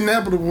just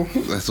inevitable.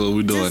 That's what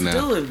we're doing now.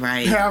 Just do it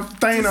right. Have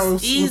Thanos.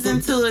 Just ease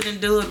into it and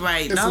do it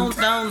right. Don't.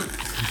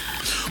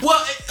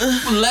 Well,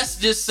 let's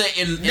just say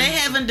they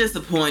haven't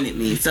disappointed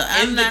me. So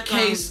in the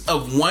case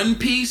of One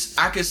Piece,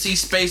 I could see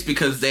space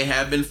because they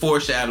have been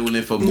foreshadowing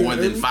it for more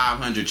than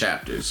 500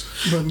 chapters.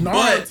 But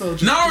Naruto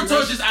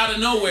just out of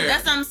nowhere.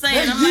 That's what I'm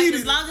saying. I'm like,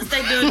 as long as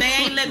they do, they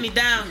ain't let me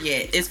down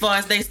yet as far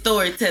as their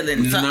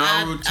storytelling. So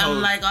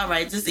I'm like, all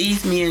right, just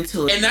ease me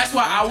into it. And that's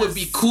why I would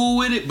be cool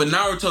with it. But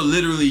Naruto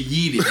literally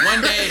yeeted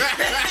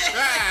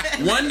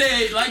one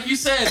day, like you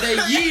said, they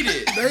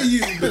yeeted. They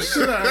yeeted the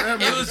shit out of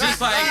that. It was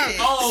just like,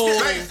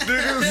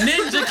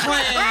 ninja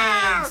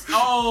clans.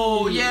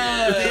 Oh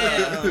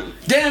yeah.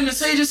 Damn, the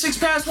Sage of Six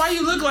Paths. Why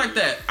you look like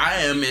that?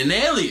 I am an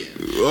alien.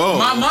 Oh.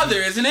 My mother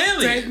is an alien.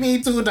 Take me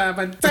to the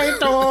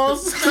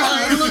potatoes.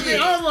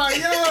 I'm like,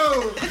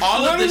 yo.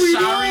 All of the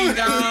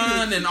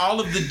Sharingan and all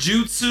of the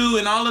jutsu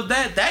and all of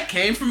that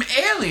came from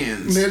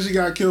aliens. Neji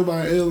got killed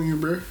by an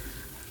alien, bro.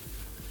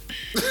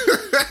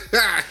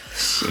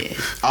 Shit.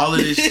 All of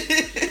this,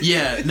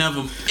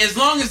 never. As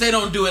long as they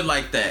don't do it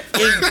like that.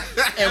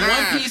 And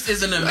One Piece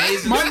is an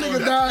amazing. My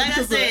nigga died. Like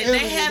I said,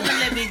 they haven't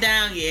let me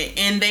down yet,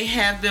 and they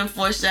have been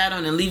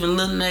foreshadowing and leaving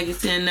little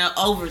nuggets in there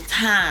over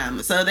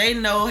time, so they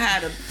know how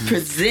to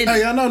present.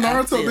 Hey, y'all know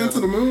Naruto been to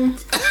the moon?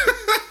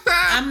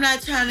 I'm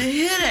not trying to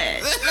hear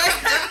that.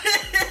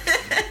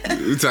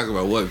 We talking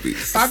about One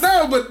Piece. I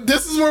know, but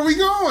this is where we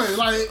going.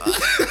 Like,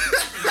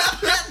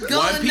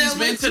 One Piece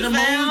been to the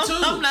moon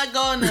too. I'm not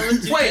going there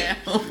with you. Wait,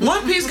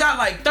 One Piece got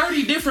like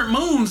 30 different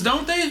moons,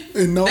 don't they?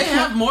 They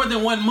have more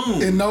than one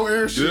moon. And no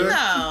airship.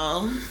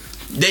 No.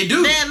 They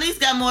do. They at least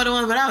got more than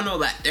one, but I don't know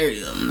about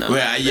 30 of them. Though.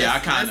 Well, yeah, I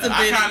kind of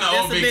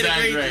over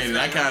exaggerated.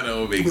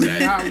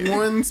 Not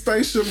one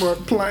spaceship or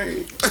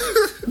plane.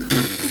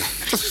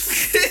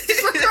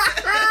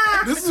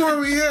 This is where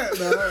we at,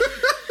 dog.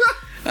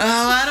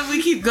 Oh, why do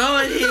we keep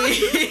going here?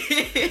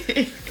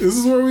 This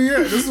is where we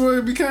at. This is where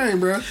it became,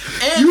 bro.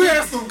 You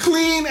had some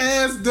clean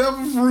ass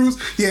devil fruits.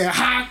 Yeah,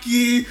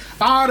 hockey,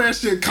 all that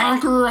shit,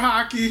 conqueror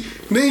hockey.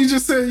 Then you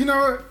just said, you know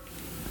what?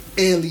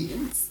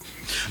 Aliens.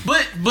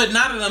 But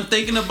now that I'm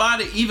thinking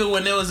about it, even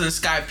when it was in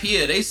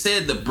Skypiea, they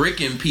said the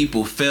Brickin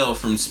people fell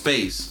from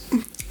space.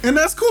 And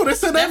that's cool. They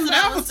said that's what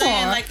Avatar. I was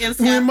saying. Like in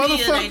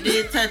Skypiea, they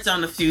did touch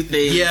on a few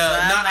things.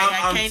 Yeah, so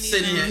I'm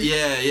sitting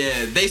here.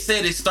 Yeah. They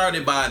said it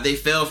started by they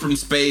fell from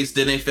space,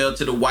 then they fell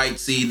to the White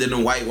Sea, then the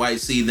White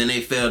Sea, then they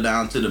fell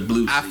down to the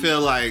Blue Sea. I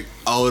feel like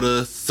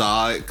Oda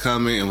saw it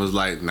coming and was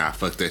like, nah,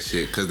 fuck that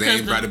shit, because they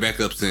ain't brought it back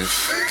up since.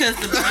 Because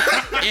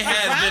it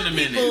has been a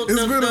minute.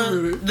 It's been a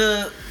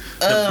minute.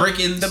 The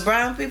Brickens, the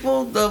brown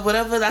people, the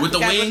whatever, I with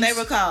forgot the wings? what they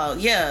were called.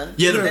 I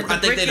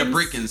think they're the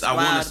Brickens. I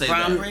want to say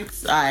brown that.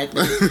 Bricks. All right,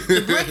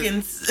 the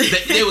Brickens.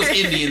 They was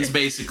Indians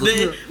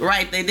basically.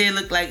 Right, they did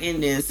look like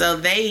Indians. So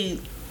they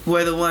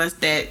were the ones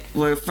that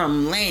were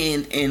from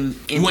land and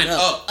went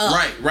up.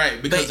 Right.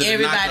 Because but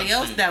everybody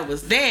else that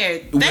was there,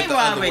 they Went were the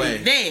other already way.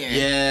 there.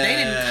 Yeah.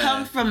 They didn't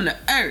come from the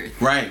earth.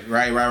 Right.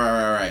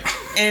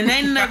 And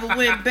they never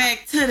went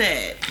back to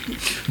that.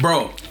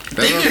 Bro,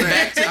 thinking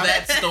back to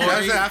that That's story.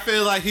 it. I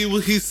feel like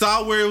he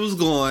saw where it was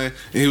going,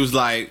 and he was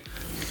like,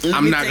 Let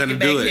I'm me not take gonna it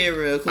back do here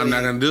real it. quick. I'm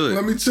not gonna do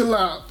Let it. me chill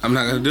out. I'm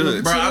not gonna do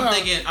it. Bro, Chill I'm out.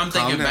 thinking Calm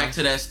back down.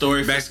 to that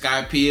story for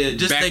Skypea.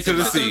 Just back think to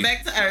the about sea. Welcome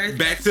back to Earth.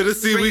 Back to the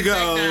sea we Bring it back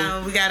go.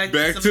 down. We gotta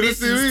Back some to the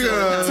sea we missions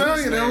go. I'm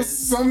telling you, there was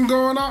something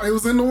going on. It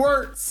was in the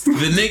works. the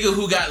nigga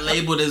who got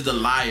labeled as the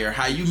liar.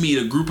 How you meet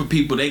a group of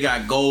people, they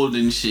got gold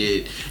and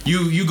shit.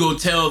 You go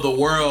tell the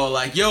world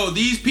like, yo,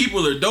 these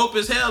people are dope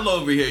as hell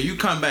over here. You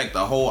come back,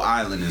 the whole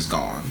island is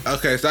gone.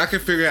 Okay, so I can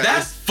figure out.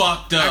 That's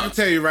fucked I can up.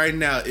 tell you right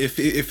now if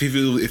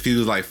he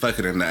was like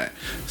fucking or not.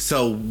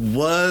 So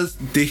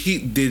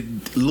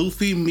did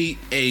Luffy meet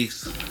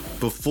Ace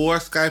before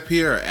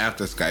Skypea or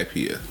after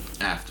Skypea?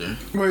 After.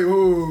 Wait,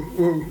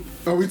 whoa.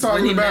 Are we When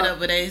talking he met about up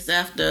with Ace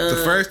after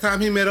The first time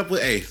he met up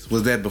with Ace,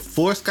 was that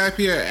before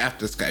Skypea or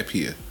after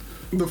Skypea?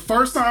 the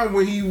first time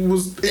when he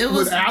was it was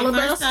with the first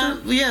Alabaster?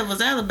 time- Yeah, it was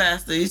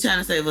Alabaster. You trying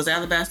to say it was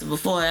Alabaster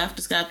before or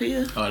after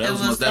Skypea? Oh, that it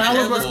was most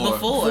definitely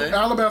before.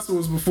 Alabaster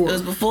was before. It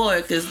was before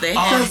because they Oh,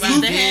 had he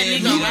they had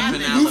did Nico meet up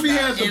in Robin. Luffy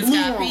had the in blue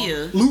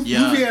Skypea. on. Luffy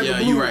had the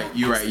blue you're right. on.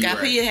 You're right.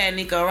 Skypea had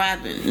Nico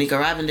Robin. Nico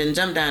Robin didn't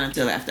jump down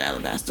until after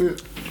Alabaster.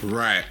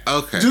 Right.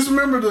 Okay. Just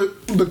remember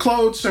the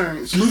clothes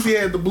change. Luffy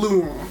had the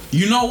blue on.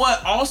 You know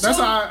what? Also, That's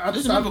how I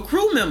Just remember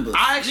crew members.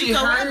 I actually Nico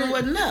heard. Robin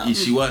wasn't up. Yeah,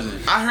 she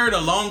wasn't. I heard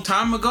a long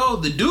time ago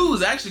the dude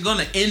was actually going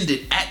to end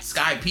it at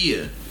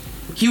Skypea.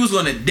 He was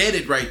going to dead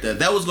it right there.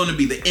 That was going to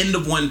be the end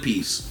of One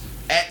Piece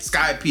at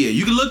Skypea.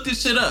 You can look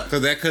this shit up.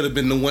 Because that could have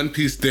been the One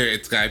Piece there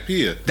at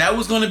Skypea. That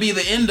was going to be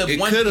the end of It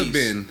One Piece. could have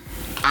been.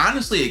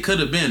 Honestly, it could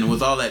have been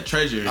with all that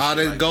treasure. and All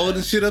shit that like gold that.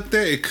 and shit up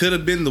there, it could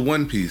have been the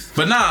One Piece.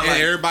 But nah, And like,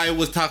 everybody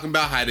was talking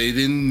about how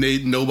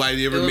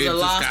nobody It ever was made a it to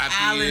lost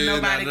Skypea. island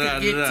nobody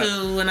could get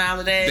to and all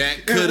of that.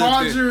 That could And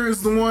have been. Roger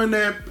is the one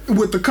that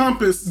with the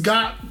compass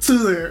got to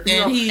there. You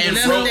know, And he And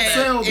left broke that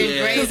that.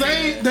 engraving Because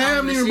they haven't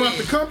on the even brought the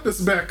shit.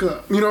 compass back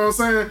up. You know what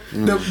I'm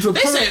saying? The they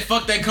said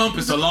fuck that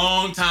compass a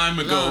long time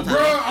ago, Long time.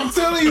 bro. Bro, I'm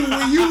telling you,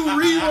 when you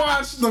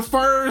rewatch the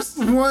first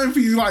One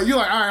Piece, you're like, all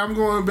right, I'm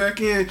going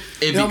back in It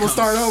and I'm gonna becomes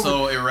start over.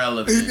 so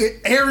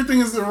irrelevant. Everything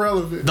is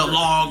irrelevant. The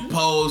log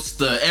post,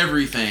 the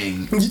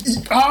everything.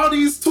 All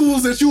these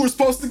tools that you were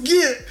supposed to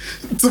get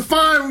to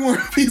find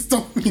One Piece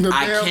don't mean a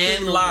I damn can't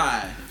thing.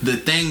 lie. The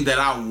thing that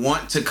I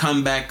want to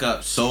come back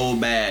up so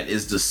bad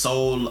is the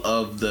soul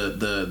of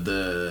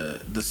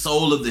the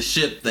soul of the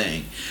ship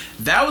thing.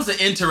 That was an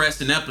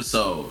interesting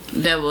episode.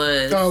 That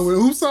was. Oh, with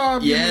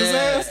Usopp getting his Yeah,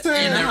 ass and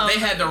tagged. they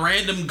had the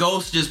random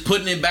ghost just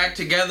putting it back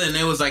together, and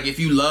it was like, if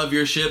you love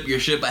your ship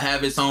will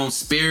have its own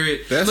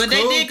spirit. That's But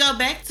cool. they did go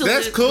back to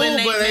That's it cool, when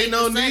they but made ain't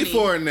no the need Sunny.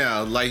 for it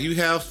now. Like, you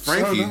have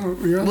Frankie.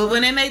 Yeah. But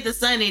when they made the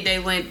Sunny, they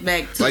went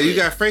back to Like, it. you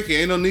got Frankie.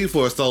 Ain't no need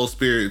for a soul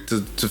spirit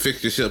to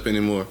fix your ship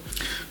anymore.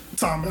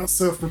 Talking about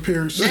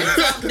self-repair shit.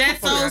 that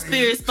soul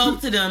spirit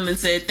spoke to them and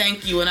said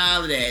thank you and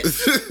all of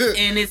that.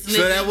 And it's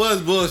living, So that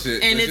was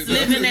bullshit. and it's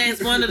living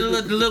as one of the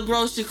little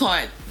grocery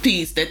cart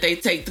piece that they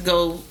take to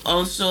go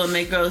on shore and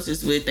make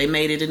groceries with. They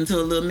made it into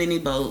a little mini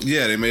boat.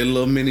 Yeah, they made a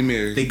little mini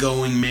Mary. The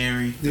Going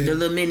Mary. The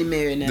little mini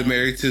Mary now. The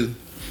Mary 2.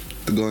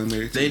 The Going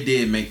Mary 2. They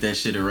did make that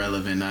shit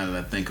irrelevant now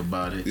that I think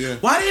about it. Yeah.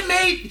 Why they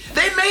made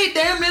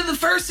damn near the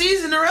first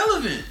season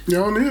irrelevant. You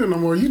don't need it no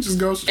more. You just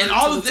go straight And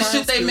all to of the the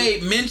shit they time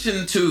made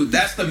mention to,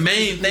 that's the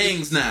main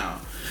things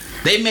now.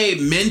 They made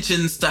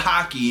mentions to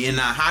hockey, and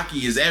now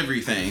hockey is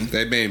everything.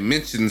 They made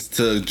mentions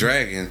to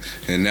Dragon,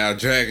 and now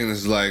Dragon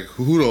is like,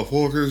 who the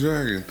fuck is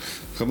Dragon?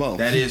 Come on.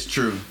 That is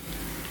true.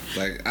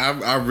 Like,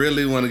 I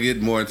really want to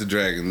get more into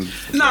Dragon.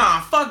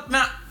 Nah,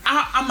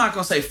 I'm not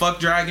gonna say fuck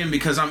Dragon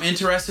because I'm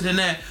interested in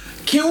that.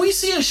 Can we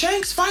see a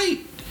Shanks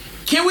fight?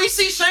 Can we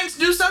see Shanks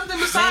do something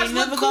They besides ain't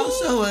look never cool? gonna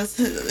show us.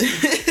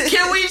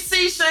 Can we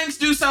see Shanks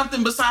do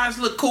something besides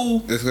look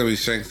cool? It's going to be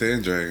Shanks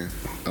and Dragon.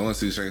 I want to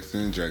see Shanks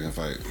and Dragon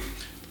fight.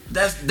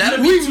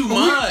 That'll be too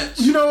much.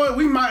 You know what?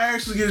 We might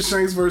actually get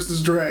Shanks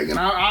versus Dragon.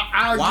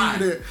 I'll Why?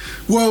 give you that.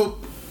 Well,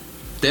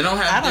 They don't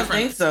have I don't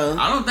different. think so.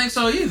 I don't think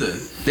so either.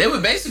 They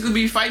would basically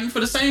be fighting for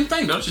the same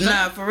thing, don't you think?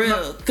 Nah, for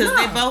real. Because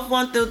they both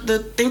want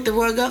think the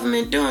world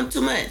government doing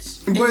too much.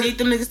 They But- need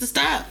them niggas to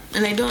stop.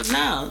 And they don't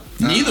now.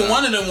 Neither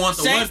one of them wants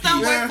a One Shanks don't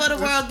Piece. Yeah. work for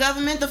the world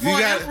government. The four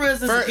gotta-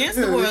 emperors is first- against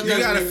the world you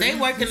gotta- government. They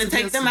working to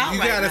take them out You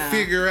right got to now.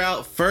 figure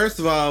out, first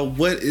of all,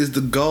 what is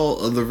the goal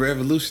of the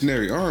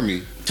Revolutionary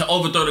Army? To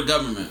overthrow the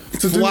government.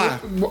 to do, Why?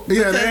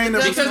 Yeah, they ain't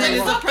never Because Because it they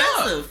is fucked up.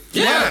 oppressive.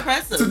 Yeah. Yeah,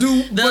 oppressive. To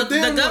do- the but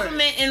then the what?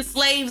 government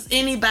enslaves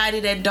anybody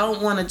that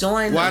don't want to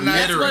join Why them. not?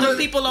 That's where the Literally.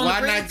 people on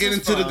Why the not bridge get is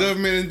into the from.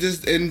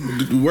 government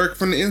and work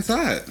from the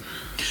inside?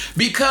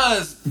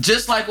 Because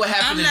just like what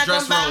happened in I'm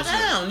not gonna Dressrosa. bow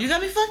down. You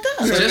got me fucked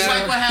up. Just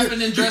like what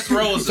happened in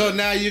Dressrosa. So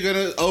now you're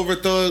gonna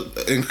overthrow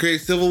and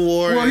create civil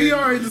war. Well, he and-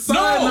 already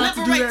decided No, not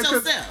to do liberate that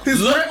because yourself.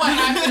 his, Look what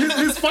happened.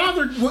 his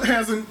father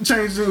hasn't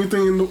changed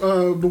anything in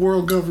the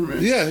world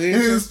government. Yeah, he-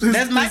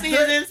 That might be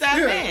his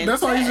inside man.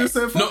 That's why he just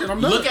said, "Fuck No, it,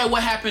 I'm done." look at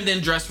what happened in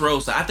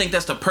Dressrosa. I think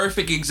that's the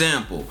perfect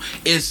example.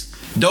 It's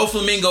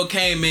Doflamingo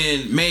came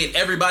in, made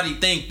everybody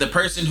think the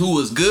person who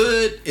was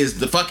good is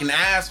the fucking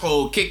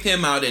asshole, kicked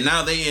him out, and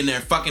now they in there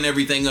fucking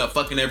everything up,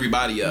 fucking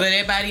everybody up. But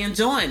everybody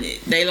enjoying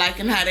it. They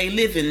liking how they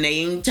living. They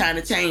ain't trying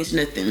to change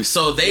nothing.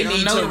 So they don't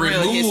need know to the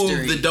real remove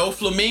history. the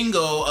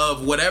Doflamingo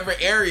of whatever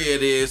area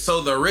it is,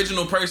 so the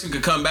original person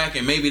could come back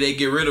and maybe they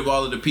get rid of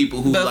all of the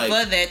people who But like.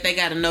 for that, they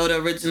got to know the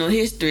original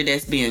history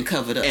that's being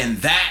covered up.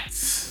 And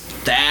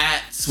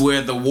that's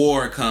where the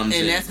war comes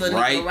in. And that's where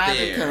right Nico Robin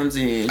there. comes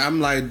in. I'm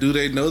like, do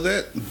they know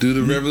that? Do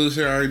the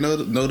revolutionary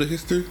already know the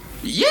history?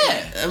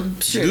 Yeah, I'm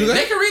sure. Do that?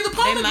 they can read the They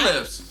might.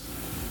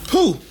 poneglyphs.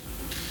 Who?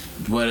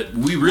 But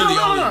we really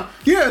only. No.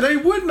 Yeah, they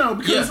would know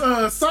because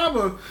Yeah.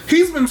 Saba,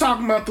 he's been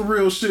talking about the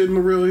real shit and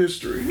the real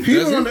history. He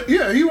Does the one he? that,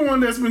 yeah, he the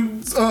one that's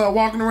been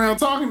walking around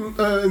talking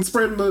and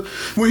spreading the.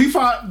 When he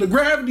fought the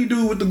gravity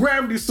dude with the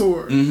gravity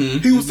sword,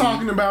 he was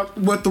talking about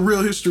what the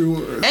real history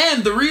was.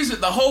 And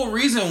the whole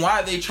reason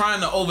why they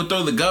trying to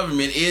overthrow the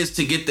government is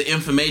to get the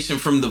information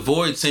from the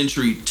Void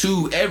Century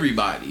to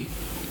everybody.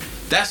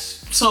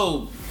 That's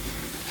so.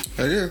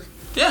 I guess.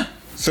 Yeah,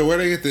 So where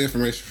they get the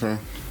information from?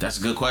 that's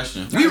a good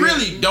question. We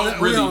really don't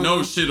we really don't know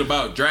know. shit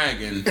about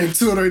Dragon.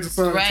 Until they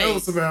decide Right. to tell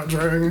us about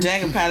Dragon.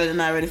 Dragon probably done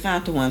already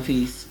found the One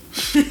Piece.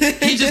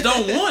 He just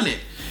don't want it.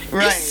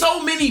 Right. There's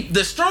so many.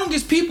 The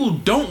strongest people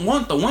don't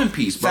want the One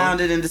Piece, bro.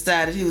 Found it and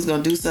decided he was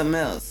gonna do something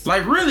else.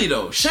 Like really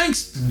though,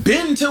 Shanks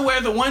been to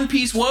where the One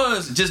Piece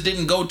was, just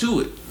didn't go to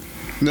it.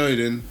 No, he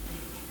didn't.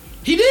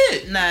 He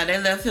did. Nah, they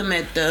left him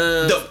at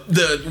the.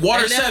 The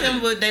Water they left 7.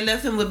 him with. They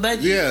left him with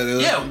Budgie.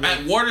 Yeah.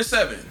 At Water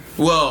 7.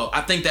 Well,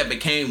 I think that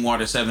became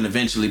Water 7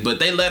 eventually, but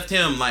they left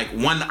him like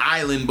one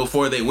island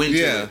before they went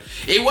Yeah. to it.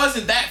 It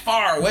wasn't that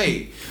far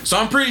away. So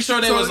I'm pretty sure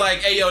they So- was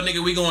like, hey, yo,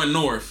 nigga, we going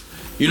north.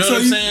 You know So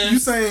what I'm saying? You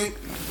saying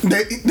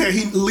that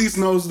he at least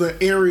knows the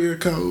area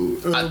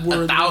code? A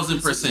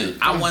 1,000%.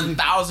 I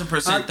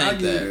 1,000% think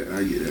that.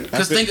 I get it.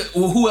 Because think,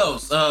 well, who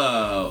else?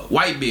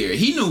 Whitebeard.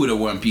 He knew what a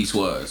One Piece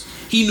was.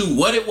 He knew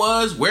what it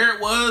was, where it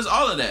was,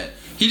 all of that.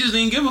 He just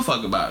didn't give a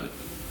fuck about it.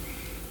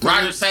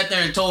 Roger sat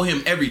there and told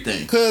him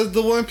everything. Cause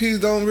the One Piece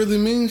don't really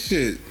mean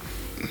shit.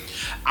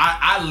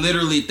 I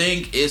literally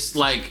think it's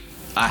like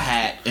a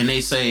hat, and they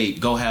say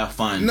go have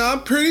fun. No, I'm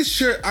pretty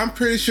sure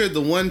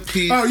the One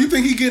Piece. Oh, you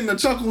think he getting a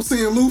chuckle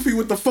seeing Luffy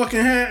with the fucking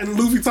hat and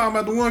Luffy talking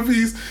about the One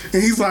Piece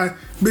and he's like,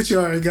 bitch, you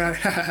already got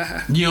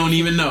it. You don't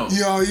even know.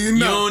 You know. You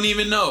don't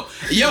even know.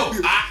 Yo,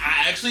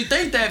 I actually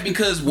think that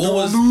because what Don't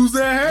was lose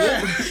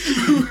that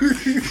hat.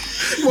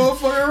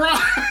 Motherfucking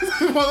rock.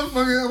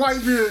 Motherfucking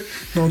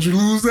Whitebeard. Don't you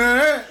lose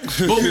that hat.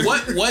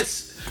 but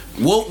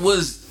what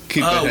was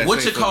Keep that hat what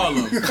you safe call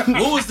him?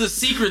 What was the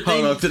secret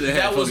thing Hold on to the hat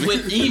that for was me.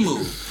 with Emu?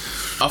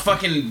 A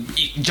fucking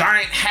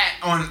giant hat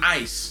on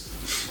ice.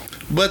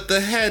 But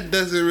the hat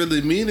doesn't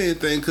really mean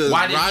anything because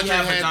Why did he Roger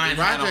have a giant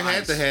hat Roger on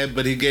had ice? the hat,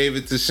 but he gave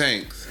it to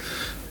Shanks.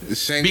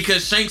 Shanks,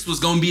 Because Shanks was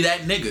gonna be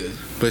that nigga.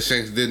 but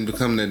Shanks didn't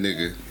become that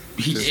nigga.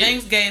 He did.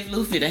 Shanks gave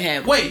Luffy the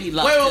hat when Wait, he wait,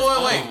 lost his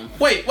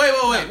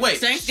arm. wait.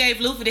 Shanks gave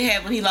Luffy the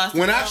hat when he lost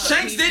When his I- arm.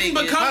 Shanks He didn't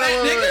figured- become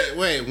that nigga.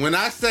 Wait. When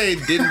I say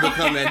didn't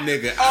become that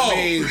nigga, Oh. I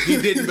mean he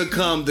didn't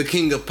become the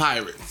king of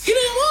pirates. He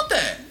didn't want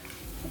that.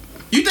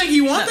 You think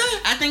he want No,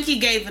 that? I think he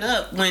gave it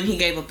up when he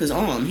gave up his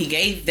arm. He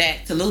gave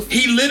that to Luffy.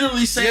 He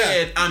literally said,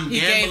 Yeah. "I'm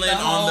He gave gambling the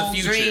on whole the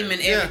future." dream and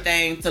Yeah.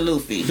 everything to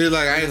Luffy. He's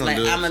like, I ain't gonna Like,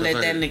 do it. I'm gonna so let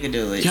fuck that it. nigga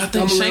do it. Y'all think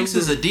I'm a Shanks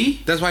little is a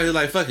D? That's why he's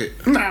like, fuck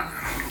it. Nah.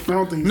 I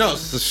don't think No,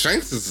 so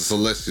Shanks is a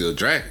celestial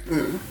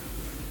dragon.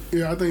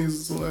 Yeah, I think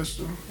he's a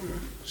celestial. Yeah.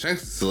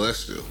 Shanks is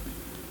celestial.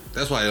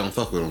 That's why I don't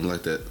fuck with him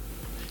like that.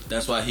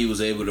 That's why he was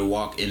able to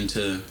walk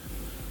into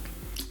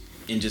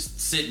and just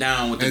sit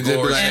down with the And just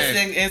be gorge. like,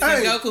 And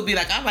Hey. Goku be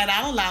like, all right,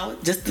 I'll allow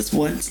it. Just this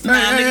once. Hey, Nah,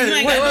 hey, nigga, you hey,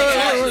 ain't wait, got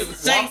wait, no wait,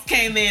 choice. Shanks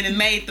came in and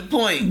made the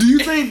point. Do you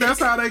think that's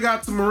how they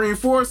got to Marine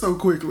 4 so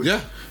quickly? Yeah.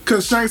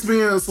 Because Shanks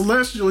being a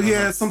celestial, he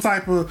had some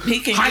type of He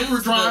can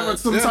hyperdrive use or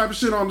some Yeah. type of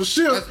shit on the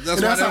ship. That's and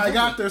that's why how they- he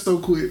got there so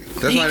quick.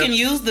 That's He why can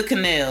use the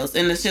canals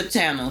and the ship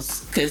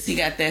channels because he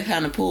got that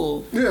kind of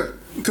pull. Yeah,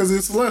 because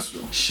it's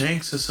celestial.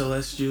 Shanks a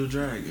celestial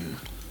dragon.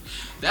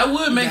 That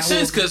would make That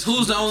sense would- because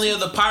who's the only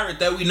other pirate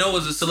that we know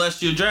is a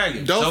celestial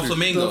dragon?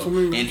 Doflamingo.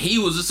 Doflamingo. And he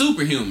was a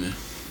superhuman.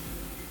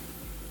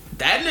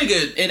 That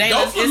nigga, It ain't.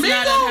 It's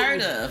not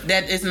unheard of.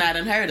 That is not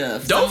unheard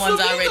of. Someone's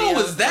already Doflamingo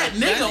was that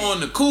done nigga it. on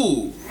the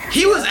cool.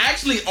 He was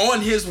actually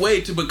on his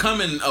way to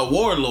becoming a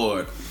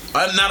warlord.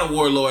 Not a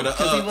warlord, 'Cause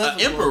he was an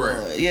a emperor.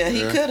 warlord. Yeah,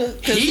 he could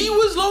have. He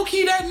was low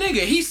key that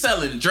nigga. He's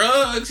selling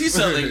drugs. He's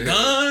selling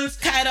guns.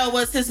 Kaido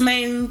was his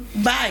main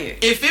buyer.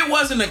 If it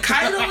wasn't a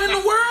Kaido in the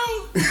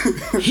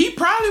world, he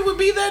probably would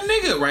be that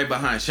nigga right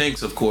behind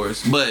Shanks, of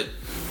course. But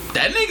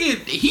That nigga,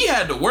 he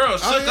had the world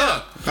shook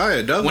up. Oh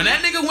yeah, double. When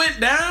that nigga went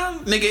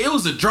down, nigga, it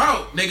was a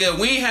drought. Nigga,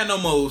 we ain't had no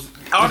more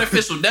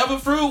artificial devil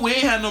fruit. We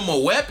ain't had no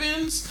more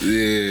weapons.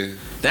 Yeah.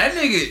 That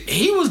nigga,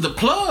 he was the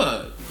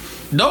plug.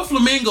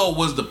 Doflamingo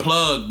was the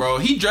plug, bro.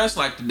 He dressed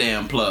like the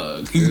damn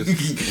plug.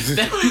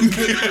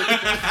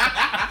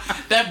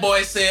 That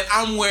boy said,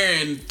 I'm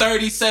wearing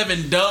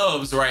 37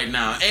 doves right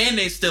now, and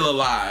they still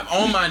alive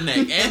on my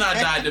neck, and I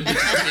dyed the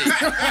bitches pink.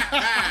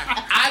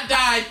 I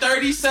dyed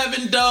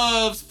 37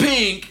 doves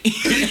pink.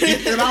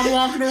 And I'm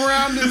walking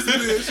around this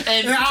bitch,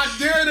 and I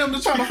dare them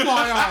to try to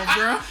fly off,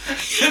 bro.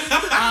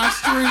 I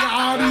string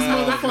all these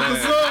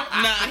motherfuckers up.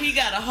 Nah, he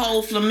got a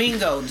whole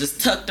flamingo just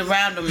tucked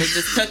around him and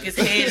just tuck his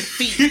head and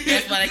feet.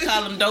 That's why they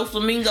call him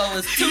Doflamingo.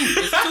 It's two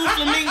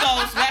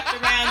flamingos wrapped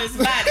around his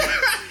body.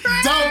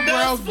 Dope,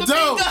 bro,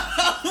 dope.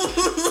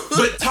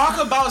 But talk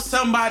about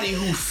somebody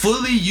who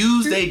fully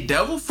used a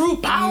devil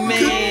fruit power.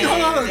 Man.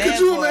 Hold on, could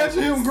you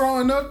imagine him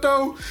growing up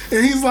though?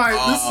 And he's like,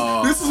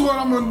 this is what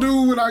I'm gonna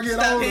do when I get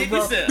older,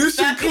 bro. This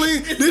shit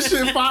clean, this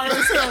shit fire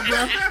as hell,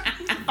 bro.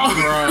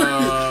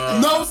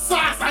 No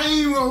socks. I ain't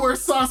even gonna wear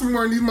socks. I'm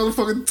wearing these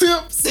motherfucking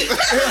tips.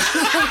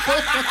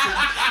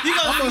 You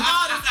gonna see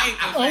all this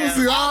ankle, I'm gonna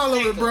see all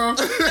of it, bro.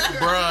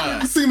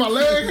 Bruh. You see my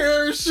leg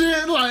hair and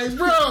shit, like,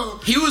 bro.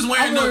 He was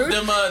wearing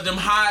them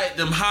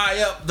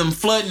high up, them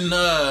flooding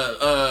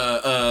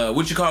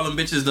what you call them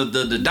bitches,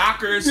 the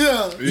dockers.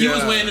 Yeah. He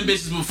was wearing them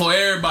bitches before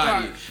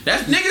everybody. Right.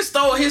 That nigga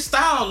stole his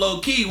style low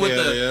key with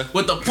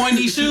with the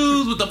pointy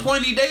shoes, with the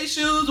pointy day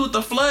shoes, with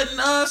the flooding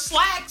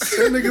slacks.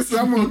 That nigga said,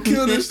 I'm gonna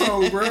kill this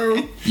hoe,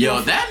 bro.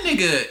 Yo, that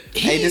nigga,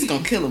 Hey, this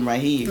gonna kill him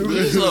right here.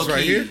 he's low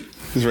right key. here.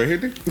 It's right here,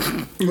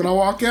 nigga. When I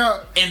walk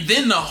out, And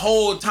then the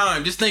whole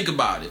time, just think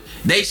about it.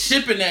 They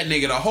shipping that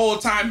nigga the whole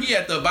time. He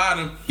at the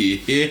bottom. Y'all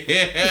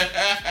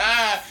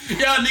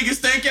niggas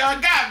think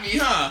y'all got me,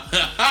 huh?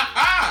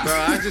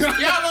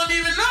 Y'all don't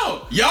even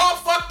know. Y'all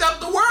fucked up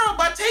the world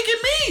by taking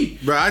me.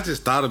 Bro, I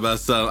just thought about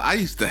something. I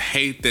used to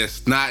hate that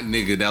snot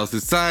nigga that was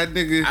the side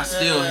nigga. I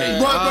still hate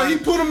but he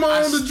put him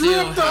on the still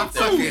drip though hate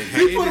that too. nigga.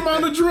 He put him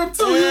on the drip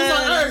too. He was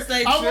Let's like,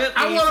 say hey, drip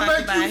I when want you to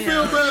make talk you about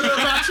feel him. better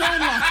about your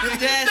life.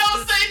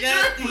 Don't say drip.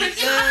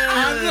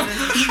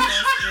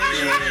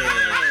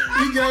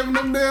 He gave him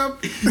them damn.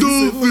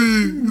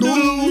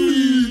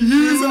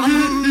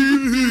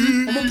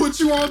 I'm gonna put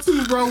you on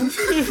too, bro.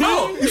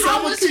 Bro,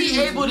 how was he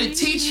able to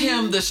teach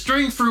him the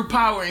string fruit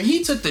power and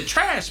he took the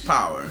trash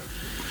power?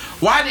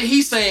 Why did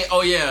he say,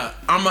 "Oh yeah,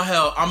 I'm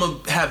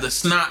gonna have the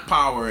snot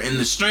power and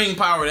the string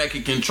power that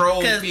can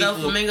control Because people"?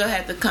 Doflamingo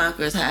had to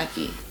conquer his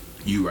hockey.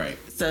 You right.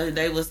 So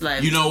they was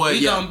like, You know what? We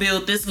Yeah. gonna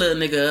build this little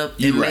nigga up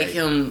You and right. make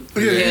him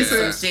Yeah, get he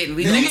some said- shit. And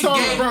we He gonna told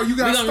gave- him, bro, you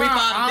gotta we gonna reap all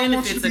stop. the I don't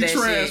want you benefits to be of that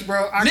trash, shit.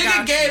 bro. I Nigga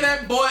got gave you.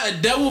 that boy a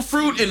devil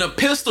fruit and a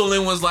pistol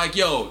and was like,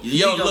 "Yo,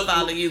 gonna look,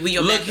 follow you. We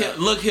gonna look back here, up."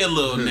 look here,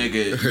 little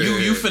nigga.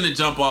 You finna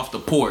jump off the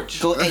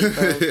porch." Go 8,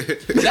 bro.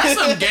 That's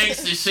some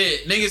gangster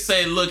shit. Niggas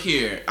say, "Look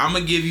here, I'm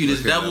gonna give you this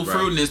Look here, devil bro.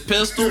 fruit and this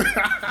pistol."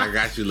 I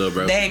got you, little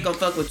bro. They ain't gonna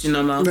fuck with you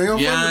no more. They don't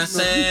You know fuck what I'm with you,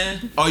 no.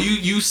 saying? Are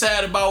you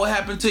sad about what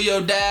happened to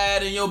your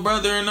dad and your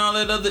brother and all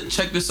that other?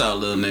 Check this out,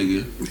 little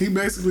nigga. He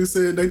basically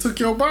said they took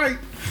your bite.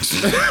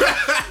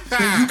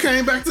 And you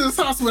came back to this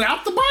house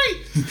without the bite.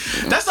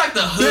 That's like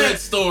the hood Yeah.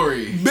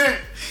 story. Bet.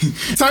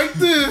 Take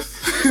this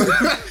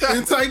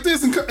and take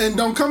this and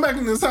don't come back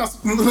in this house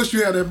unless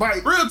you have that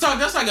bite. Real talk,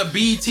 that's like a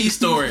BT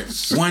story.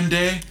 One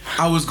day,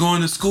 I was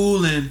going to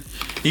school and,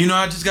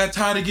 I just got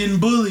tired of getting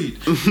bullied.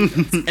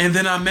 And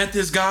then I met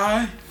this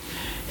guy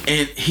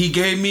and he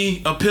gave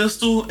me a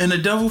pistol and a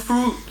devil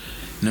fruit.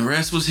 And the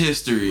rest was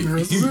history. The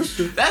rest is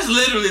history. That's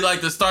literally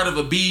like the start of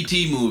a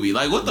BT movie.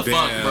 Like, what the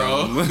fuck,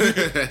 bro?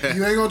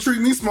 You ain't gonna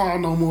treat me small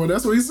no more.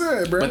 That's what he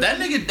said, bro. But that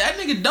nigga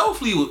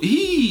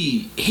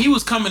Dofley, he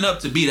was coming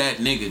up to be that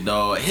nigga,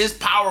 dog. His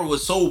power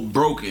was so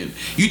broken.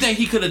 You think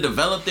he could have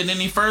developed it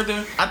any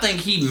further? I think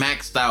he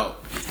maxed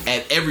out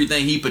at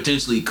everything he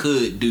potentially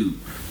could do.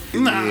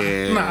 Nah,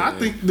 Yeah. I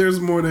think there's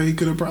more that he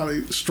could have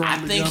probably strung I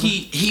think together.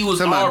 he was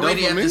Talking about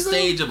already at the Doflamingo?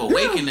 stage of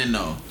awakening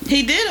though.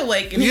 He did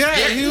awaken. Yeah,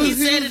 he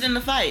said it in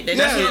the fight. That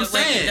That's he what I'm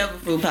awakened saying. devil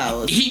fruit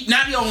powers. He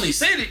not only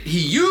said it, he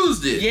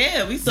used it.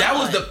 Yeah, we saw That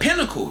was it. the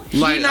pinnacle.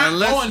 Like, He not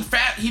unless- going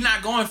he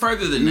not going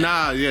further than that.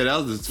 Nah, yeah, that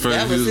was his first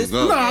That was music his-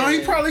 go. No, he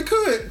probably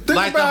could. Think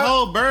Like the about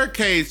whole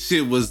birdcage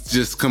shit was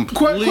just Quick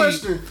complete.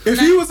 question: if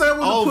he was able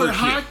to put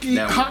Overkill.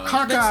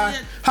 That was.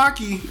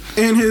 hockey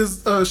in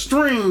his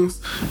strings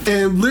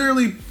and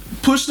literally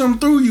push them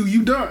through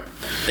you done.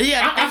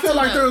 Yeah, I feel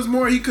like there was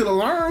more he could have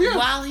learned. Yeah.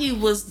 While he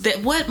was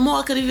what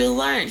more could he have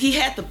learned? He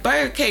had the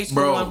birdcage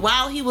Bro. going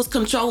while he was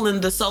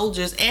controlling the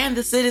soldiers and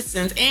the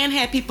citizens and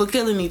had people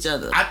killing each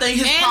other. I think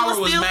his and power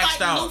was still maxed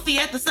fighting out. Luffy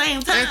at the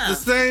same time. At the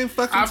same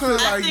fucking I feel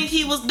time. I like think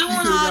he was doing he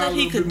all could've got that a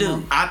he little could bit do.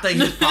 more. I think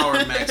his power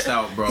maxed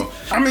out, bro.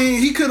 I mean,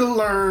 he could have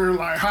learned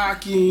like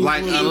hockey.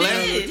 Like, He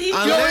unless- did. He,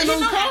 Yo, unless- ain't no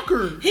know,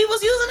 conquer. he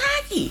was using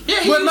hockey. Yeah,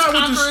 But not with the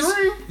conquerors.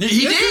 string.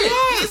 He Yes, did.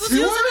 He was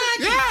using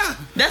hockey. Yeah.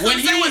 That's when what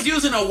I'm he saying. was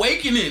using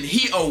Awakening,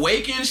 he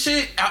awakened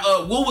shit.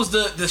 What was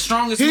the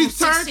strongest He move?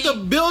 turned 16?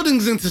 the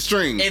buildings into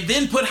strings. And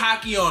then put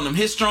hockey on him.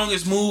 His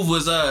strongest move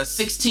was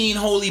 16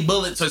 holy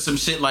bullets or some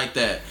shit like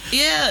that.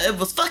 Yeah, it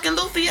was fucking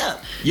Luffy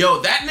up.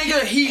 Yo, that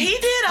nigga, He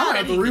did all I that.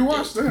 have to he could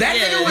rewatch do. that. That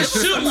nigga was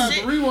Yeah. shooting. I have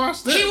to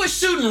rewatch that. He was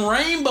shooting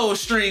rainbow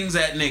strings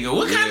at nigga.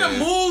 What kind of Yeah.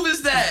 move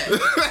is that?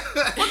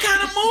 What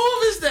kind of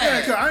move is Yeah,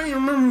 that? 'cause I ain't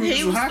remember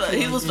He was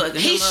fucking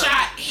He him up.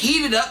 shot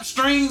heated up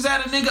strings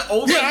at a nigga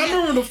over. Yeah, I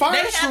remember the fire They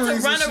had to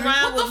strings run and shit.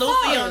 around What with the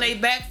Luffy fuck? on their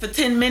back for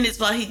 10 minutes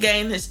while he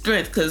gained his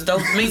strength because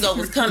Doflamingo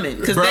was coming.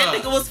 Because that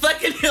Bruh. nigga was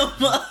fucking him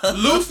up.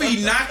 Luffy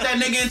knocked that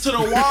nigga into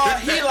the wall.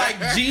 He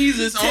like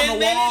Jesus on 10 the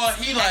minutes? wall.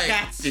 He I like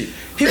got you.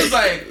 he was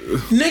like,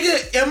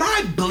 nigga, am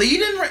I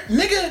bleeding?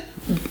 Nigga,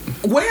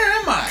 where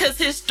am I? Because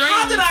his strength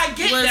How did I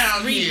get was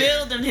down here?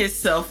 rebuilding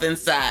himself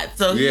inside.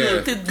 So Yeah.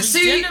 he could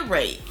See,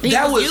 regenerate. He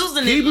that was was-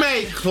 using He it.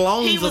 made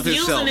clones He was of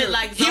himself. using it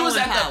like He was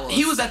Zoan at powers.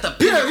 the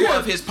pinnacle Yeah.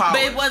 of his power.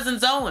 But it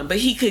wasn't Zoan, but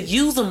he could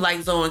use them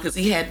like Zoan because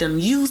he had them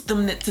use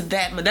them to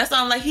that. But that's why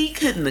I'm like, he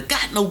couldn't have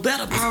got no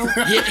better, bro.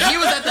 he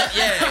was at the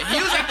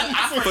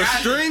I For forgot.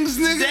 strings,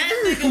 nigga? That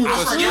nigga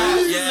was forgot,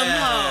 using yeah.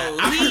 them hoes.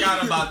 I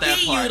forgot about that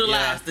he part,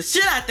 utilized the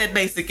shit out that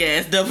basic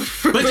ass double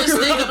fruit. But just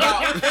think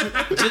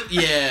about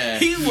yeah.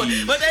 he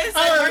was, but they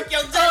said work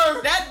your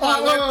jack. That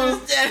boy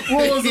worked his jack.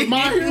 What was it,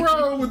 My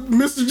Hero with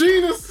Mr.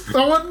 Genus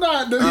or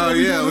whatnot? Oh,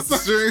 yeah, with the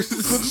with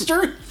the strings.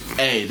 string.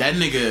 Hey, that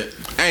nigga.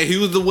 Hey, he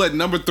was the what,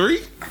 number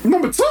 3?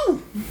 Number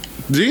 2.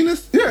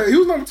 Genus? Yeah, he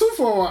was number 2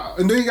 for a while,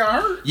 and then he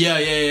got hurt.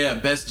 Yeah.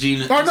 Best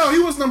genius. Oh no, he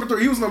was number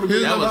 3. He was number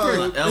 3. That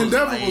was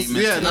Endeavor lame, was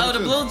man. Yeah, Oh, the number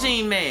blue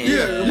jean man.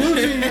 yeah, Blue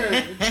Jean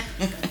Man.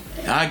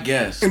 I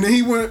guess. And then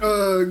he went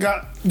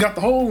got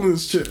the hole in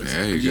his chest.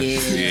 There you go.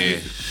 Yeah.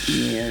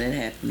 Yeah, that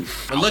happened.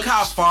 But look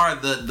how far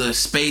the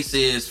space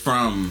is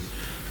from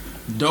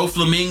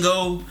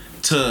Doflamingo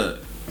to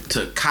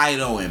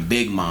Kaido and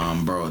Big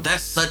Mom, bro.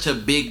 That's such a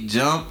big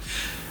jump.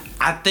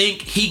 I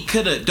think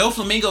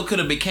Doflamingo could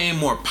have became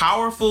more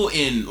powerful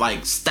in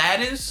like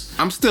status.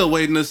 I'm still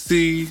waiting to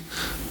see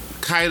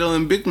Kaido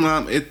and Big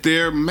Mom at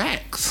their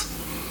max.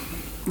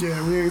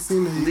 Yeah, we ain't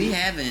seen that yet. We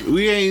haven't.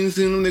 We ain't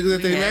seen them niggas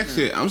at their max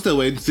haven't. yet. I'm still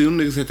waiting to see them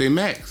niggas at their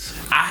max.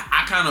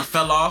 I kind of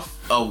fell off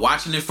of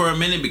watching it for a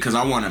minute because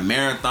I want a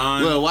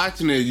marathon. Well,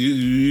 watching it,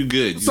 you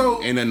good.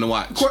 So- ain't nothing to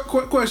watch.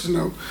 Question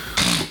though.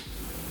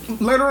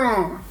 Later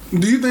on,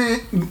 do you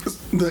think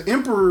the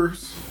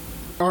Emperors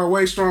are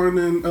way stronger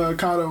than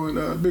Kaido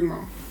and Big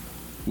Mom?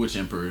 Which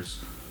emperors?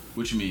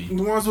 What you mean?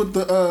 The ones with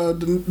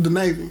the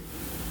Navy.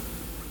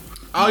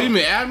 Oh, you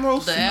mean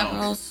admirals? The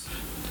admirals.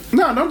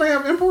 No, don't they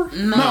have Emperors?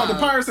 No. The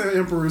pirates have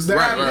Emperors. The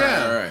Right,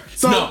 Admirals- right.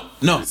 So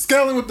No.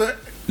 scaling with the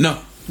No.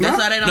 That's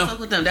No? why they don't No. fuck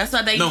with them. That's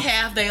why they No.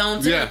 have their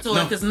own Yeah, territory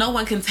no. because no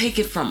one can take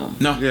it from them.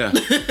 No. Yeah. So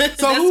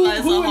That's why it's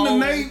a whole-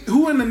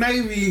 who in the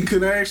Navy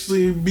could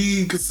actually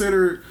be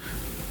considered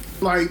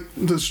like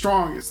the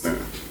strongest then?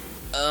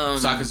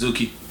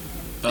 Sakazuki.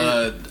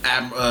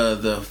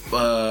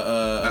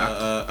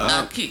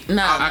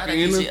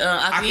 Akainu?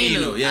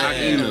 Akainu, yeah.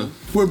 Akainu.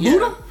 With Yeah.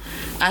 Buddha?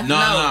 No, No,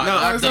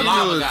 the Akainu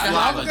lava is guy. The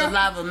lava. lava, the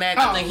lava mag.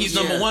 Oh, I think he's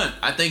number one.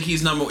 I think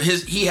he's number.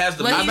 He has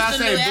the. But I'm he's about to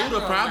the say new Buddha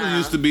admiral probably now.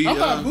 used to be. I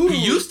thought Buddha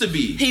He used to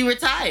be. He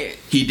retired.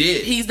 He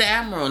did. He's the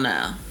admiral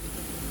now.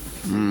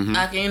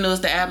 Akainu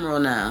is the admiral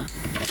now.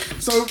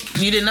 So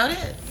You didn't know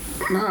that?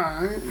 nah,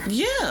 I ain't-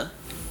 Yeah.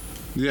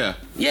 Yeah.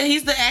 Yeah,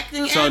 he's the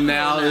acting So admiral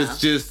now it's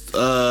just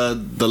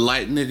the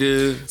light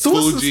nigga, so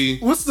Fuji.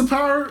 what's the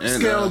power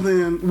And, scale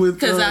then with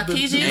because the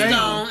Akiji is Navy?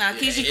 gone.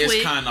 Akiji It's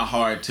quit. kind of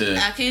hard to.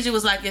 Akiji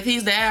was like, if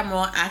he's the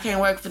admiral, I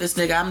can't work for this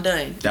nigga. I'm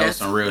done. That was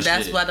some real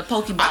That's shit. why the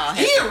Pokeball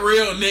He happened. a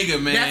real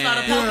nigga, man. That's why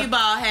the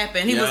Pokeball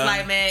happened. He was Yeah.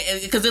 like, man,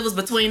 because it was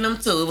between them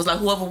two. It was like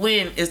whoever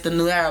win is the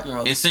new admiral.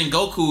 And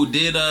Sengoku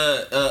did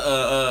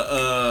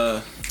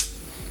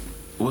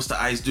what's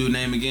the ice dude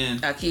name again?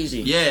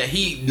 Akiji. Yeah,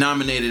 he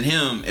nominated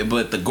him,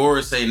 but the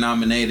Gorosei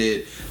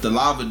nominated the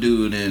lava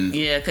dude, and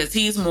Yeah, because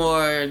he's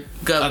more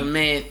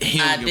government he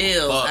don't give a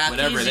ideals. fuck,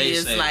 whatever Akiji they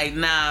is say. like,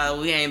 nah,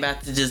 we ain't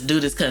about to just do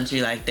this country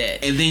like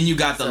that. and then you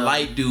got the So-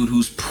 light dude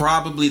who's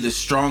probably the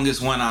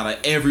strongest one out of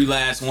every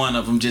last one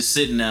of them, just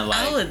sitting there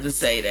like. I wouldn't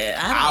say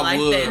that. I don't I like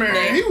would. that. Man,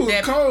 that, he was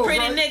that cold, pretty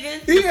bro. nigga. He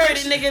The pretty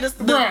actually- nigga.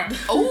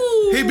 Bruh.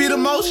 Ooh. He be the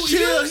most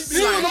chill. He be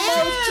He was like, the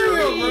most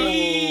chill, bro.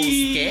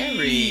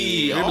 Scary.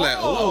 He be like,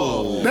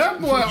 oh.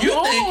 That boy,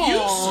 You think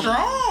you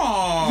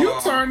strong? You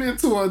turned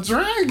into a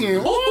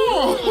dragon.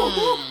 Oh.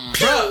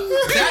 Bro,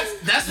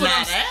 that's what Now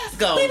I'm saying. that's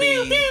gonna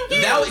be.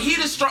 He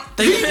the strong.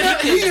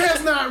 He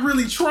has not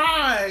really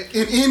tried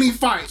in any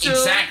fight. True.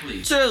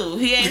 Exactly. True.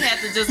 He ain't have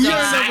to just go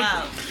Exactly.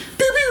 out.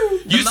 Pew,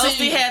 pew. The You most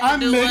see, he had I to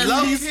do make was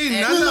Low these- key,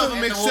 and none the- of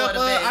them and the except water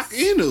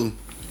base. Akainu.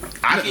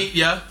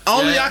 yeah.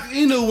 Only yeah.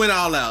 Akainu went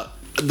all out.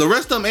 The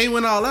rest of them ain't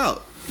went all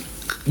out.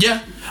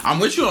 Yeah, I'm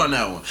with you on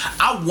that one.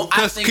 I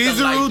Because think the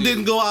light Kizaru dude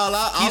didn't go all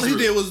out. All he Kizaru.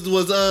 did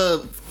was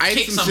ice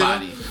kick some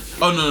somebody. shit.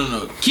 Oh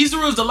no.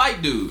 Kizaru's the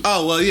light dude.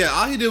 Oh well, yeah.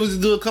 All he did was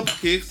do a couple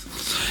kicks.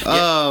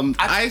 Yeah,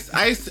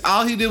 Ice.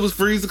 All he did was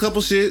freeze a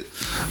couple shit.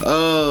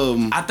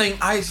 I think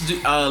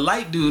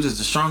Light Dude is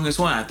the strongest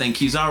one. I think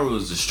Kizaru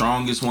is the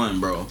strongest one,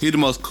 bro. He the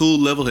most cool,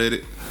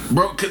 level-headed.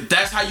 Bro, 'cause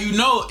that's how you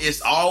know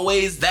it's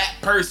always that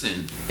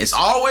person. It's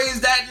always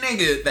that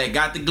nigga that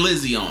got the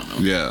glizzy on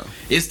him. Yeah.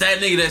 It's that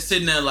nigga that's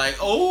sitting there like,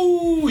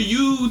 oh,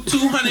 you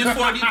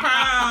 240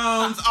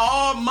 pounds,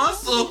 all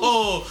muscle.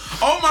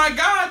 Oh my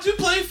God, you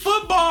play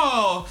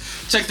football.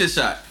 Check this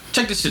shot.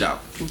 Check this shit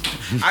out.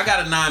 I got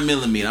a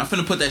 9mm. I'm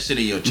finna put that shit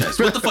in your chest.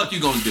 What the fuck you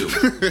gonna do?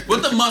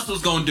 What the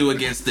muscles gonna do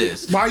against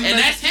this?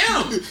 That's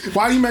him.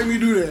 Why you make me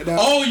do that? Dog?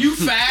 Oh, you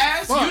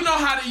fast? You know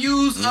how to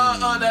use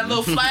that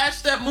little flash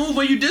step move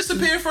where you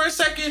disappear for a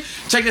second?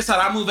 Check this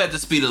out. I move at the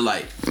speed of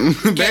light.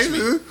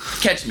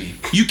 Catch me.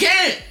 You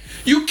can't.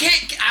 You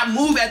can't. I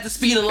move at the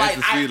speed of light.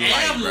 I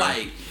am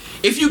light.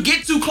 If you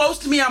get too close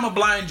to me, I'ma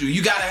blind you.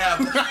 You gotta have.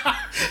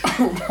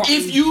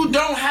 If you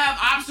don't have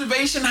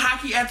observation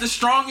hockey at the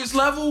strongest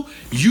level,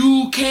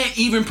 you can't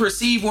even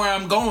perceive where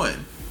I'm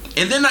going.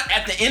 And then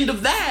at the end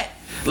of that,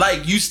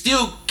 like, you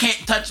still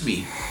can't touch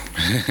me.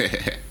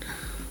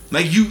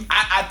 Like,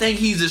 I think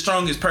he's the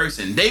strongest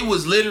person. They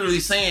was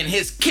literally saying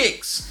his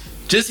kicks,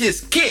 just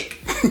his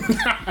kick.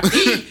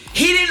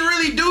 he didn't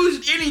really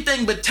do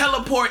anything but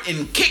teleport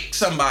and kick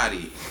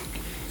somebody.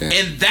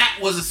 And that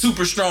was a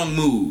super strong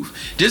move.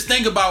 Just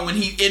think about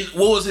when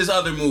what was his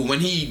other move?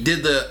 When he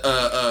did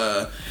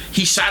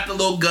he shot the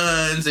little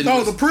guns and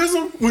the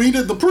prism? When he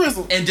did the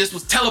prism. And just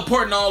was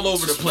teleporting all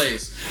over the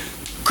place.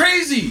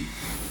 Crazy.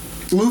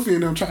 Luffy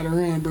and them trying to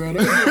run, bro. They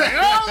was like,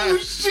 oh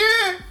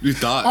shit! You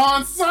thought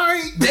on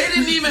sight. They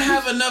didn't even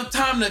have enough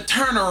time to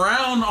turn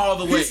around all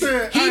the way.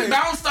 He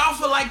bounced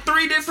off of like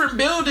 3 different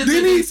buildings.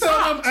 Didn't he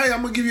tell them, "Hey,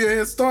 I'm gonna give you a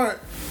head start"?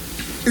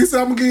 He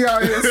said, "I'm gonna give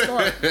y'all a head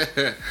start."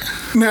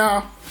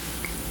 Now,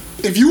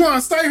 if you want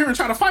to stay here and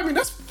try to fight me,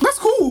 that's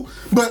cool.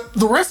 But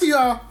the rest of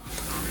y'all,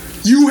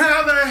 you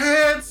have a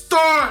head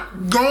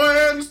start. Go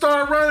ahead and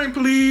start running,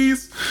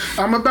 please.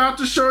 I'm about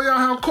to show y'all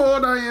how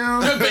cold I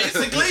am.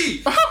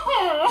 Basically.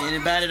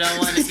 Anybody don't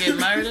want to get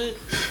murdered?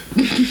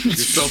 You're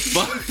so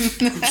funny.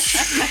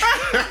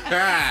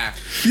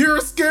 You're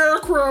a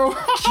scarecrow.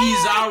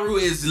 Kizaru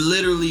is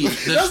literally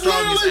the That's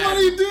strongest. literally what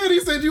he did. He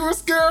said, "You a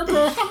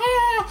scarecrow."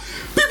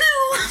 Pew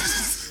pew.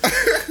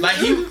 Like,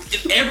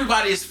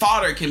 everybody is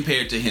fodder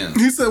compared to him.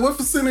 He said, "What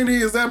vicinity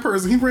is that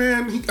person?" He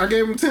ran. I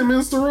gave him 10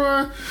 minutes to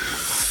run.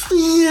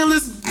 Yeah,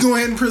 let's go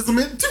ahead and prism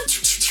it.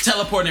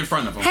 Teleport in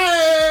front of him.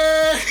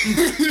 Hey!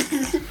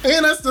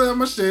 And I still have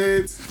my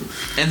shades.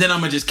 And then I'm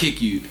gonna just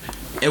kick you.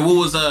 And what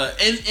was and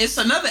it's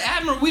another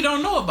admiral we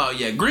don't know about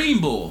yet. Green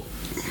Bull.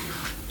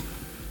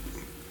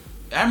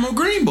 Admiral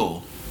Green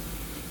Bull.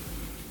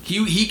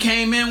 He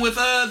came in with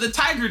the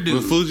tiger dude.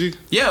 With Fuji?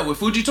 Yeah, with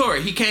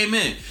Fujitora. He came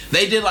in.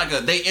 They did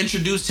they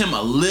introduced him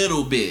a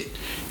little bit.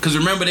 Cause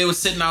remember they was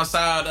sitting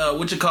outside,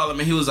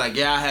 and he was like,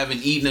 "Yeah, I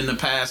haven't eaten in the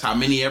past how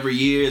many ever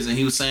years," and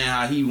he was saying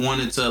how he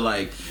wanted to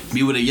like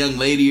be with a young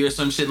lady or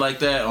some shit like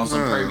that on some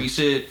pervy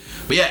shit.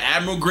 But yeah,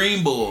 Admiral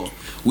Green Bull.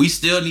 We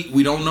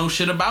don't know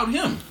shit about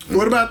him.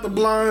 What about the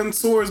blind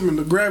swordsman,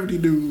 the gravity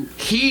dude?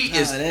 He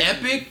is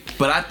epic,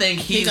 but I think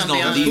he's gonna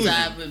be on the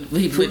side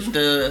he put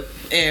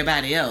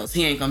everybody else.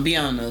 He ain't gonna be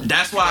on the.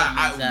 That's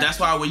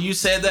why when you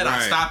said that, I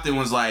stopped and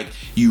was like,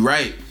 "You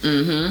right?"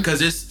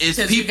 Because it's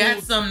people. You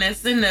got some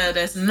that's in there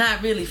that's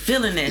not really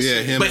feeling that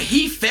shit. But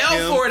he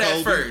fell for it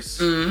at first.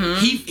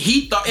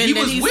 He thought he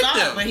was with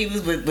them when he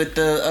was with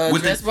the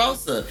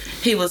Dressrosa.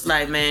 He was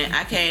like, "Man,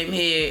 I came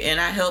here and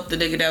I helped the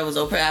nigga that was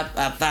oppressed.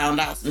 I found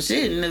out some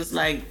shit, and it's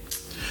like."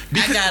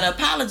 I gotta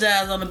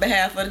apologize on the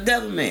behalf of the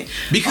government.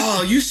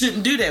 Because you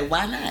shouldn't do that.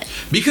 Why not?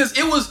 Because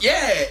it was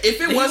if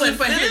it wasn't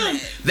for him,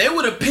 they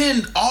would have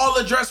pinned all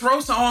the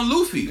Dressrosa on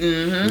Luffy.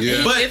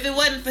 Yeah. But if it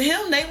wasn't for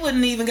him, they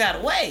wouldn't even got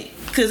away.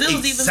 Because it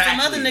was even some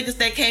other niggas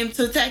that came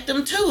to attack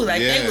them too. Like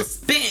they was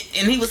spent,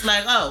 and he was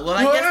like, "Oh, well,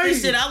 I guess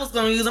this shit I was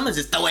gonna use, I'm gonna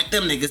just throw at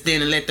them niggas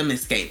then and let them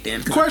escape."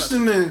 Then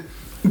question then: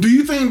 do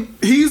you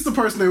think he's the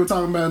person they were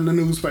talking about in the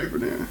newspaper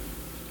then?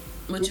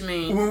 What you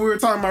mean? When we were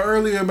talking about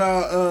earlier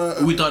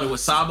about we thought it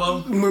was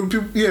Sabo. When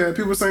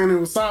people were saying it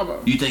was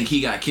Sabo. You think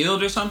he got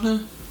killed or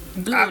something?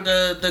 Dude,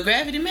 the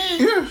gravity man?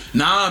 Yeah.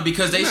 Nah,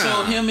 because they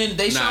showed him and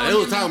they showed they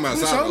were talking about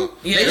Sabo.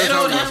 Yeah, they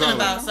showed nothing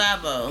about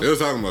Sabo. They were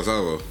talking about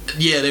Sabo.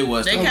 Yeah, they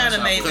was. They kind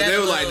of made that. They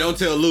were like, "Don't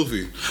tell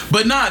Luffy."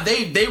 But nah,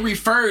 they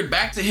referred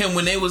back to him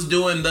when they was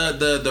doing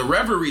the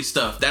Reverie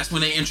stuff. That's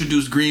when they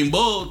introduced Green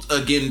Bull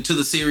again to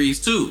the series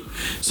too.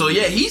 So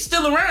yeah, he's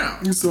still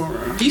around. He's still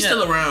around. He's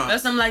still around.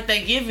 That's something like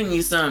they giving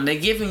you something. They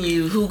giving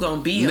you who gonna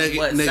be on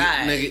what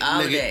side.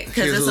 All that.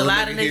 Because there's a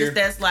lot of niggas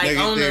that's like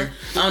on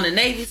the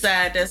Navy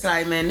side that's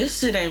like, man, this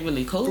shit ain't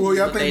really cool. Well,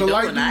 y'all think the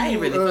light dude I ain't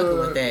really fucking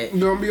with that.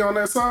 Gonna be on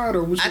that side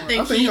or which I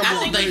think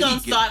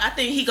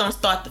he gonna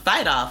start the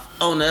fight off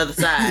on the other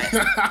side.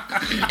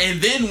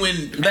 And then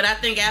but I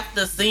think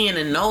after seeing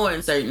and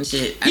knowing certain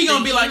shit, he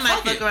gonna be like, he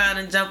might fuck around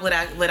and jump with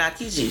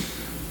Aokiji.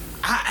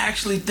 I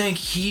actually think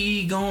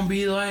he gonna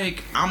be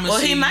like,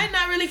 he might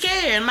not really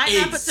care and might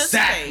not participate.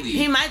 Exactly.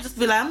 He might just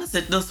be like, I'm gonna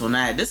sit this one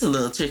out. This is a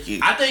little tricky.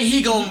 I think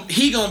he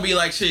gonna be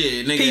like,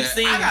 shit, nigga. Keep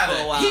seeing him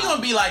for a while. He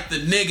gonna be like the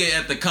nigga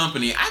at the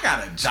company. I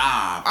got a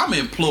job. I'm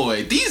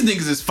employed. These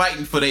niggas is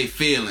fighting for their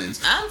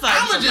feelings.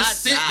 I'ma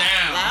just sit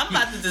down. Like, I'm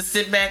about to just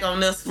sit back on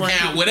this one.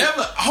 Now,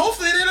 whatever.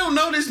 Hopefully they don't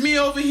notice me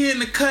over here in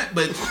the cut,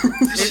 but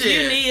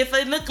if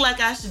it look like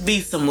I should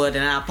be somewhere,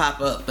 then I'll pop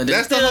up. But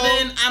That's until the whole-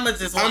 then, I'ma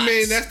just watch. I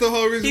mean, that's the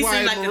whole reason He why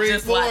seemed like a Marine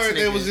just watch Ford,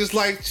 they nigga. was just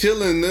like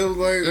chilling. They was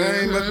like, I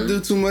ain't about to do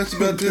too much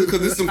about this because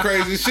there's some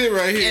crazy shit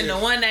right here. And the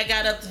one that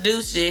got up to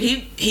do shit,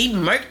 he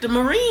murked the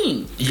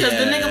Marine because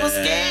the nigga was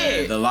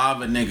scared. The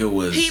lava nigga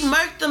was. He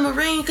murked the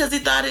Marine because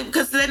that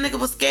nigga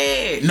was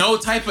scared. No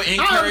type of I've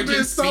encouraging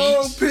been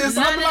so speech. pissed.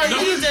 I'm No, like, no,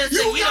 you you just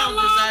said we got don't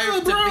lava,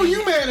 deserve to bro. be-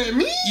 You mad at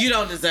me? You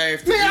don't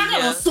deserve to Man, be I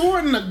got here. a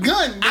sword and a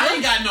gun, bro. I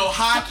ain't got no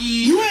hockey.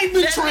 You ain't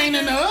been That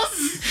training nigga- us.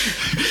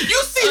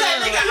 You see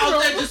that nigga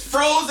out there just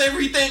froze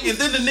everything, and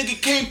then the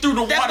nigga came through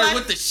the That water boy-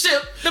 with the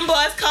ship. Them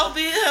boys called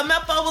me him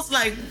up. I was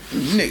like,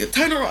 nigga,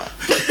 turn around.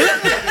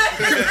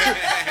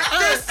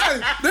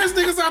 There's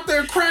niggas out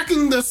there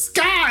cracking the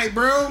sky,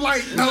 bro.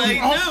 Like, Like,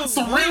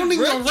 surrounding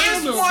dude, around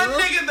It's us, one bro.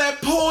 nigga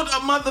that pulled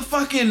a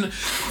motherfucking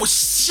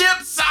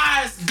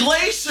ship-sized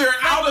glacier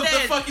out of the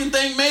that- fucking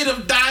thing made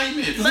of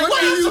diamond. Like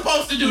What do am I you-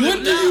 supposed to do?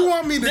 What do you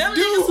want me to Them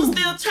niggas was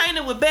do? still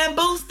training with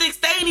bamboo sticks.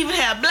 They ain't even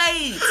have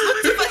blades.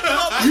 What the fuck you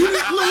want me You to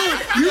didn't, do?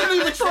 look, you didn't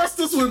even trust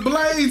us with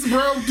blades,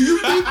 bro. Do you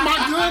think my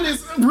gun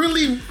is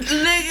really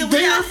Nigga, we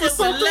there out for here with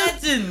something?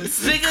 legends.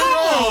 Nigga,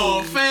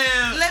 Oh,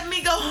 fam. let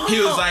me go home. He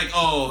was like,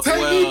 oh, take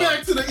well, me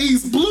back to the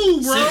East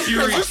Blue, bro? since you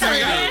 'Cause this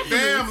ain't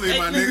retreated. Family, Take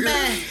my me nigga.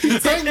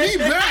 back. Take me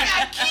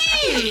back.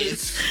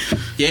 kids.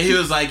 Yeah, he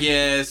was like,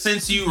 yeah,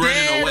 since you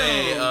running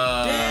away,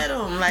 Dead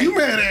him. Like, You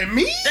mad at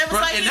me? that was Bro,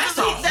 like, and he that's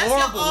was- a that's your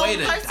horrible own way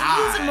to person.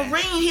 die. He's a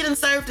Marine. He done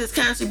served his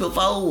country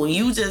before. And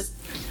you just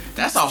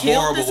that's a Killed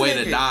horrible this way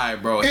nigga. to die,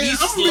 bro. And He I'm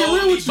gonna be real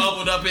slowly with you.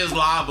 bubbled up his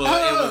lava. It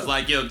was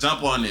like, yo,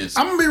 jump on this.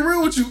 I'm gonna be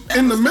real with you.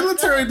 In the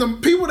military, the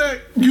people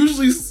that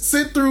usually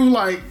sit through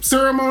like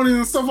ceremonies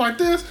and stuff like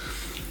this,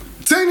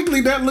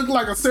 technically that looked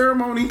like a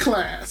ceremony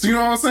class. You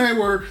know what I'm saying?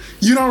 Where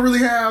you don't really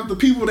have the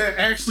people that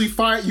actually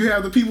fight. You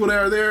have the people that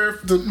are there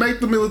to make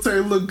the military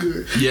look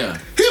good. Yeah.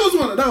 He was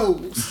one of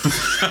those.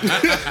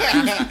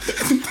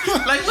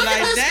 Like, look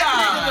like at this that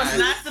nigga was guy.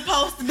 not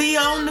supposed to be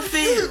on the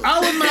field. I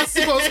was not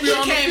supposed to be He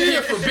on the came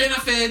here field. for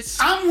benefits.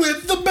 I'm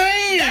with the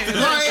band.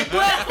 Like, bro.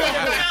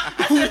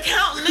 That's the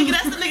accountant nigga.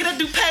 That's the nigga that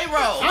do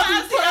payroll.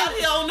 Why is he out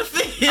here on the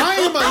field? I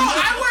am Bro, a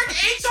I work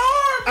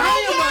HR, bro. I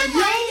am Why a am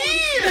I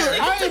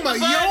here? I am a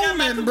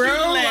yeoman,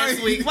 bro. Last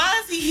Like, week.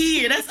 Why is he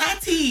here? That's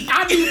IT.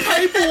 I do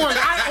paperwork.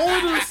 I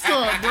order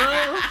stuff,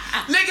 bro.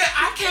 Nigga,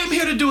 I came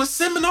here to do a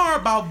seminar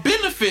about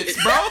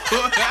benefits, bro.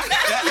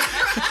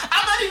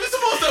 I'm not even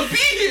supposed to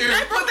be here.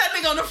 They put that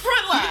nigga on the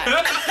front line.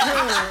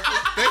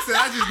 They said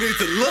I just need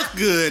to look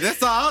good.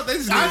 That's all. They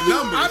just need I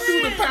numbers.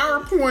 do the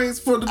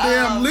PowerPoints for the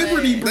damn man.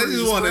 Liberty They Breeze,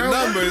 just wanted bro.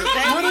 numbers.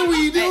 What are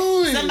we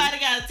doing? Somebody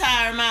gotta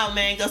tire him out,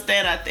 man. Go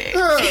stand out there.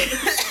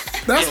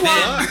 That's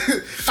why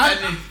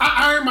man.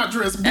 I iron my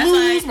dress That's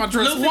blues, like my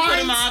dress Luffy put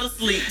him white. all to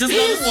sleep. Just He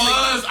go to sleep.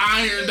 was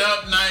ironed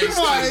up nice,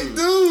 Like, too.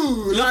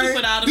 dude, Luffy like,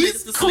 put all the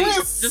these niggas to sleep.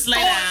 crisps Just lay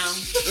down.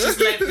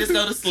 Just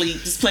go to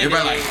sleep. Just play the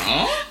Everybody like, game.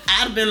 huh?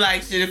 I'd have been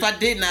like, shit, if I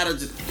didn't, I'd have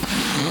just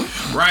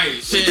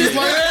Right, shit. Just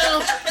lay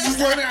down. Just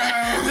lay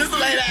down. just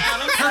lay down.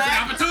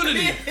 Perfect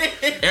opportunity.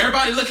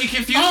 Everybody looking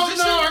confused. Oh and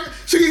no,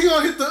 shit. she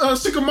gonna hit the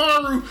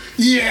Shikamaru.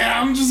 Yeah,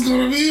 I'm just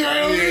gonna be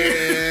right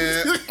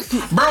here.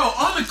 Yeah. Bro,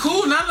 on the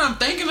cool, now that I'm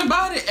thinking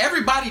about it,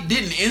 everybody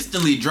didn't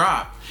instantly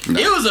drop. It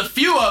was a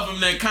few of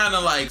them that kind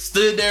of like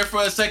stood there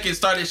for a second,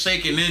 started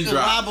shaking, then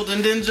dropped. Wobbled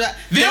and then dropped.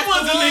 Them That's was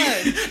the the one.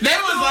 niggas. They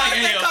That's was the like, one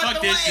hey, yo, that caught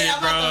fuck the this wave. shit, I'm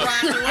bro.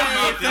 about to ride the I'm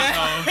out wave, this man.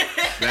 hoe.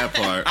 That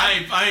part.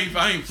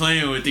 I ain't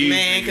playing with these.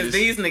 Man, because niggas.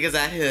 these niggas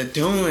out here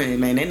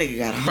doing, man, that nigga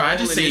got a Bro, I hole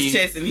in just his seen-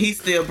 chest and he's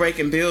still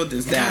breaking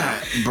buildings down.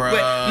 God, bruh.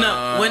 But,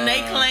 no, when they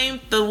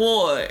claimed the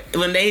war,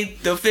 when the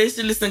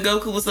officially,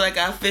 Sengoku was like,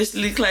 I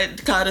officially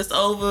caught us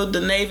over,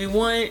 the Navy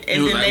won, and He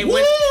was then like, they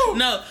 "Woo!"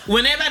 no,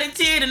 when everybody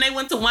cheered and they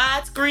went to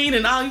widescreen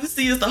and all you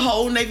see is the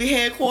whole Navy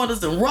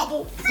headquarters and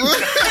rubble.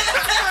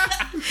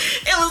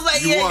 It was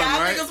like, You yeah, won, y'all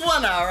right? niggas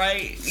won, all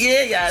right.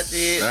 Yeah, y'all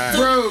did. Right.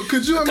 Bro,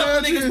 could you A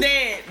couple niggas imagine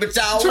dead, but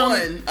y'all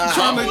trying, won.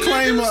 trying to Couple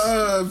claim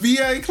niggas? a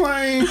VA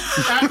claim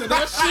after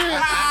that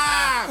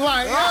shit?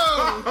 Like,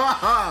 yo,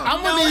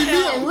 I'm gonna need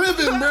me a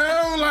ribbon,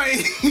 bro.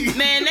 Like,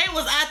 Man, they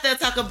was out there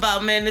talking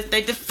about, man, if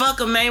they just fuck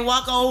him, man,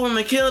 walk over him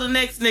and kill the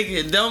next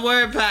nigga. Don't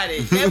worry about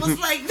it. They was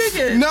like,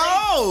 nigga.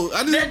 No,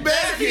 I need it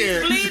back He's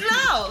here. bleeding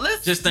out.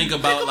 Let's Just think pick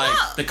about him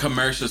like up. the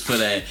commercials for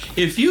that.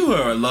 If you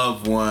or a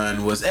loved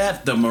one was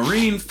at the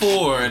Marine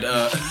Ford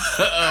a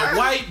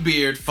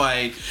Whitebeard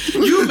fight,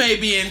 you may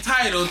be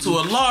entitled to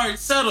a large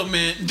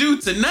settlement due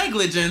to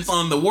negligence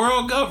on the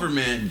world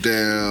government.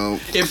 Damn.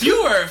 If you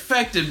are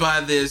affected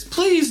by this,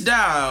 please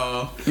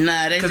dial.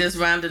 Nah, they just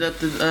rounded up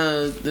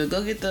the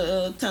go get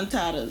the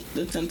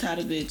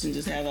Tontada bitch and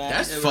just have her.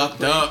 That's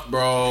fucked up,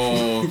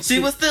 bro. She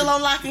was still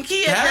on lock and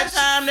key at that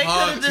time. They could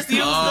have just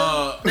used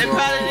her. They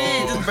probably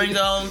did just bring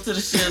her on to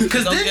the ship.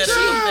 Because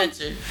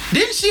didn't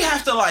didn't she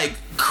have to like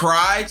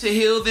cry to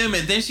heal them,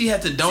 and then she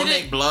had to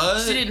donate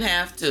blood? She didn't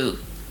have to.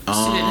 She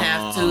didn't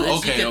have to.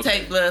 And she could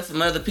take blood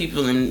from other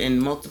people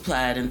and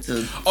multiply it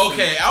into.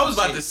 Okay, I was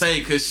about to say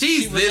because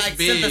she was this like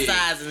big,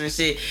 synthesizing and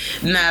shit.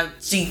 Now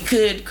she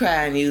could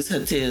cry and use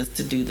her tears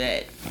to do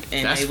that,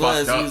 and that's they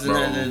was up, using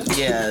bro. her.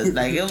 Yeah,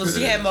 like it was.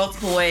 She had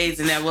multiple ways,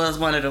 and that was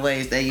one of the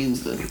ways they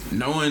used her.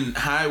 Knowing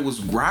how it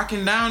was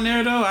rocking down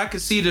there, though, I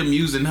could see them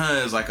using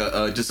her as like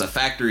a just a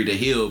factory to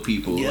heal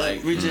people. Yeah,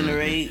 like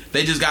regenerate.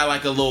 They just got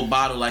like a little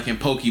bottle, like in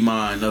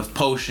Pokemon, of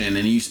potion,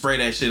 and you spray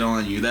that shit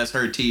on you. That's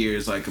her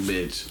tears, like a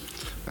bitch.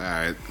 All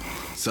right,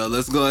 so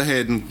let's go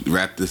ahead and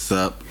wrap this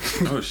up.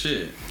 Oh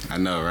shit! I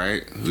know,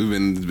 right? We've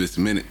been in this bitch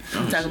a minute.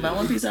 I'm talking about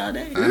One Piece all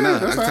day. I know.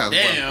 that's I how- talk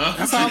Damn,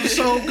 That's how the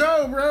show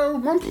go, bro.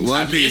 One Piece.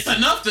 One Piece. it's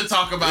enough to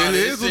talk about. It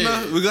this is shit.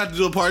 enough. We got to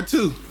do a part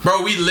 2.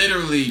 Bro. We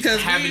literally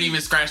 'Cause haven't we-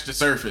 even scratched the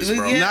surface, we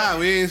bro. get- Nah,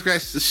 we ain't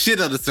scratched the shit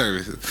of the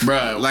service,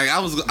 Bro. Like I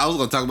was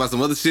gonna talk about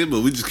some other shit,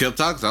 but we just kept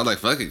talking. So I was like,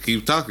 fuck it,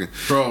 keep talking.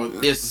 Bro,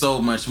 it's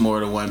so much more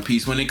to One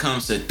Piece when it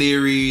comes to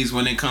theories,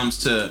 when it comes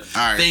to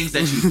Alright. things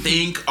that you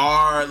think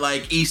are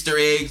like Easter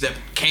eggs that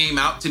came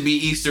out to be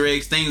Easter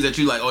eggs, things that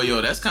you like, oh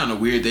yo, that's kind of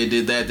weird they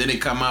did that. Then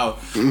it come out,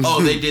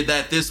 oh, they did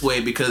that this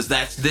way because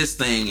that's this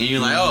thing. And you're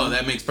like, oh,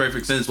 that makes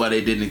perfect sense why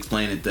they didn't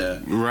explain it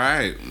there.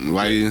 Right?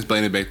 Why you didn't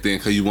explain it back then?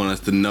 Because you want us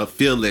to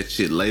feel that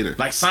shit later.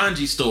 Like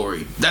Sanji's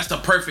story. That's the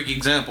perfect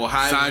example.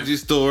 How it went-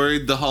 Sanji's story,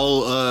 the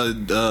whole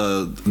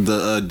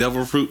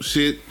devil fruit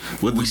shit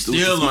with we the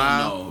still don't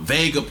smile. know.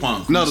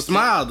 Vegapunk. No, the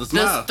smile, the The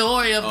smile.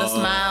 story of the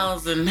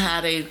smiles and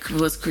how they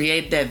was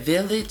created that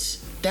village.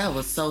 That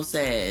was so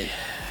sad.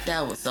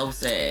 That was so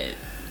sad.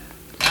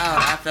 Oh,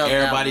 I felt that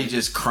Everybody one.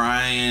 just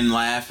crying,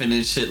 laughing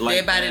and shit like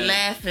Everybody that.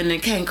 laughing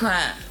and can't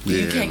cry. Yeah,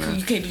 you can't man.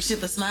 do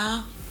shit but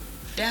smile.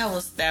 That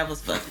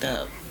was fucked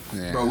up.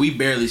 Yeah. Bro, we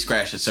barely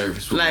scratched the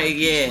surface. with Like One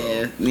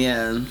Piece, bro.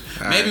 yeah.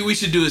 Maybe we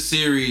should do a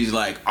series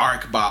like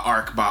arc by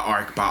arc by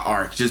arc by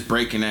arc, just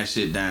breaking that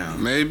shit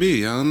down.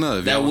 Maybe, I don't know.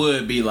 If That y'all-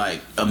 would be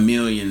like a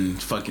million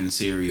fucking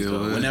series. It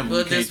Though. would. Whenever Well,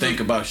 we can't this think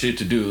one- about shit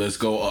to do, let's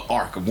go a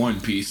arc of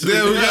One Piece.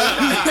 There we go.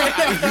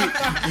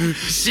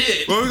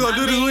 Shit. What we gonna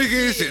do this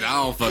weekend? Shit,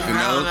 I don't fucking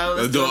I don't know.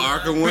 know. Let's do an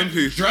arc of One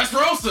Piece. Dress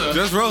Rosa.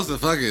 Just Rosa,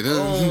 fuck it.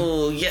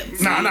 Oh yeah.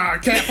 Nah,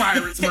 cat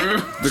pirates, bro.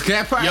 The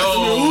cat pirates.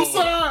 Yo,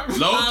 Usopp.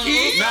 low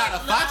key.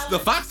 Nah, the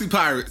Foxy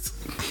Pirates.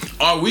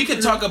 Or we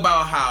could talk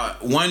about how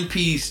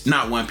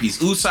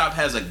Usopp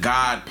has a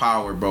god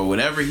power, bro.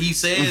 Whatever he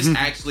says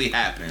actually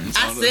happens.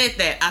 I said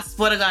that. I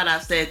swear to God, I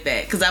said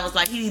that because I was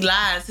like, he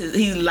lies.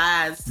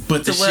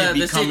 But the to where shit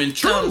be coming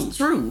true. comes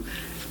true.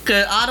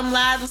 Cause all them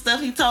lies and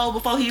stuff he told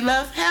before he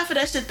left, half of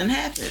that shit didn't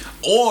happen.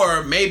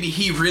 Or maybe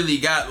he really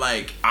got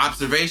like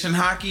observation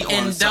hockey on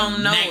And some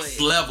don't know next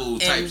it. level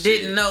type And shit.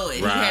 didn't know it.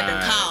 He had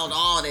Right. to call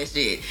all that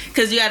shit.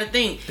 Cause you got to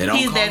think, They don't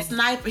he's call that him-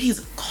 sniper. He's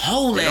a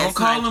cold They ass don't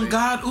call sniper. him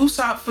God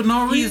Usopp for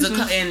no He's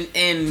reason.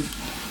 and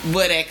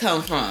where that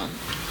come from?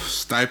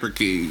 Sniper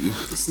King.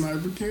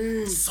 Sniper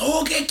King.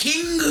 Soge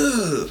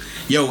King.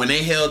 Yo, when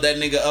they held that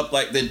nigga up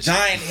like the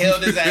giant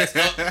held his ass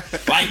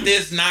up like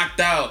this, knocked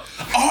out.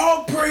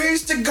 All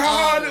praise to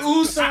God,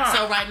 Usopp.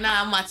 So right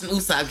now I'm watching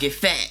Usopp get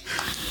fat.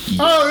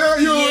 Oh,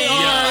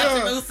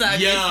 yeah. I'm watching Usopp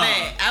get Yeah.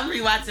 fat. I'm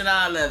rewatching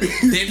all of it.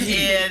 Then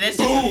he, Yeah, that shit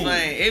boom. was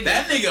funny. It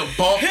That nigga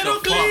bulked the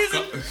fuck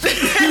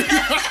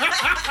up.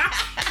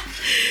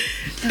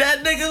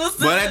 That nigga was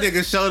But that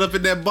nigga showed up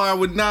in that bar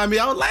with Nami.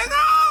 I was like,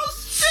 oh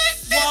shit.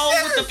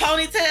 Whoa, with the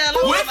ponytail. I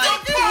was With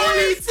like, the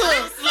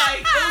ponytail. It's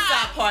like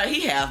Usopp part.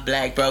 He half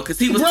black, bro, because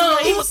he was Bro,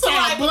 he was Usopp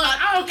hype black.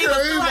 I don't he was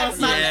care too hype about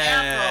about the Yeah,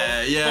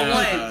 afro. yeah.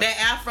 For one, that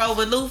afro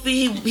with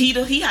Luffy, he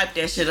hyped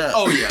that shit up.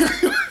 Oh yeah.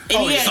 and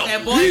oh, he yeah. had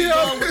that boy He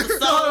going with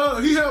the soul.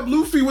 he helped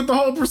Luffy with the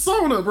whole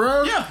persona,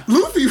 bro. Yeah.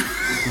 Luffy.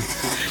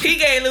 He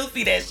gave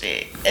Luffy that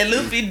shit, and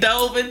Luffy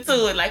dove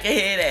into it like a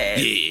head ass.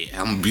 Yeah,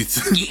 I'm gonna be.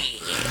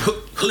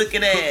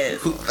 Looking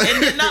ass.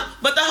 And then, no,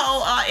 but the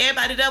whole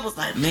everybody that was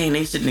like, man,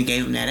 they shouldn't have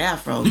gave him that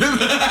afro.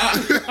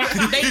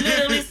 They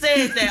literally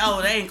said that,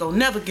 oh, they ain't gonna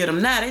never get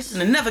him now. They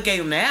shouldn't have never gave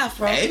him the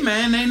afro. Hey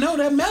man, they know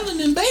that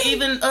melanin, baby.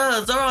 Even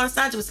Zoro and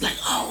Sanji was like,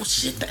 oh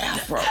shit, the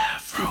afro.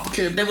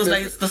 Can't That was bring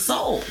like, it's the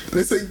soul.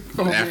 They say,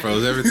 oh,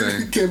 Afro's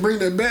everything. Can't bring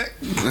that back.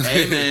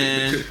 Hey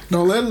man,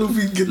 Don't let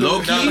Luffy get Low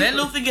that. key. No, let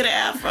Luffy get an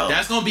afro.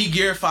 that's gonna be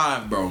Gear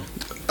 5, bro.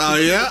 Oh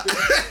yeah.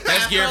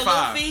 That's afro Gear 5.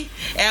 Luffy,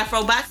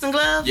 afro boxing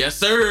glove. Yes,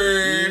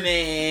 sir.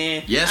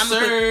 Man. Yes, I'm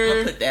sir.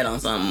 gonna put that on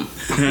something.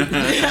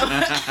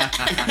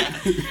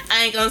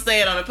 I ain't gonna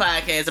say it on the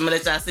podcast. I'm gonna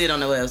let y'all see it on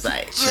the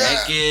website.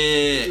 Check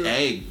it.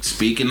 Hey,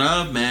 speaking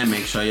of, man,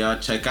 make sure y'all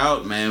check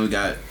out, man. We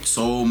got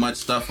so much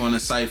stuff on the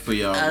site for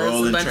y'all. There's a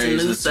Rolling bunch of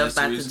trades new and stuff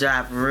about to accessories.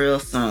 drop real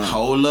soon.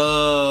 Hold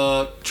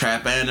up.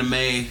 Trap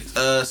Anime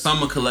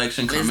summer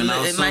collection coming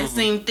out It soon. might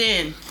seem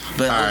thin,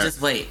 but All we'll right.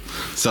 just wait.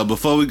 So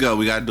before we go,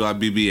 we gotta do our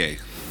BBA.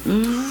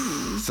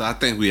 So I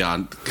think we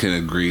all can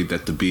agree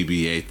that the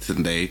BBA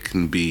today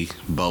can be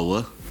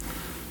Boa,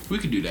 We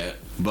could do that.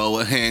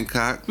 Boa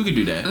Hancock. We could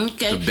do that.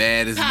 Okay. The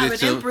baddest Pirate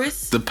bitch.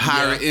 Empress. The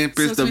Pirate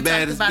Empress. Since the we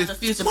baddest talked bitch. about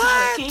the future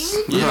Pirate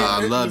King. Oh,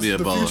 I love you,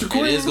 The Boa. future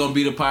queen. It is gonna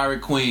be the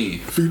Pirate Queen.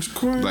 Future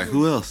queen. Like,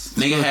 who else?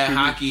 Nigga had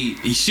hockey.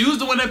 She was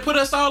the one that put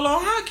us all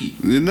on hockey.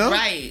 You know?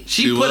 Right.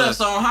 She She put was.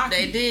 us on hockey.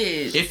 They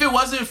did. If it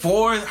wasn't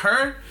for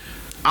her,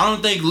 I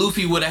don't think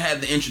Luffy would have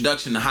had the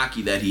introduction to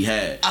hockey that he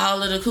had.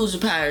 All of the Kuja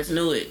Pirates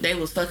knew it. They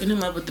was fucking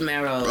him up with the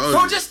marrows. Oh,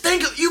 Bro, just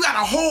think, you got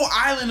a whole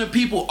island of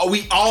people. Oh,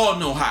 we all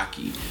know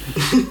hockey.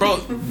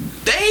 Bro,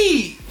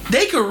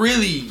 they could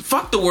really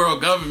fuck the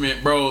world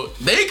government, bro.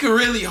 They could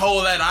really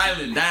hold that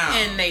island down.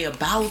 And they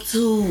about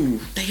to.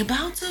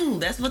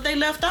 That's what they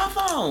left off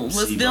on.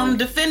 Was See, them bro.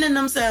 defending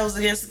themselves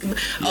against.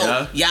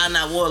 Oh, y'all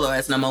not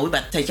warlords no more. We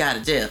about to take y'all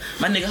to jail.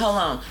 My nigga, hold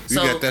on. You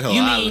So got that whole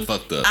you island mean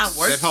fucked up. I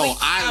worked That whole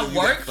island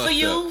you got for fucked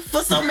you up.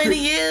 for so many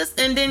years,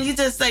 and then you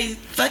just say,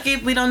 "Fuck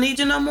it, we don't need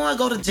you no more."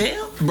 Go to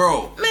jail,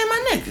 Bro, man.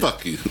 My nigga.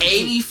 Fuck you.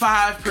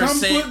 85%. Come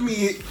put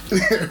me.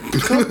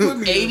 Come put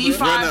me.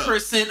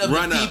 85% of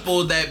Run the up.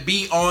 people that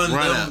be on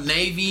Run them up.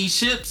 Navy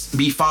ships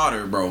be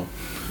fodder, bro.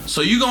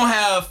 So you gonna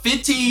have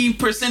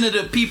 15% of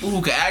the people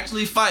who can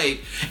actually fight,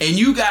 and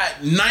you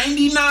got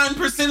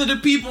 99% of the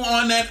people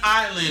on that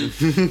island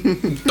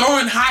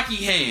throwing hockey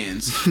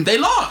hands. They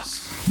lost.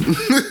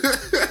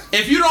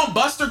 If you don't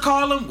Buster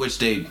call them, which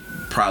they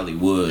probably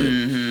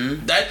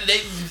would, that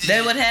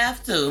They would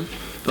have to.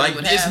 like.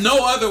 would There's have no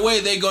other way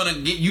they gonna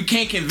get. You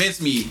can't convince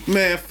me.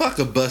 Man, fuck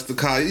a Buster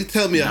call. You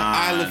tell me an Nah,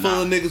 island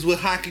full of niggas with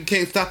hockey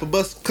can't stop a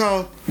Buster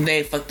call?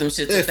 They fucked them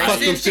ships. They They fucked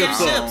them sent 10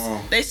 ships up.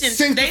 ships. They Sink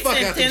sent the fuck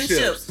 10 out them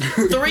ships.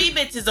 3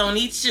 bitches on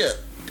each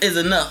ship is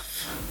enough.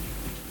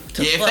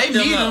 To Yeah, if fuck they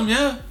need up. them,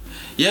 yeah.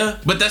 Yeah,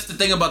 but that's the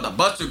thing about the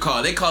Buster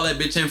call. They call that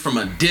bitch in from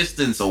a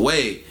distance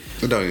away.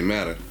 It don't even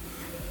matter.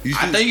 You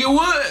I should- think it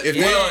would. If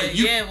well, they-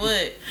 you, Yeah, it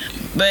would.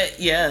 But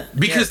yeah.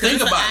 Because yeah, think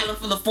it's about an it. island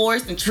full of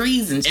forest and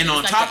trees and shit. And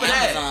on It's top the of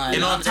that, Amazon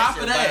and all on top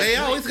shit of that, They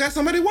always got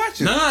somebody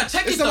watching. No,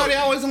 check There's it though. somebody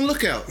always on the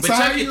lookout. But So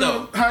check how it you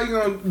though. How you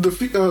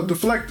gonna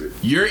deflect it?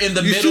 You're in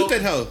the You middle. shoot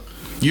that hoe.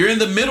 You're in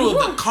the middle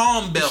of the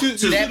calm belt Shoot-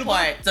 too. shoot- that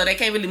part. So they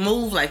can't really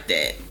move like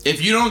that.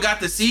 If you don't got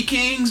the Sea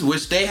Kings,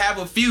 which they have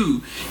a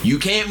few, you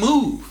can't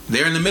move.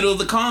 They're in the middle of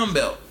the calm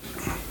belt.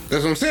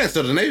 That's what I'm saying.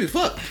 So the Navy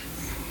fuck.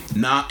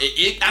 Nah,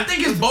 I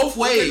think it's both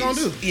What they ways. gonna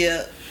do?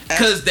 Yeah.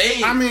 Cause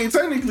they, I mean,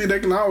 technically, they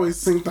can always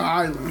sink the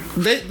island.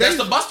 that's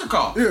the Buster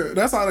call. Yeah,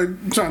 that's all they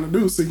trying to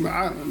do, sink the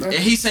island. And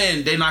he's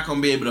saying they're not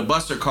gonna be able to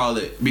Buster call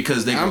it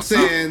because they. I'm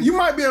saying You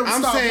might be able to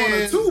I'm stop one or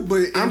saying- two, but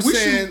if I'm we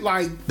saying shoot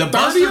like The 30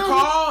 Buster of them,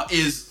 call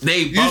is they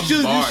you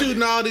bombard.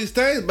 shooting all these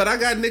things, but I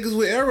got niggas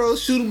with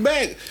arrows, shoot them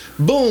back,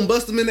 boom,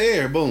 bust them in the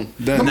air, boom,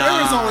 done. them Nah.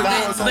 arrows only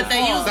But, going so but they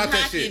far. use Stop that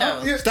hockey shit.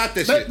 though. Yeah, Stop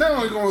that they, shit. They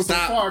only going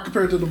Stop. so far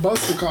compared to the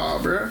Buster call,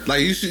 bruh. Like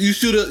you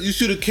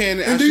shoot a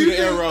cannon, I And do you shoot an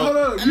think? arrow. Hold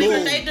up, I mean,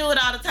 boom. but they do it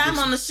all the time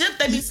on the ship.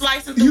 They be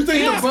slicing through you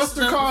think cans the and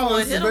Buster stuff call before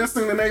is it the hit 'em? best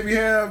thing the Navy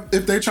have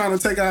if they trying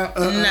to take out?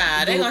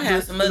 Nah, they gonna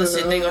have some other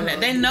shit they gonna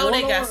have. They know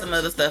they got some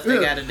other stuff they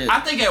gotta do. I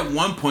think at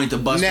one point the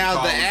Buster Now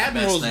call the was best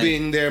admirals thing.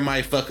 being there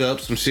might fuck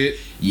up some shit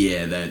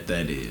Yeah, that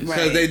is. Right.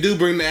 because they do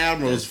bring the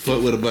admirals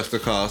foot with a Buster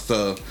call.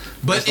 So,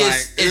 But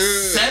it's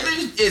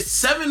ugh. it's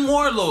seven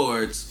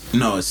warlords.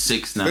 No, it's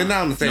 6 now. They're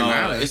not on the same no,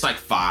 island. It's like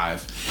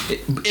 5.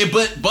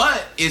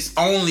 But it's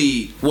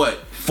only what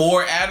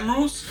 4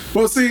 admirals.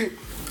 Well, see,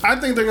 I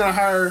think they're gonna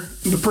hire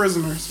the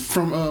prisoners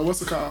from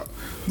what's it called,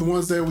 the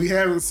ones that we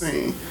haven't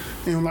seen,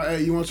 and like,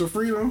 hey, you want your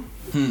freedom?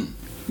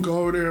 Go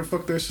over there and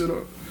fuck that shit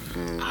up.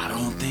 I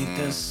don't think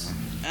that's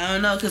I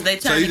don't know, because they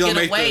So trying you to gonna get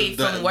make away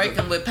the- from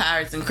working with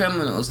pirates and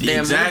criminals.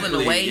 They're moving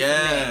away from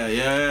that.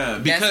 Yeah.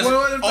 Because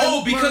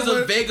Well, because well,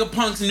 of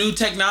Vegapunk's new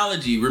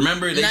technology.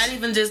 Remember they Not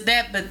even just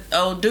that,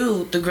 but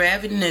dude, the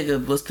Gravity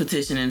nigga was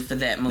petitioning for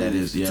that move. That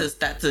is, yeah.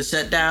 to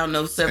shut down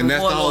those seven and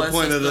that's the whole warlord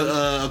point of systems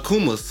the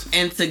Akumas.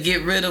 and to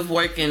get rid of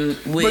working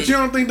with. But you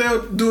don't think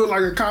they'll do it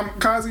like a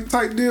kamikaze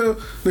type deal?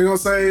 They're gonna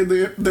say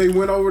they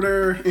went over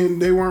there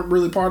and they weren't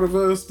really part of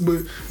us,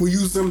 but we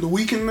used them to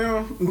weaken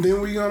them, and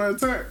then we gonna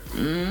attack.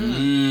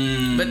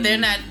 But they're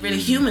not really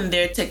human.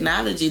 They're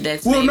technology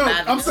that's Well, made no,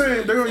 by the I'm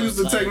saying they're gonna So use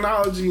the it's like-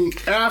 technology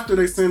after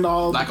they send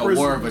all like the a prisoners.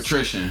 war of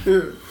attrition. Yeah,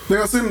 they're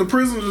gonna send the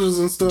prisoners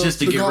and stuff Just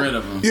to get rid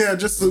of 'em. Yeah,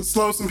 just to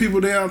slow some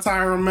people down,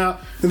 tire them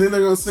out, and then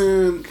they're gonna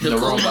send The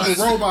robots.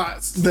 the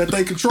robots that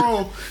they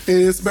control, and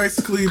it's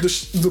basically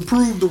to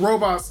prove the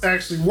robots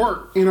actually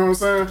work. You know what I'm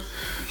saying?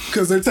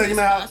 Because they're taking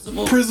out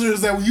possible. prisoners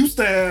that we used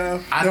to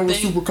have I that were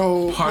think super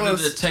cold. part of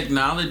Plus- the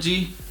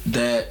technology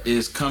that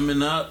is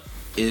coming up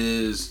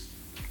is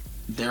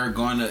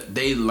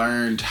they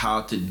learned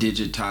how to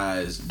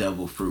digitize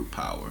devil fruit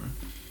power.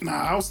 Nah,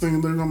 I was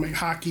thinking they're gonna make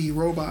hockey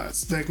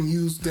robots that can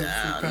use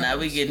that. Now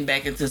we getting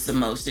back into some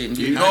more shit.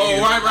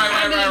 Oh,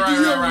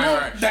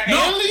 right. The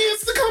aliens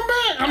to come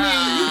back. I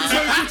mean, you can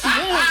take what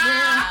you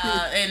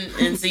want,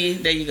 man. And see,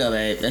 there you go,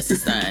 babe. That's a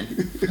sign.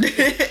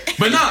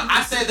 But no,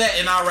 I say that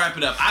and I'll wrap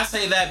it up. I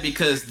say that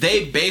because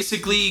they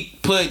basically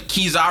put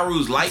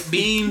Kizaru's light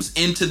beams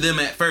into them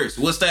at first.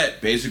 What's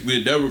that?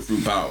 Basically a devil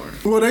fruit power.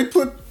 Well, they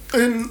put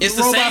in It's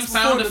the same robots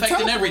sound before the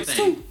effect and teleports,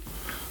 everything. too.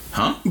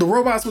 Huh? The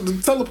robots with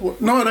the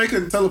teleport. No, they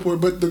couldn't teleport,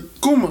 but the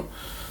Kuma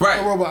Right.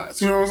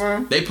 robots. You know what I'm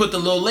saying? They put the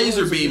little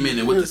laser beam in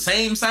it with the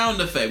same sound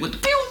effect with the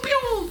pew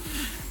pew.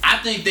 I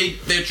think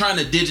they're trying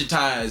to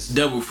digitize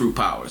Devil Fruit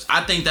powers.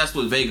 I think that's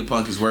what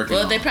Vegapunk is working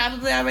on. Well, they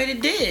probably already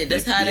did.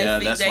 That's how they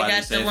that's they why got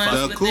they the said ones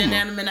fuck with Kuma.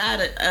 inanimate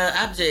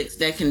objects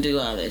that can do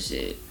all that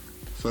shit.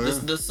 So,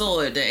 The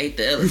sword that ate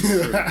the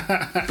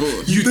elephant.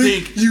 Bullshit. You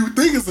think You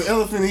think it's an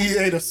elephant? He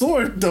ate a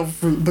sword devil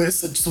fruit, but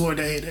it's a sword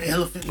that ate an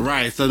elephant.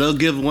 right, so they'll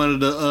give one of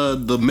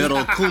the metal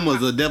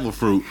Akumas a devil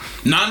fruit.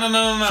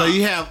 No. So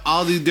you have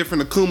all these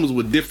different Akumas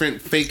with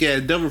different fake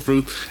ass devil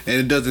fruit, and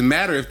it doesn't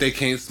matter if they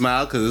can't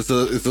smile because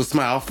it's a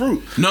smile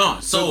fruit. No,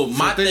 so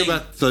my think thing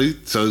about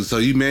so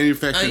you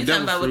manufacturing you talking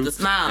devil about fruit with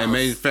the smiles. and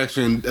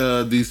manufacturing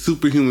these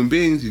superhuman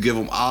beings. You give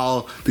them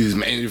all these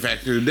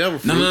manufactured devil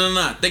fruit.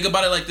 No. Think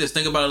about it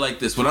like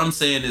this. What I'm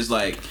saying is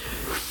like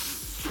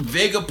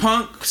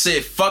Vegapunk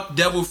said fuck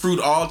devil fruit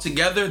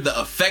altogether. The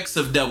effects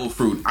of devil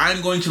fruit,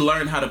 I'm going to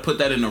learn how to put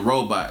that in a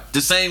robot. The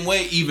same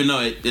way, even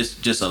though it's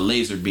just a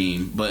laser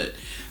beam, but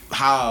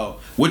how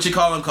what you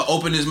call him could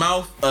open his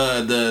mouth.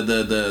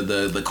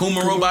 The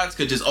Kuma robots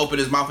could just open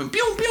his mouth and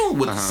pew pew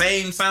with the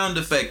same sound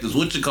effect as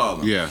what you call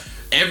them. Yeah.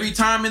 Every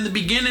time in the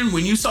beginning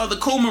when you saw the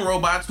Kuma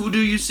robots, who do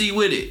you see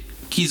with it?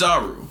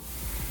 Kizaru.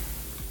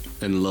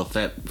 And the little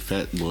fat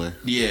boy.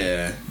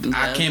 Yeah,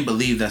 I can't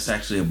believe that's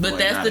actually a boy. But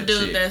that's not the a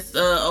dude chick. that's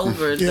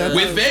over Yeah, the.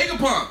 With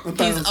Vegapunk.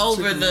 He's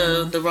over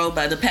the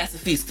robot, the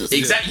pacifistas.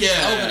 Exactly.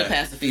 Yeah. Over the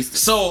pacifistas.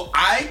 So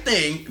I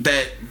think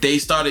that they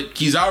started.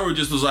 Kizaru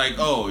just was like,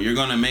 "Oh, you're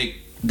gonna make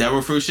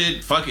Devil Fruit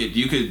shit? Fuck it.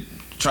 You could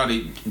try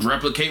to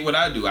replicate what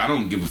I do. I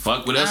don't give a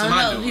fuck. What else I am don't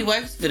I know. doing?" He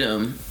works for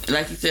them.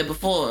 Like you said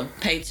before,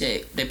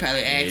 paycheck. They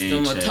probably asked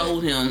him or Paycheck.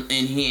 told him,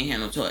 and he ain't had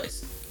no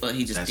choice. But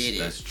he just did it.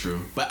 That's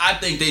true. But I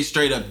think they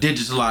straight up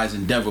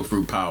digitalizing Devil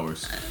Fruit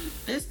powers.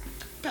 It's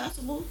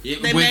possible. Yeah,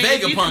 They with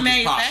if you Vegapunk, can it's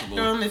manufacture possible.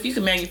 them, if you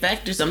can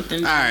manufacture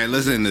something. All right,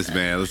 let's end this,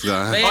 man. Let's go.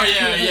 But Oh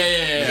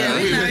yeah.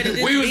 we started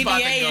this We was about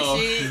to BBA go.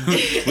 and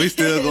shit. We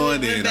still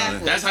going We're in on it.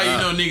 backwards. That's how you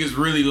know niggas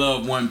really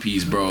love One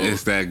Piece, bro.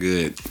 It's that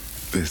good.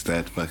 It's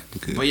that fucking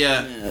good. But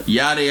yeah,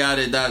 yada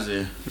yada does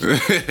it.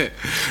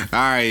 All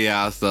right,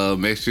 y'all. So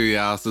make sure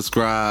y'all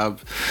subscribe.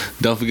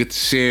 Don't forget to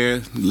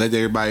share. Let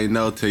everybody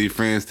know. Tell your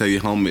friends. Tell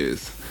your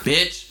homies.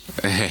 Bitch.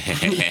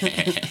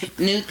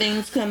 New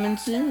things coming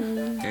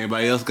soon.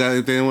 Anybody else got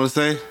anything they want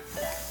to say?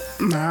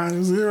 Nah,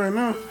 that's it right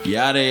now.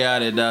 Yada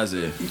yada does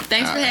it.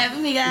 Thanks for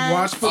having me, guys.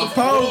 Watch for the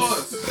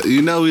post.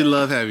 You know we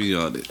love having you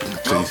on it.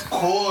 Of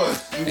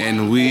course.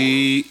 And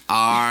we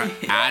are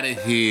out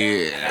of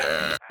here.